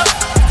up.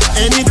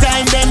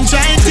 Anytime them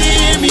try to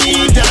tear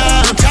me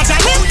down. Judge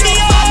lift me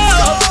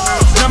up.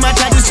 No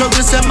matter the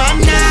struggle, say man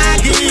nah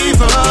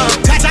give up.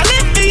 Judge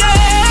lift me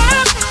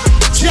up.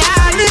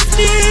 Judge lift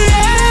me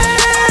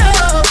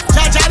up.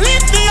 Judge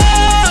lift me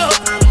up.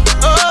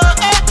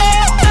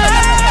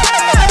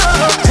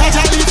 Judge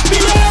lift me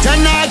up.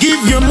 Can I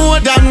give you more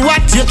than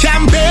what you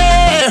can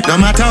bear? No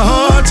matter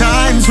how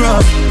times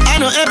rough, I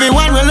know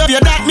everyone will love you,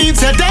 that means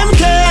that them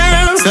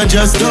care. So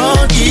just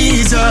don't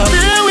ease up.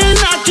 They will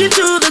knock you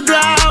to the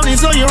ground.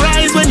 It's on your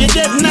eyes when you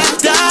get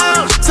knocked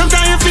down.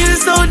 Sometimes you feel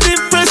so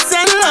depressed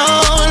and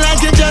low,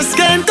 like you just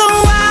can't go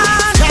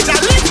on. Jaja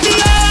lift me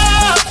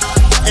up.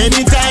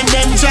 Anytime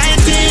them try to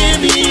tear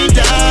me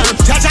down.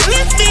 Jaja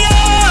lift me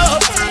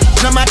up.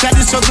 No matter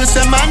the struggle,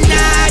 say man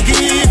nah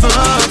give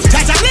up.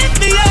 Jaja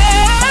lift me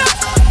up.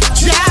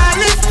 Jaja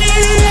lift me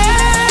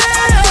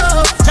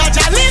up.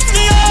 Jaja lift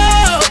me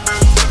up.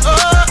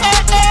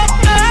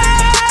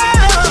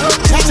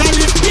 Jaja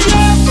lift me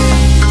up.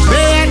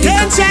 Pay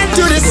attention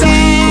to the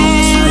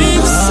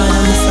signs.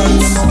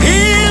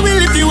 He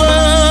will lift you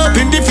up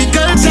in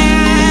difficult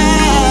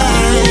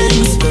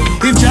times.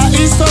 If Jah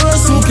is for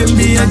us, who can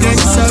be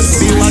against us?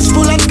 Be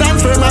watchful and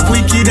stand firm of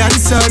wicked and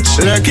such.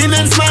 Lurking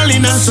and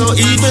smiling and so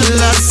evil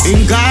us.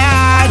 In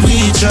God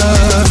we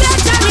trust.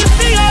 Jaja lift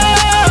me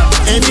up.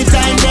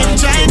 Anytime them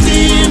try to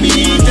tear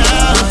me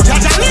down.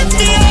 Jaja lift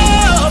me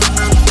up.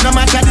 No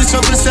matter the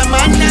struggle, say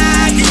man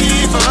nah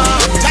give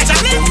up. Jaja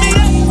lift me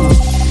up.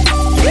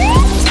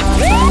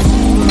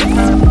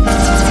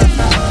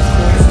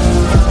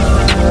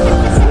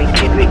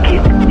 Wicked,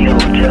 yo,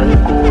 just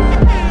go.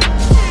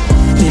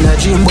 In a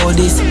dream about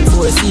this,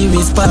 4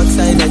 series,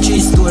 parkside, a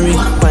 3-story.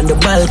 On the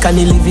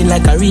balcony, living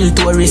like a real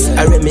tourist.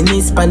 I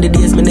reminisce on the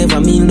days me never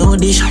mean no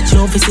dish.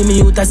 Now if you see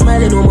me out a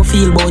smiling, how me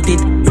feel about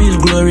it. Real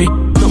glory.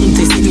 Nothing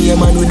to see me,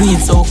 man, we do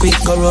it so quick.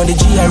 Go round the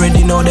G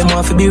already, now them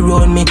want to be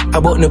round me.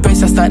 About no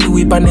press, I start the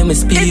whip and them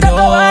speed up. It go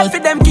hard for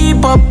them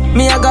keep up.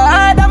 Me I go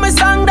hard and my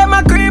song, them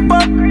a creep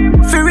up.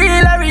 For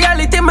real, a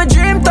reality, my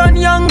dream turn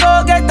young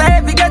go get a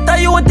heavy, get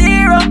a youth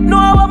hero.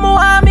 No one more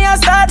want me, I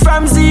start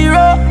from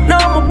zero.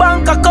 Now my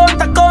bank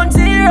account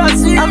zero.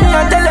 And me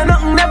I tell you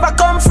nothing never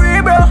come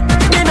free, bro.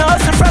 Me no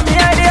hustle from me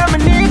idea, me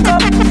nick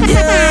up.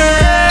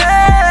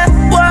 Yeah,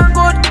 one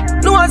good,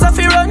 no one's a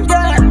fi run,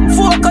 yeah.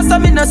 Focus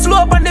on me no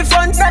slope on the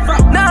front.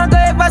 Now go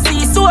ever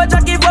see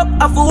soldier give up.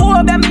 I for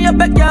hope me a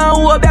beg ya,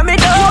 hope me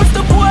down. Used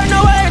to pour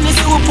no any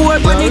soup pour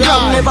when it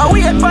come. Never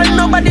wait for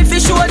nobody fi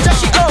show just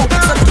she out.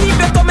 So keep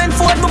your comment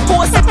for me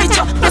post a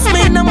picture. Plus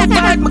me and my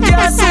vibe, my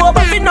can't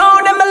sober. Fi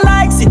know them I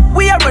likes it.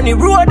 We are on the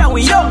road and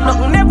we young.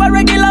 Nothing never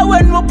regular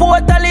when we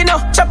portally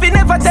no. Choppy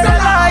never tell a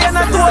lie and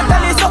I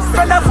totally so.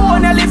 From the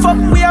phone I lift up,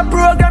 we are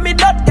programming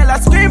that. Girl I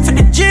scream for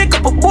the G,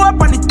 couple up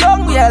on the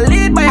tongue. We are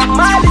lead by a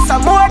mile, it's a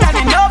more than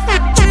enough.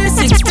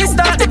 360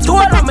 start the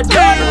tour on my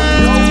done.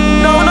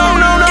 No.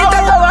 It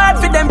a go hard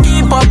for them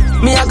keep up.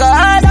 Me I go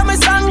hard and my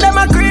song them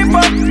a creep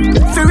up.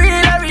 For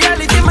real a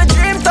reality, my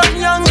dream turn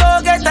young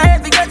go get a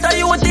heavy, get a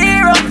youth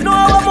hero. No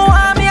one more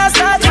want me a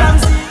start from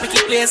make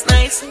it place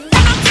nice.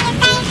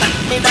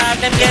 Me dog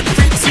them get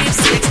free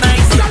sweepstakes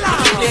nice.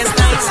 Make it place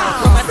nice.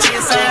 Mama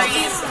chase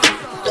eyes.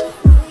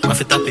 Ma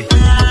fi tape.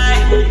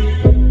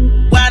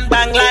 One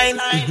bang line.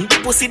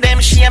 Pussy them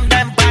shame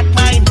them bad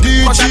mind.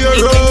 Cause I'm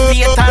thinking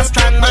faith and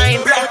strong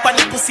mind. Ramp on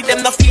the pussy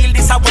them no feel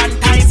this a one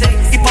time.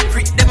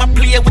 Hypocrite them a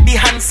play with the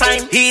hand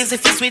sign. Easy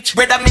fi switch,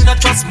 brother me no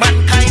trust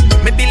mankind.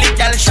 Me Billy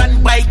gal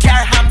shan by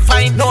car ham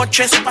fine. No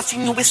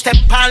trespassing you we step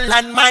on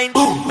landmine.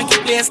 Make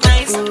it place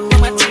nice,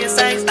 them a chase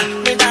eyes.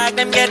 Me dog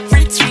them get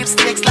free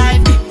sweepstakes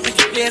live. Make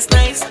it place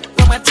nice,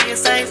 them a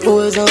chase eyes. Be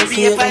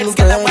a vibes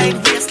get a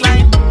wine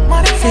baseline.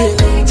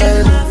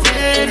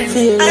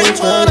 I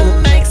wanna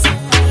make some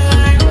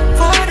more.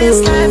 For this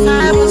life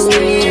I was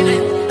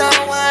dreaming.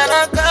 Don't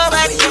wanna go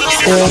back to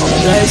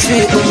life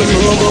sweet, but me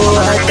know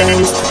about hard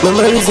times.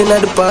 Memories in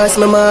the past,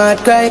 my heart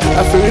cry.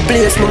 I feel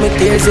replace my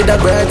tears with a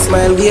bright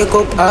smile. Wake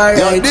up,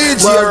 alright.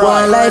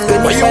 One life,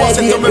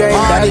 25 year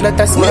grind. Dog,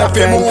 that a smart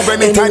crime.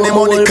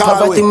 Anyone whole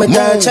poverty, my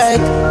dad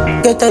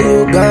child. Get a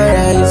you gone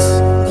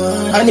rise.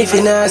 And if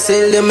you not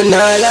sell them,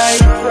 not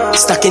lie.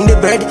 Stuck in the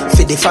bread,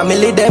 for the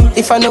family them.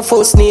 If I no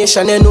First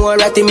Nation, you know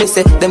what I me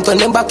say. Them turn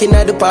them back in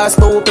the past,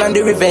 but we plan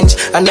the revenge.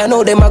 And I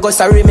know them I go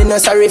sorry, me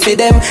not sorry for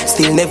them.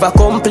 Still never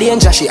complain,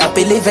 just she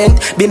happy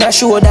event. Been a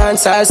show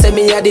dance, I'll say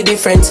me a the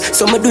difference.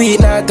 So me do it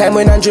now time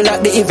when Andrew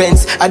like the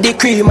events. I the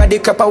cream, I the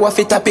crap, I waff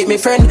it up with me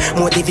friend.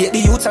 Motivate the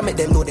youths and make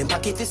them know them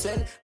pocket is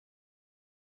well.